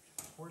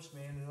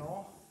 horseman and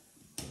all.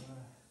 I'm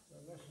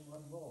missing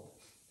one bolt.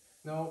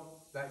 No,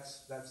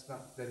 that's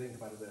not, that didn't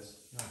come out of this.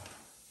 No.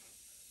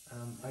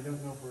 I don't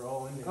know if we're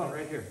all in there. Oh,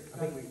 right here. I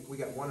think we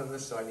got one on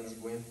this side needs to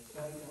go in.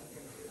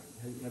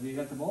 Have you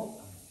got the bolt?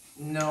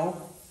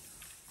 No.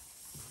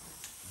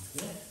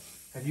 Okay.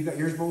 Have you got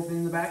yours both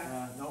in the back?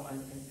 No,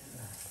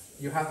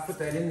 You have to put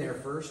that in there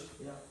first,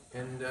 yeah.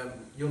 and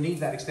you'll need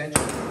that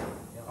extension.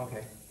 Yeah.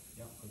 Okay.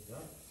 Yeah, like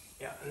that.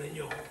 Yeah, and then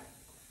you'll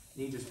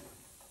need to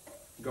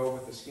go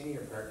with the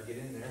skinnier part to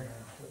get in there.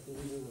 What do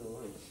we do with the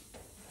light?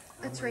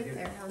 It's right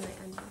there on the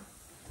end.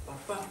 Ba,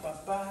 ba, ba,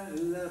 ba,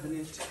 loving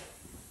it.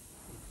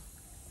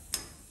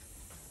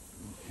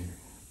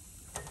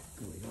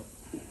 There we go.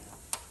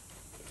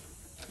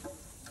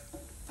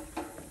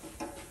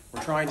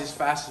 We're trying as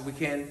fast as we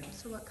can.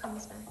 So what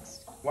comes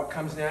next? What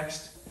comes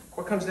next?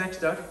 What comes next,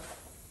 Doug?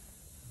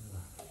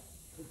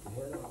 Take the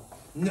head off.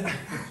 No.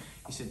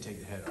 He said take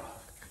the head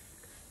off.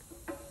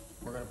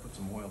 We're gonna put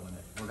some oil in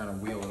it. We're gonna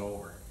wheel it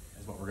over.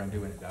 Is what we're gonna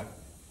do in it, Doug.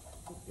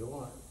 You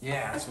want?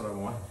 Yeah, that's what I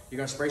want. You're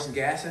gonna spray some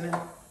gas in it? I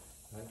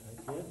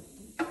did.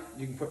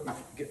 You can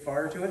get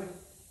fire to it?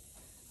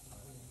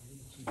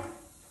 Get some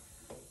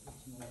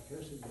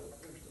electricity to it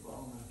first of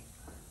all.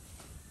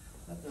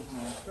 That doesn't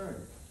all start.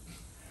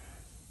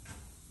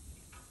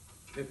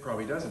 It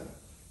probably doesn't.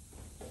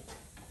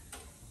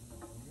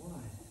 Why?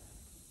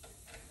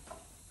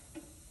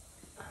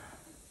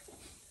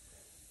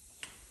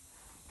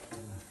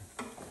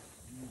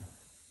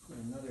 Put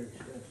another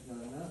extension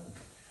on that.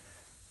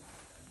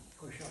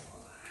 Push up on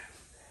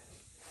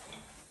that.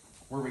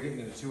 Where are we getting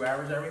into 2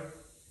 hours, are we?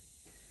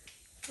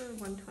 We're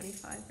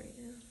 125 right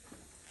now.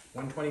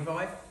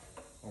 125?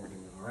 Oh, we're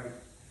doing all right.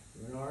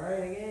 Doing all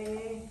right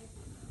again.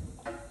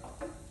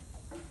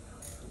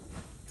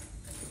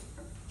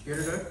 Did you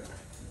get her, Doug?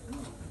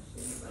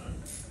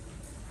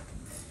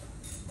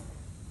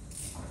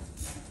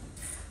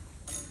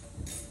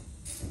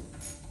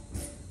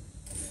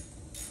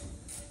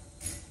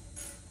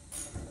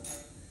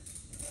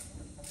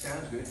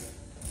 Sounds good.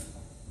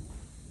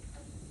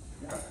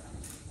 Yeah.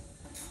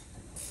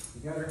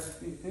 You got her?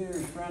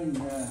 Peter's friend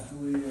who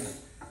we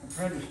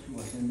apprenticed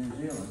with in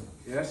New Zealand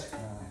Yes.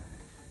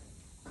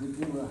 could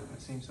do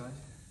That same size?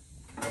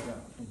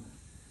 from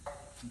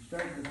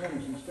start to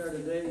finish. He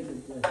started day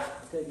to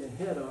take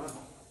a head off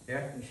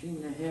Yeah?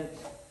 Machine the head,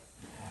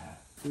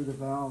 do the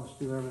valves,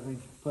 do everything,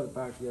 put it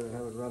back together,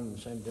 have it run the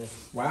same day.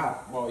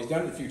 Wow. Well, he's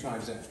done it a few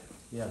times then.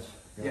 Yes.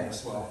 yeah,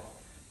 Yes, that's- well.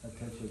 That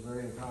takes a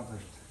very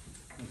accomplished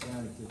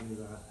mechanic to do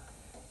that.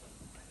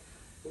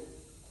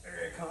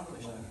 Very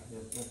accomplished.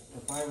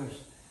 If I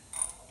was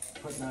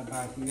putting that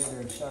back together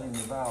and setting the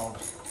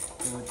valves,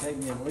 it would take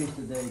me at least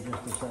a day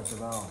just to set the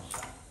valves.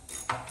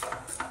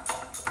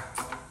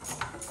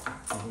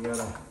 You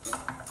gotta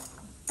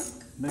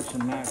mix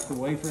and match the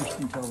wafers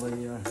until they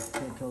get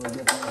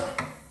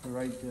the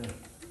right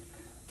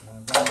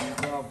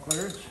valve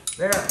clearance.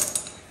 There.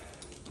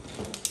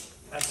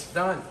 That's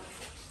done.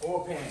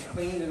 Oil pan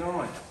cleaned and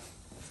on.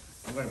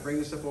 I'm gonna bring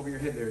this up over your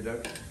head there,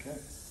 Doug. Okay.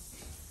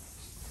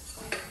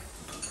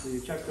 So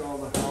you checked all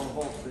the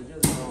bolts, did you?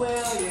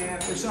 Well, yeah,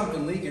 if there's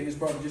something leaking, it's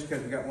probably just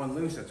because we got one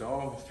loose, that's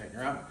all. Just checking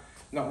her out.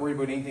 Not worried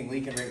about anything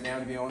leaking right now,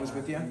 to be honest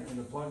with you. And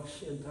the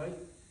plugs in tight?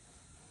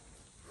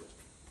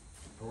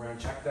 Go around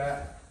and check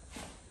that.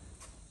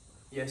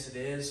 Yes, it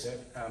is.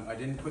 I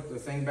didn't put the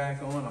thing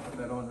back on. I'll put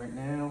that on right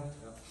now.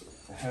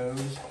 The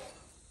hose.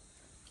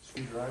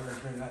 Screwdriver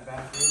and turn that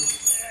back in.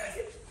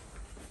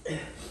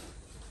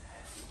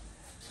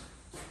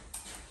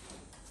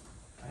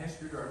 I had a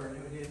screwdriver, I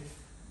knew I did.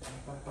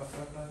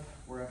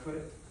 Where I put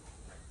it?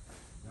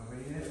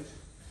 Nobody knows.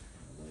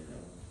 Nobody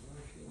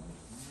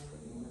knows.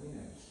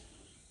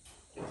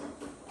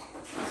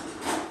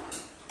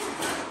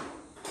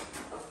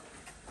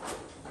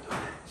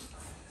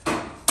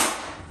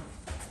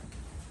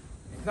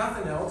 If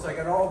nothing else, I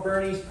got all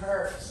Bernie's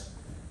parts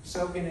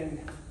soaking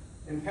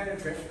in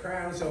penetrant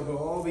crown, so they'll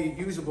all be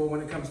usable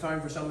when it comes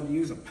time for someone to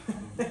use them.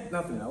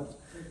 Nothing else,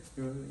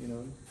 you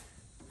know.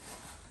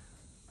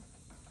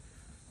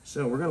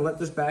 So we're gonna let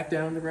this back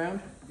down the ground.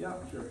 Yeah,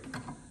 sure.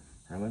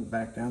 I let it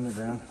back down the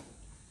ground.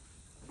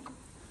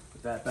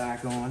 Put that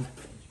back on.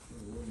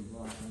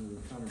 Put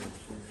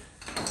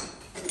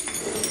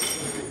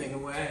everything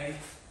away.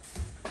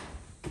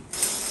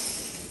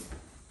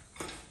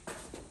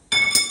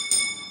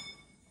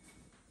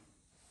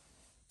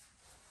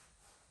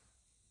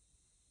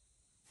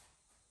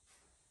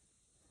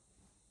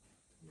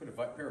 Put a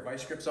pair of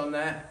vice grips on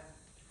that.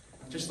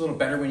 Just a little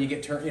better when you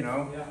get turned, you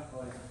know. Yeah.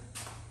 Always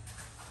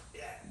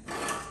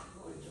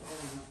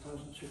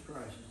pleasant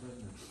surprises, doesn't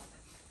it?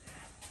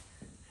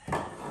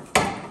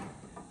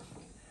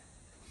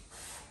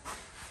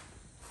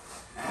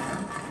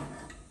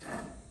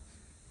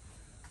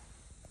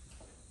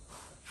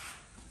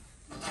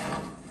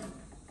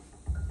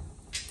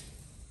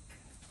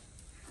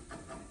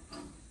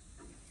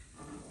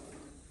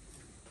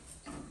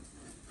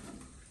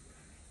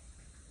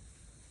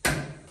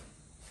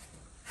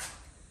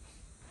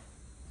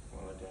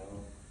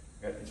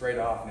 It's right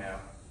off now.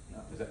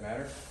 Does that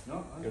matter?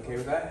 No. You okay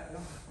with that? No.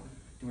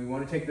 Do we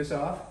want to take this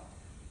off?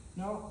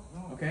 No.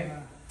 Okay.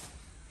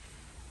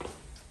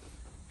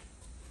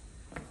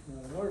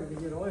 In order to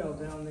get oil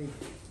down the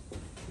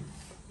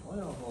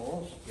oil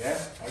holes.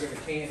 Yes. I got a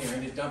can here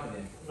and just dump it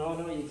in. No,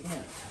 you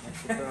can't.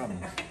 That's the problem.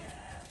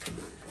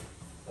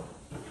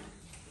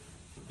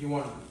 You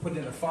want to put it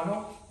in a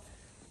funnel?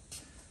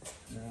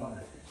 No.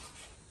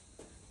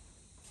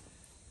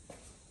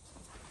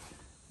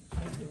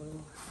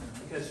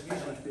 Because usually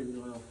Must be the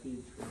oil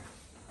feed through.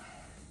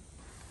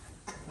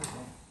 Okay,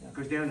 yeah. it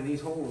goes down in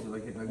these holes,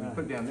 like we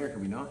put it down there,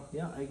 can we not?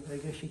 Yeah, I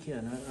guess you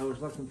can. I was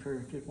looking for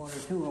just one or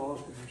two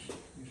holes, because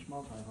there's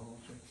multi holes.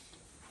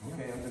 So.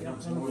 Okay, I'm Yeah, gonna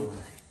put some oil.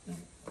 yeah.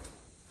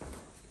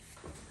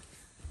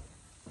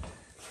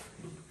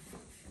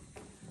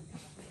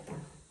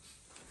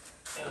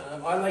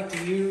 I like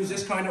to use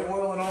this kind of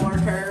oil in all our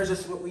cars. This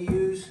is what we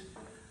use.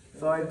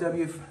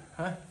 5W40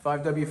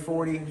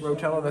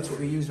 Rotella. That's what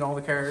we use in all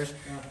the cars.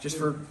 Just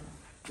for.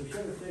 We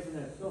should have taken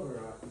that filter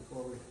off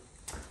before we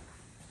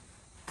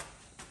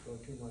go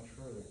too much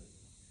further.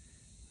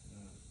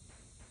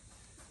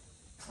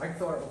 I can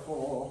fill it with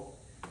full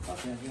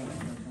Okay,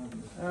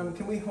 yeah. oil.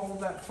 Can we hold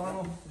that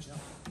funnel?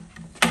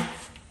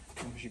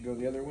 We should go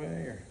the other way,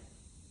 or.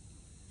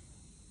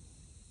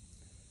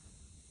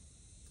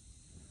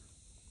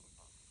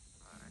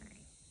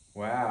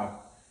 Wow,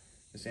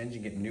 this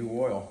engine getting new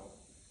oil.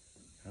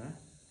 Huh?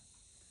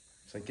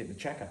 It's like getting a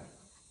checkup.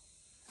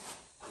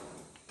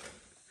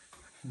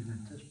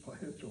 At this point,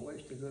 it's a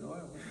waste of good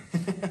oil.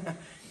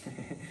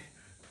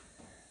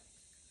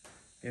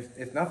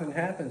 If nothing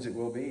happens, it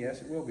will be.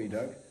 Yes, it will be,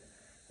 Doug.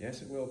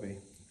 Yes, it will be.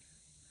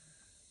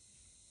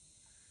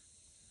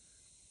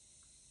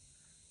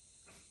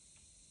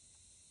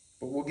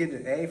 But we'll get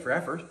an A for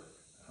effort.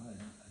 Oh,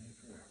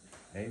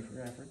 yeah, A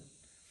for effort.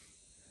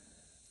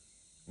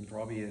 And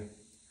probably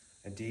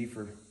a D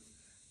for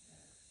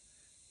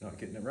not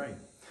getting it right.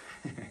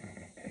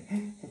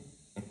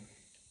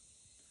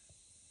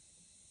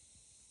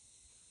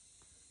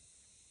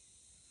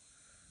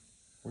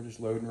 We're just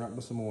loading her up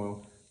with some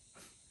oil.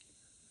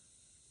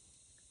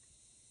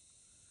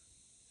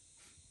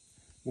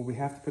 Will we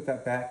have to put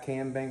that back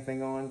cam bang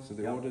thing on so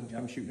the oil doesn't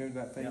come shooting into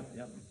that thing?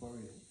 Yep, before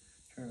we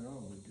turn it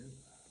over, we did.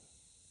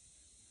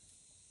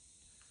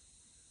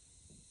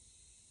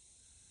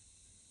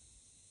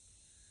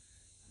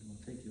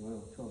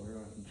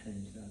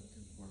 change that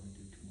before we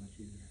do too much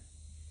either.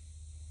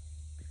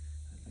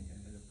 I think I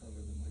got a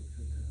cover that might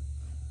fit that.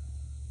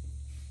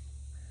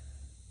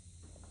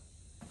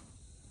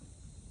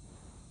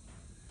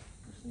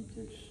 This thing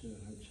takes,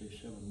 I'd say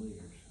 7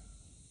 liters.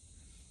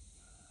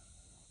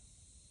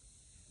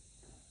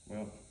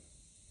 Well,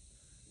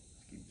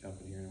 let's keep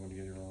jumping here. I want to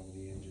get it wrong with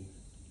the engine.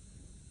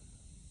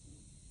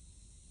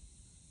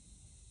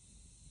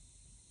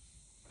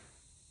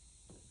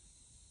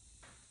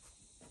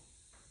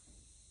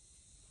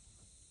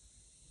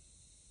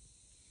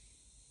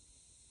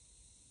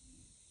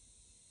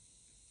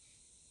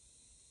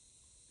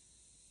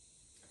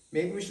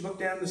 Maybe we should look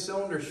down the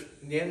cylinders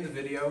in the end of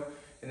the video,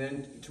 and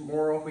then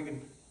tomorrow we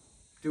can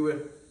do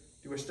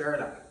a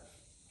startup.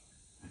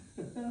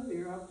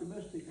 You're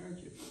optimistic,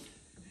 aren't you?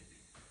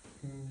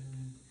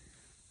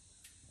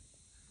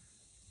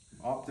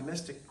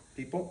 Optimistic,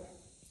 people.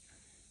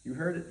 You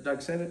heard it.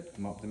 Doug said it.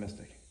 I'm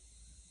optimistic.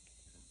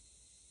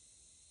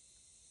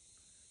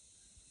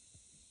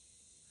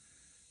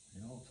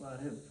 The old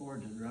flathead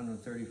Fords is running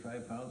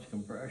 35 pounds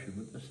compression,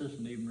 but this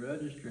isn't even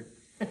registered.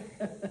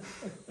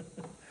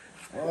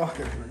 Oh,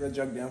 we're gonna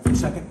jug down for a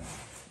second.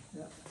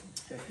 Yeah.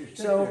 Check your stick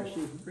So- there,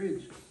 see if it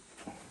breathes.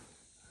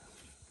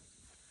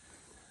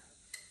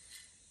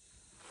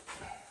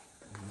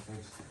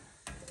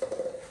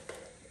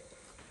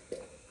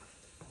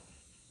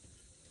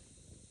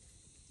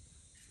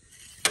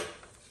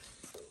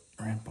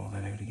 Ramp all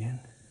that out again.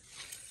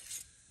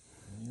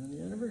 Any on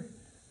the end of her?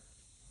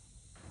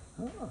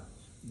 Oh,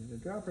 you got a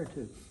drop or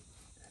two.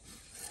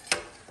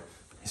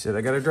 He said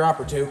I got a drop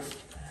or two.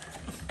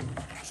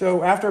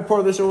 So after I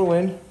pour this oil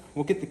in,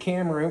 we'll get the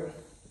camera out. And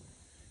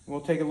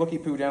we'll take a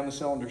looky-poo down the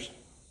cylinders.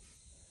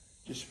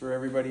 Just for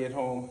everybody at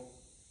home.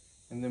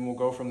 And then we'll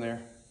go from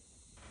there.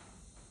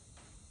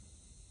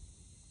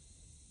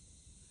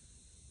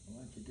 Why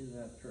don't you do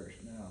that first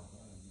now,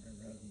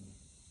 rather than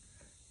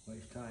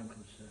waste time,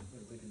 because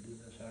we can do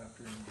this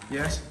after.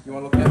 Yes? You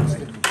want to look at this?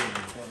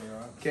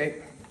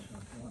 Okay. Okay.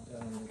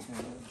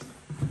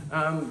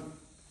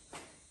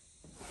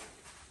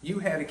 You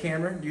had a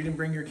camera. You didn't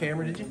bring your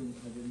camera, did you? I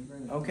didn't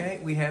bring it. Okay,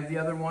 we have the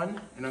other one.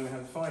 And I'm going to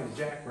have to find the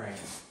jack brand. It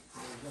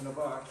was in a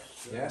box.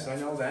 Yes, I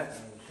know that. I was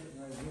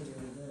sitting right here the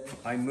other day.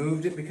 I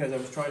moved it because I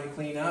was trying to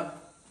clean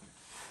up.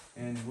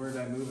 And where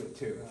did I move it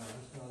to?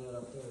 That's not it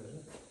up there, is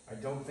it? I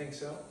don't think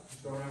so. Let's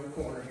go around the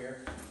corner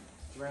here.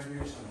 It's around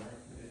here somewhere.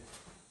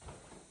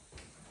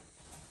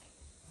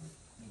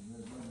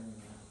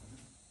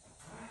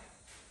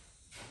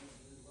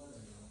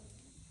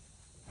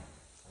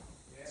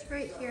 It's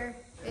right here.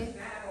 It's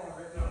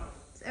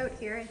out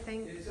here, I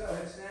think. It's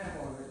snap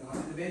on written on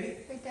it. The baby?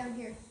 Right down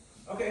here.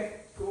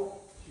 Okay,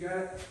 cool. You got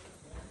it?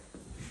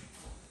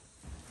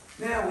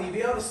 Now, will you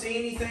be able to see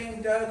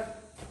anything, Doug?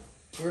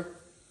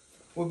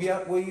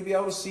 Will you be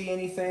able to see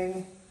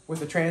anything with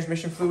the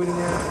transmission fluid in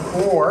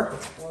there? Or,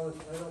 Well,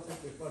 I don't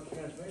think there's much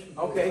transmission.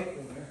 Okay. fluid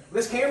in there.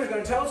 this camera's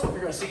going to tell us what we're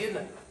going to see, isn't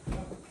it?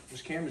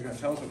 This camera's going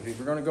to tell us what we see.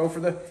 We're going to go for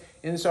the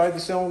inside the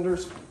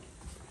cylinders.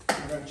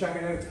 We're going to check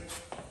it out.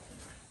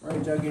 All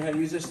right, Doug, you know how to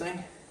use this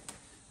thing?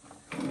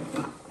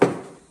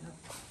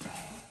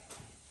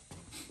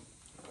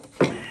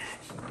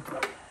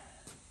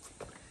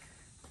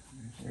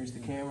 There's the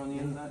camera on the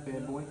end of that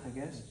bad boy, I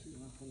guess.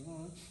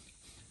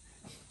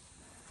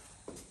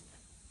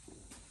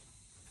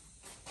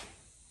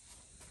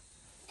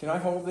 Can I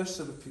hold this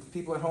so the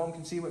people at home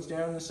can see what's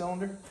down in the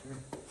cylinder?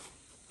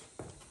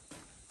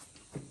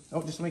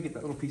 Oh, just let me get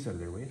that little piece out of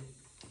there, will you?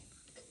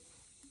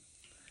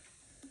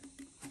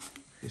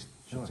 Just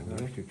No, some an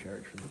good. extra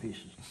charge for the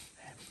pieces.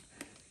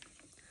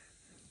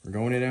 We're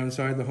going it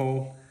inside the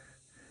hole.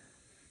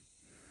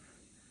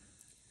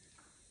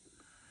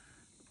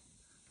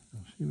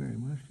 Don't see very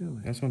much, do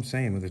we? That's what I'm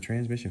saying with the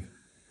transmission.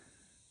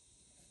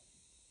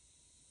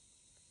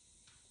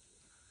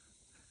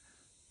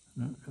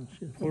 No, don't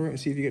see it. Pull around and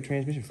see if you get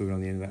transmission fluid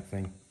on the end of that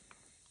thing.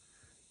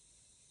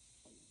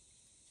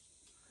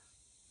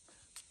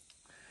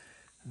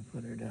 I'll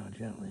put her down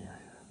gently,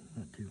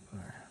 not too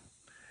far.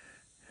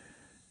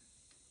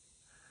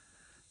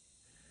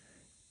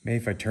 Maybe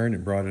if I turned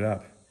it, brought it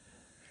up.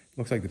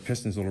 Looks like the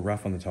piston's a little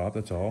rough on the top,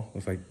 that's all.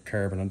 Looks like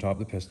carbon on top of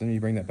the piston. You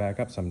bring that back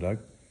up some, Doug.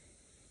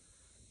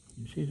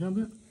 You see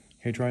something?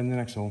 Here, try in the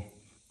next hole.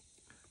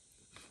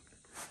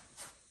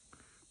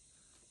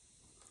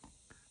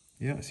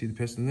 Yeah, I see the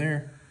piston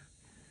there.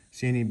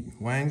 See any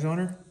wangs on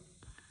her?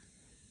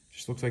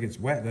 Just looks like it's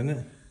wet, doesn't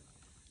it?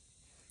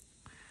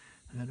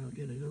 I don't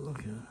get a good look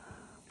at it.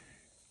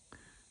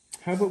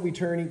 How about we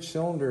turn each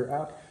cylinder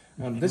up?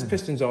 This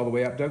piston's all the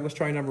way up. Doug, let's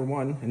try number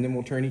one, and then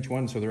we'll turn each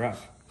one so they're up.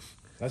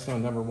 That's not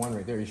number one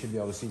right there. You should be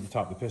able to see the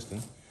top of the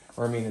piston.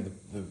 Or I mean,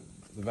 the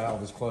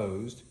valve is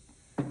closed.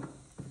 And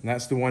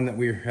that's the one that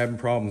we're having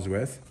problems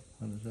with.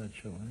 What does that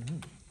show?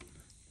 Anything?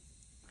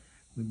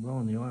 We're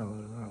blowing the oil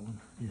out of that one.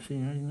 You see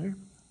anything there?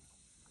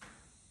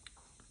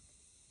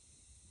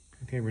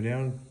 Okay, we're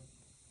down.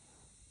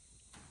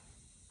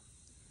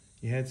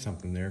 You had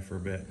something there for a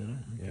bit. Did I?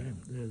 Okay.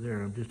 Yeah.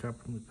 There, I'm just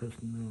up from the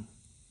piston now.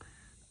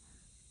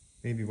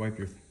 Maybe wipe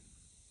your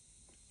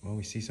Well,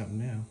 we see something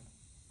now.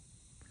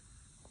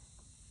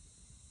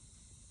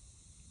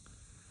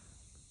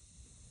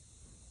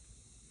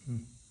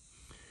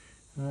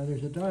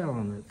 There's a dial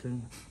on that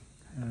thing.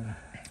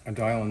 A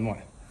dial on what?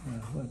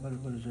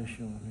 What is this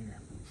showing here?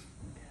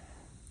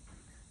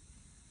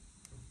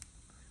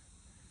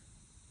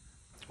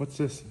 What's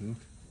this?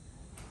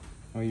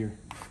 Oh, you're...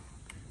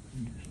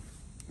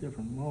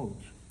 Different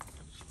modes.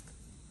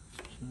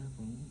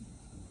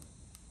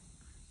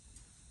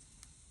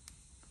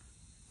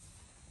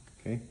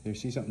 Okay, you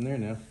see something there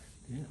now?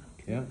 Yeah.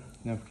 Yeah.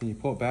 Now, can you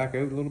pull it back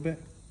out a little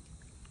bit?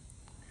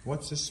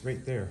 What's this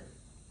right there?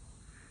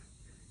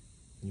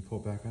 Can you pull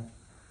it back up?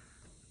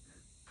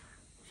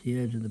 It's the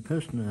edge of the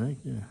piston, I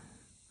think.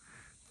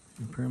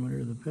 The perimeter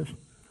of the piston.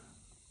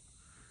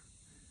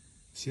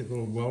 See that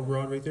little weld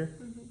rod right there?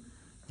 Mm-hmm.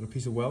 Little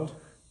piece of weld?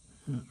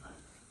 Yeah.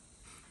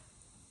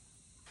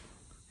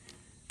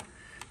 I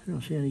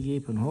don't see any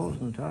gaping holes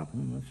on the top of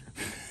them.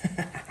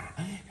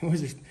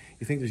 Was there,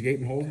 you think there's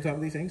gaping holes on top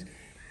of these things?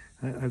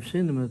 I've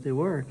seen them that they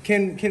were.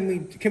 Can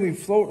we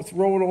throw it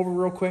over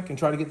real quick and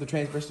try to get the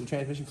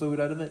transmission fluid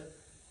out of it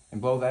and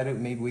blow that out?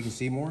 Maybe we can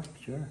see more.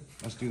 Sure.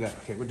 Let's do that.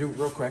 Okay, we'll do it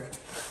real quick.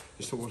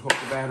 Just so we'll hook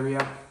the battery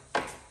up.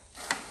 I'm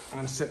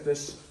gonna sit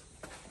this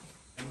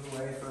in the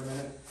way for a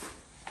minute.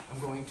 I'm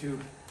going to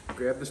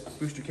grab this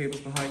booster cables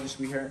behind you,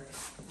 sweetheart.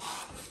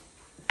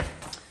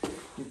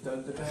 You've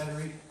dug the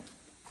battery.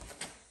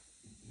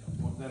 You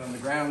don't want that on the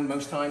ground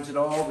most times at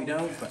all. We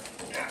don't, but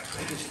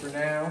just for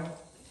now.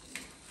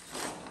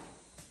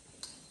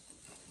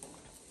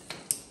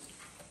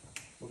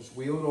 We'll just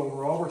wheel it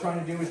over. All we're trying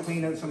to do is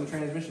clean out some of the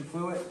transmission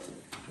fluid.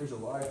 There's a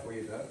live for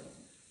you, Doug.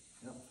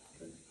 Yep.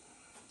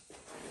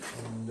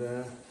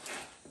 And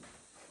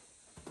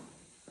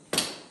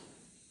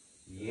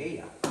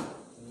yeah.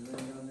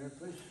 Everything on there,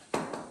 please.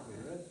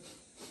 Very good.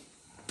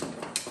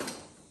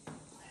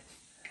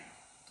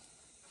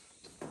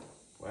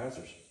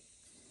 Wowzers.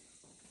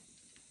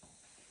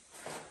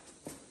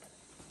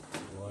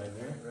 Line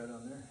there. Right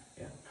on there.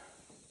 Yeah.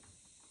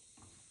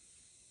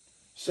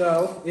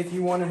 So, if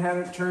you want to have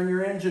it turn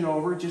your engine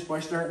over just by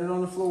starting it on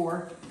the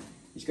floor,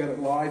 he's got it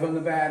live on the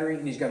battery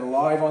and he's got it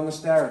live on the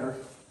starter.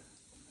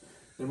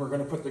 Then we're going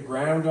to put the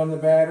ground on the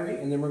battery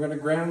and then we're going to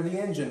ground the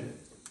engine.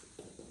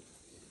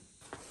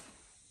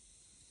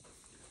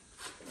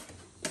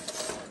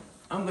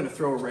 I'm going to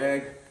throw a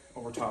rag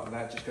over top of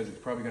that just because it's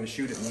probably going to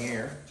shoot it in the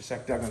air. Just a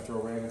sec, Doug, I'm going to throw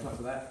a rag on top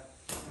of that.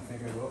 I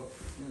think I will.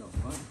 You're no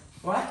fun.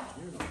 What?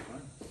 You're no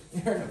fun.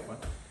 You're no fun.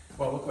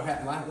 Well, look what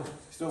happened last. Look,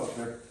 still up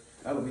there.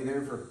 That'll be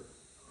there for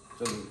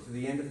to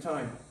the end of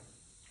time.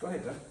 Go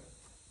ahead, Doug.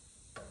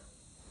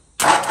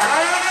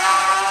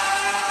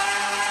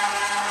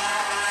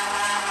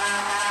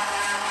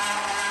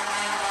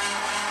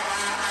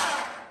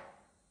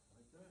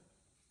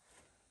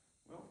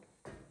 Well,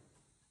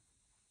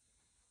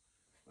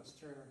 I'll just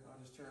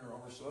turn her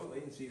over slowly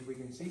and see if we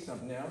can see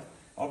something now.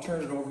 I'll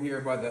turn it over here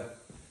by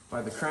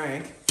the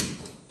crank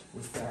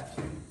with that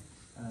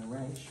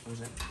wrench.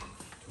 Where's it?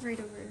 Right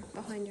over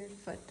behind your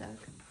foot, Doug.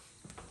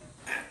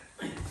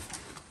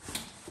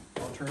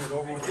 I'll turn it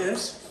over with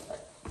this.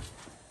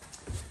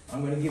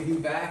 I'm going to give you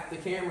back the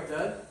camera,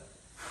 Doug.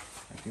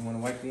 If you want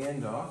to wipe the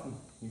end off,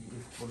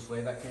 we'll just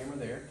lay that camera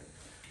there.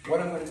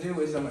 What I'm going to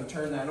do is I'm going to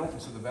turn that open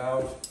so the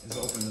valve is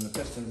open and the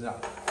piston's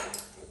up.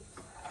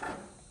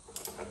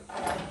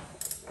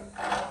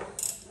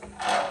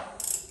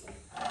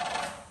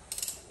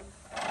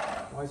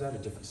 Why is that a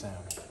different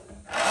sound?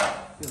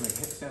 Feels like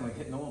sound like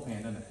hitting the oil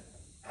pan, doesn't it?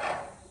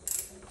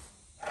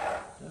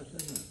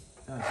 Doesn't it?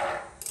 Does.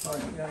 Oh,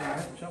 yeah, you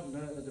had something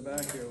down at the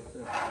back here with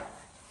the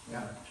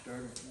Yeah.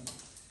 starter.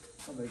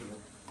 How big is it?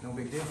 No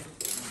big deal.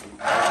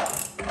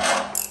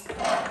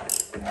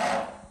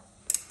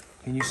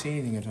 Can you see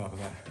anything on top of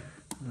that?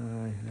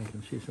 I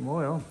can see some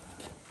oil.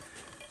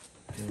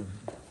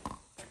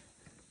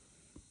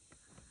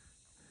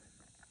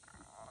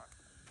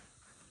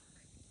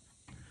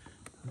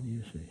 What do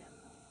you see?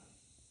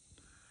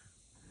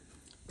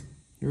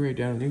 You're right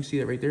down. You can see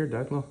that right there,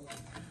 Doug. Look.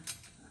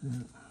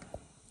 Yeah.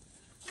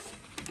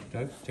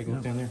 Doug, take a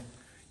look down there.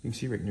 You can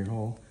see right in your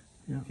hole.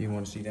 Yeah. If you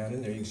want to see down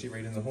in there, you can see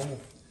right in the hole. Can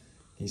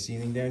you see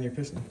anything down your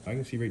piston? I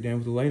can see right down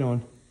with the light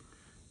on.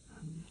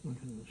 I'm just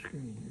looking at the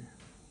screen here.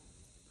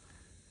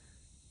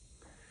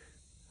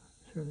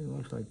 Certainly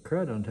looks like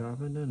crud on top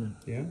of it, doesn't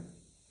it? Yeah.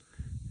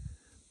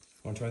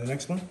 Want to try the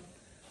next one?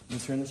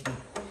 Let's turn this one.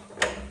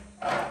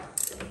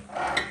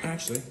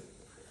 Actually,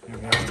 No,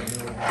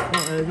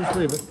 just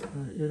leave it.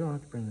 You don't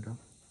have to bring it up.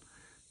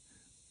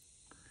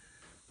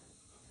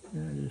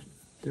 Yeah, just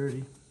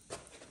dirty.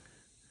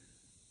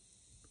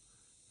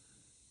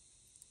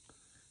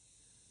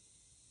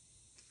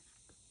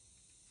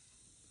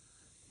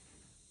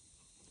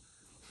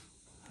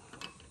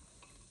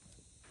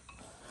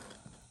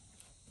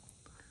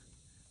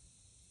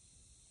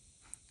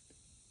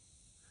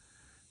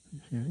 You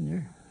see anything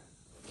there?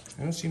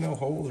 I don't see no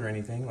holes or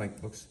anything.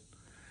 Like looks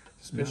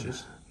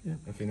suspicious. Yeah.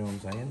 If you know what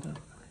I'm saying.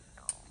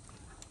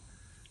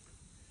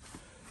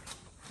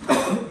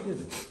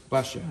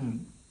 Bless you.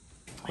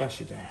 Bless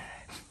you, Dad.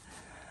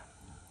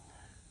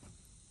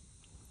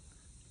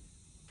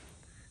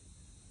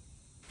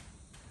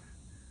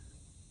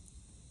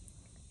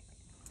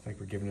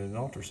 giving it an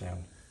ultrasound.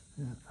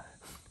 Yeah.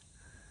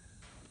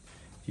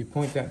 If you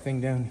point that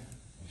thing down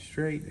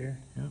straight there.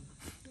 Yeah.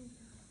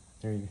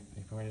 There you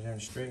point it down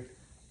straight.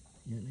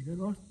 You getting a good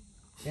one?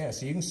 Yeah,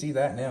 so you can see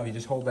that now. You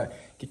just hold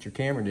that, get your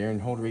camera there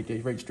and hold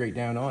it right straight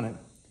down on it.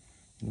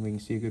 And we can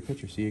see a good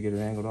picture. See, you get it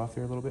angled off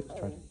there a little bit.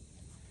 Try to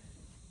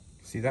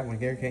see that one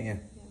here, can't you?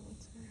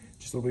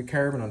 Just a little bit of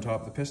carbon on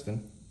top of the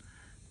piston.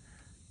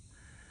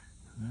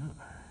 Yeah.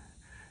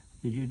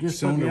 Did you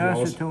just put the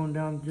acetone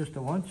down just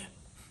the once?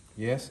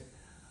 Yes.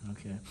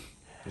 Okay.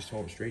 Just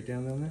hold it straight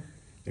down there.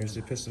 There's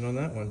the piston on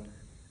that one.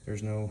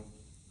 There's no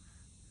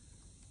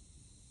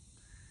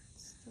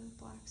It's the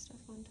black stuff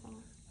on top.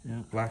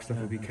 Yeah. black stuff.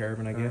 Would be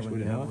carbon, I guess,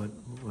 would it not?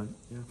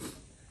 Yeah.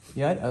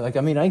 Yeah,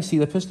 I mean, I can see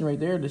the piston right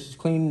there. This is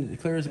clean,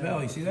 clear as a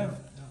bell. You see that?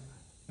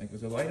 Like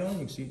with the light on, you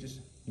can see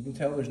you can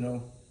tell there's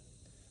no.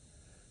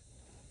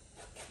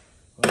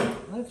 Well,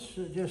 let's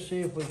just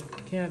see if we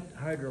can't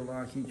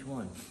hydrolock each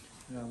one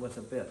with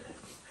a bit.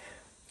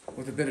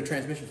 With a bit of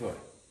transmission fluid.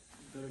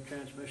 Bit of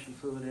transmission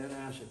fluid and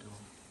acetone.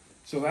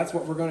 So that's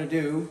what we're going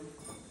to do.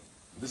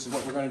 This is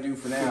what we're going to do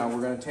for now.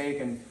 We're going to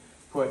take and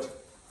put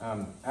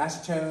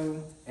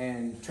acetone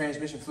and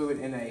transmission fluid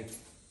in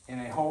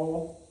a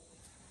hole.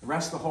 The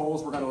rest of the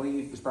holes we're going to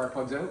leave the spark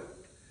plugs out.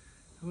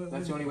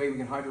 That's the only way we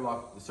can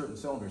hydrolock certain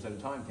cylinders at a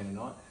time, can we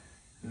not?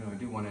 You know,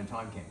 do one at a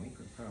time, can't we?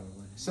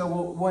 Probably. So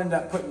we'll end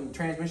up putting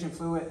transmission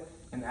fluid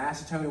and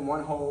acetone in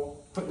one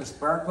hole, putting the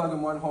spark plug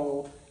in one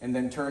hole, and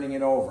then turning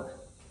it over.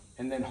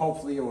 And then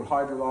hopefully it will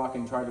hydrolock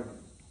and try to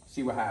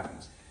see what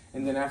happens.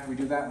 And then after we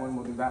do that one,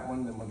 we'll do that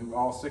one, then we'll do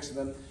all 6 of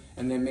them.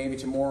 And then maybe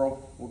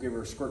tomorrow we'll give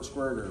her a squirt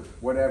or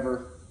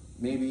whatever.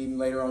 Maybe even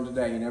later on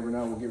today, you never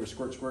know. We'll give her a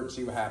squirt and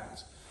see what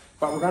happens.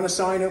 But we're going to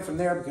sign out from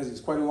there because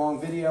it's quite a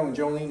long video and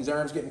Jolene's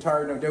arm's getting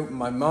tired, no doubt, in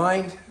my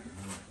mind.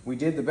 We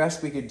did the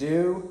best we could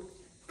do.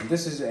 And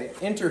this is an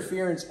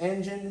interference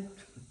engine.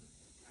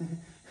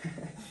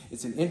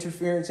 It's an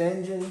interference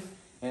engine.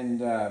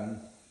 And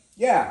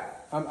yeah,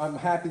 I'm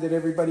happy that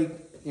everybody,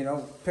 you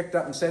know, picked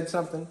up and said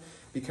something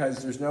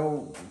because there's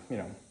no, you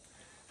know,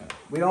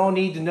 we all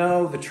need to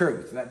know the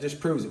truth. That just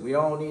proves it. We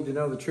all need to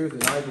know the truth.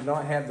 And I did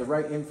not have the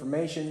right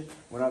information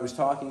when I was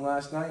talking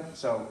last night.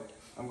 So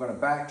I'm going to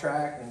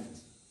backtrack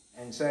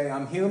and say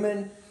I'm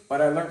human,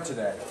 but I learned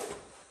today.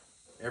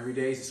 Every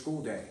day is a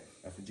school day.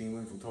 That's what Gene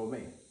Winfield told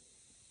me.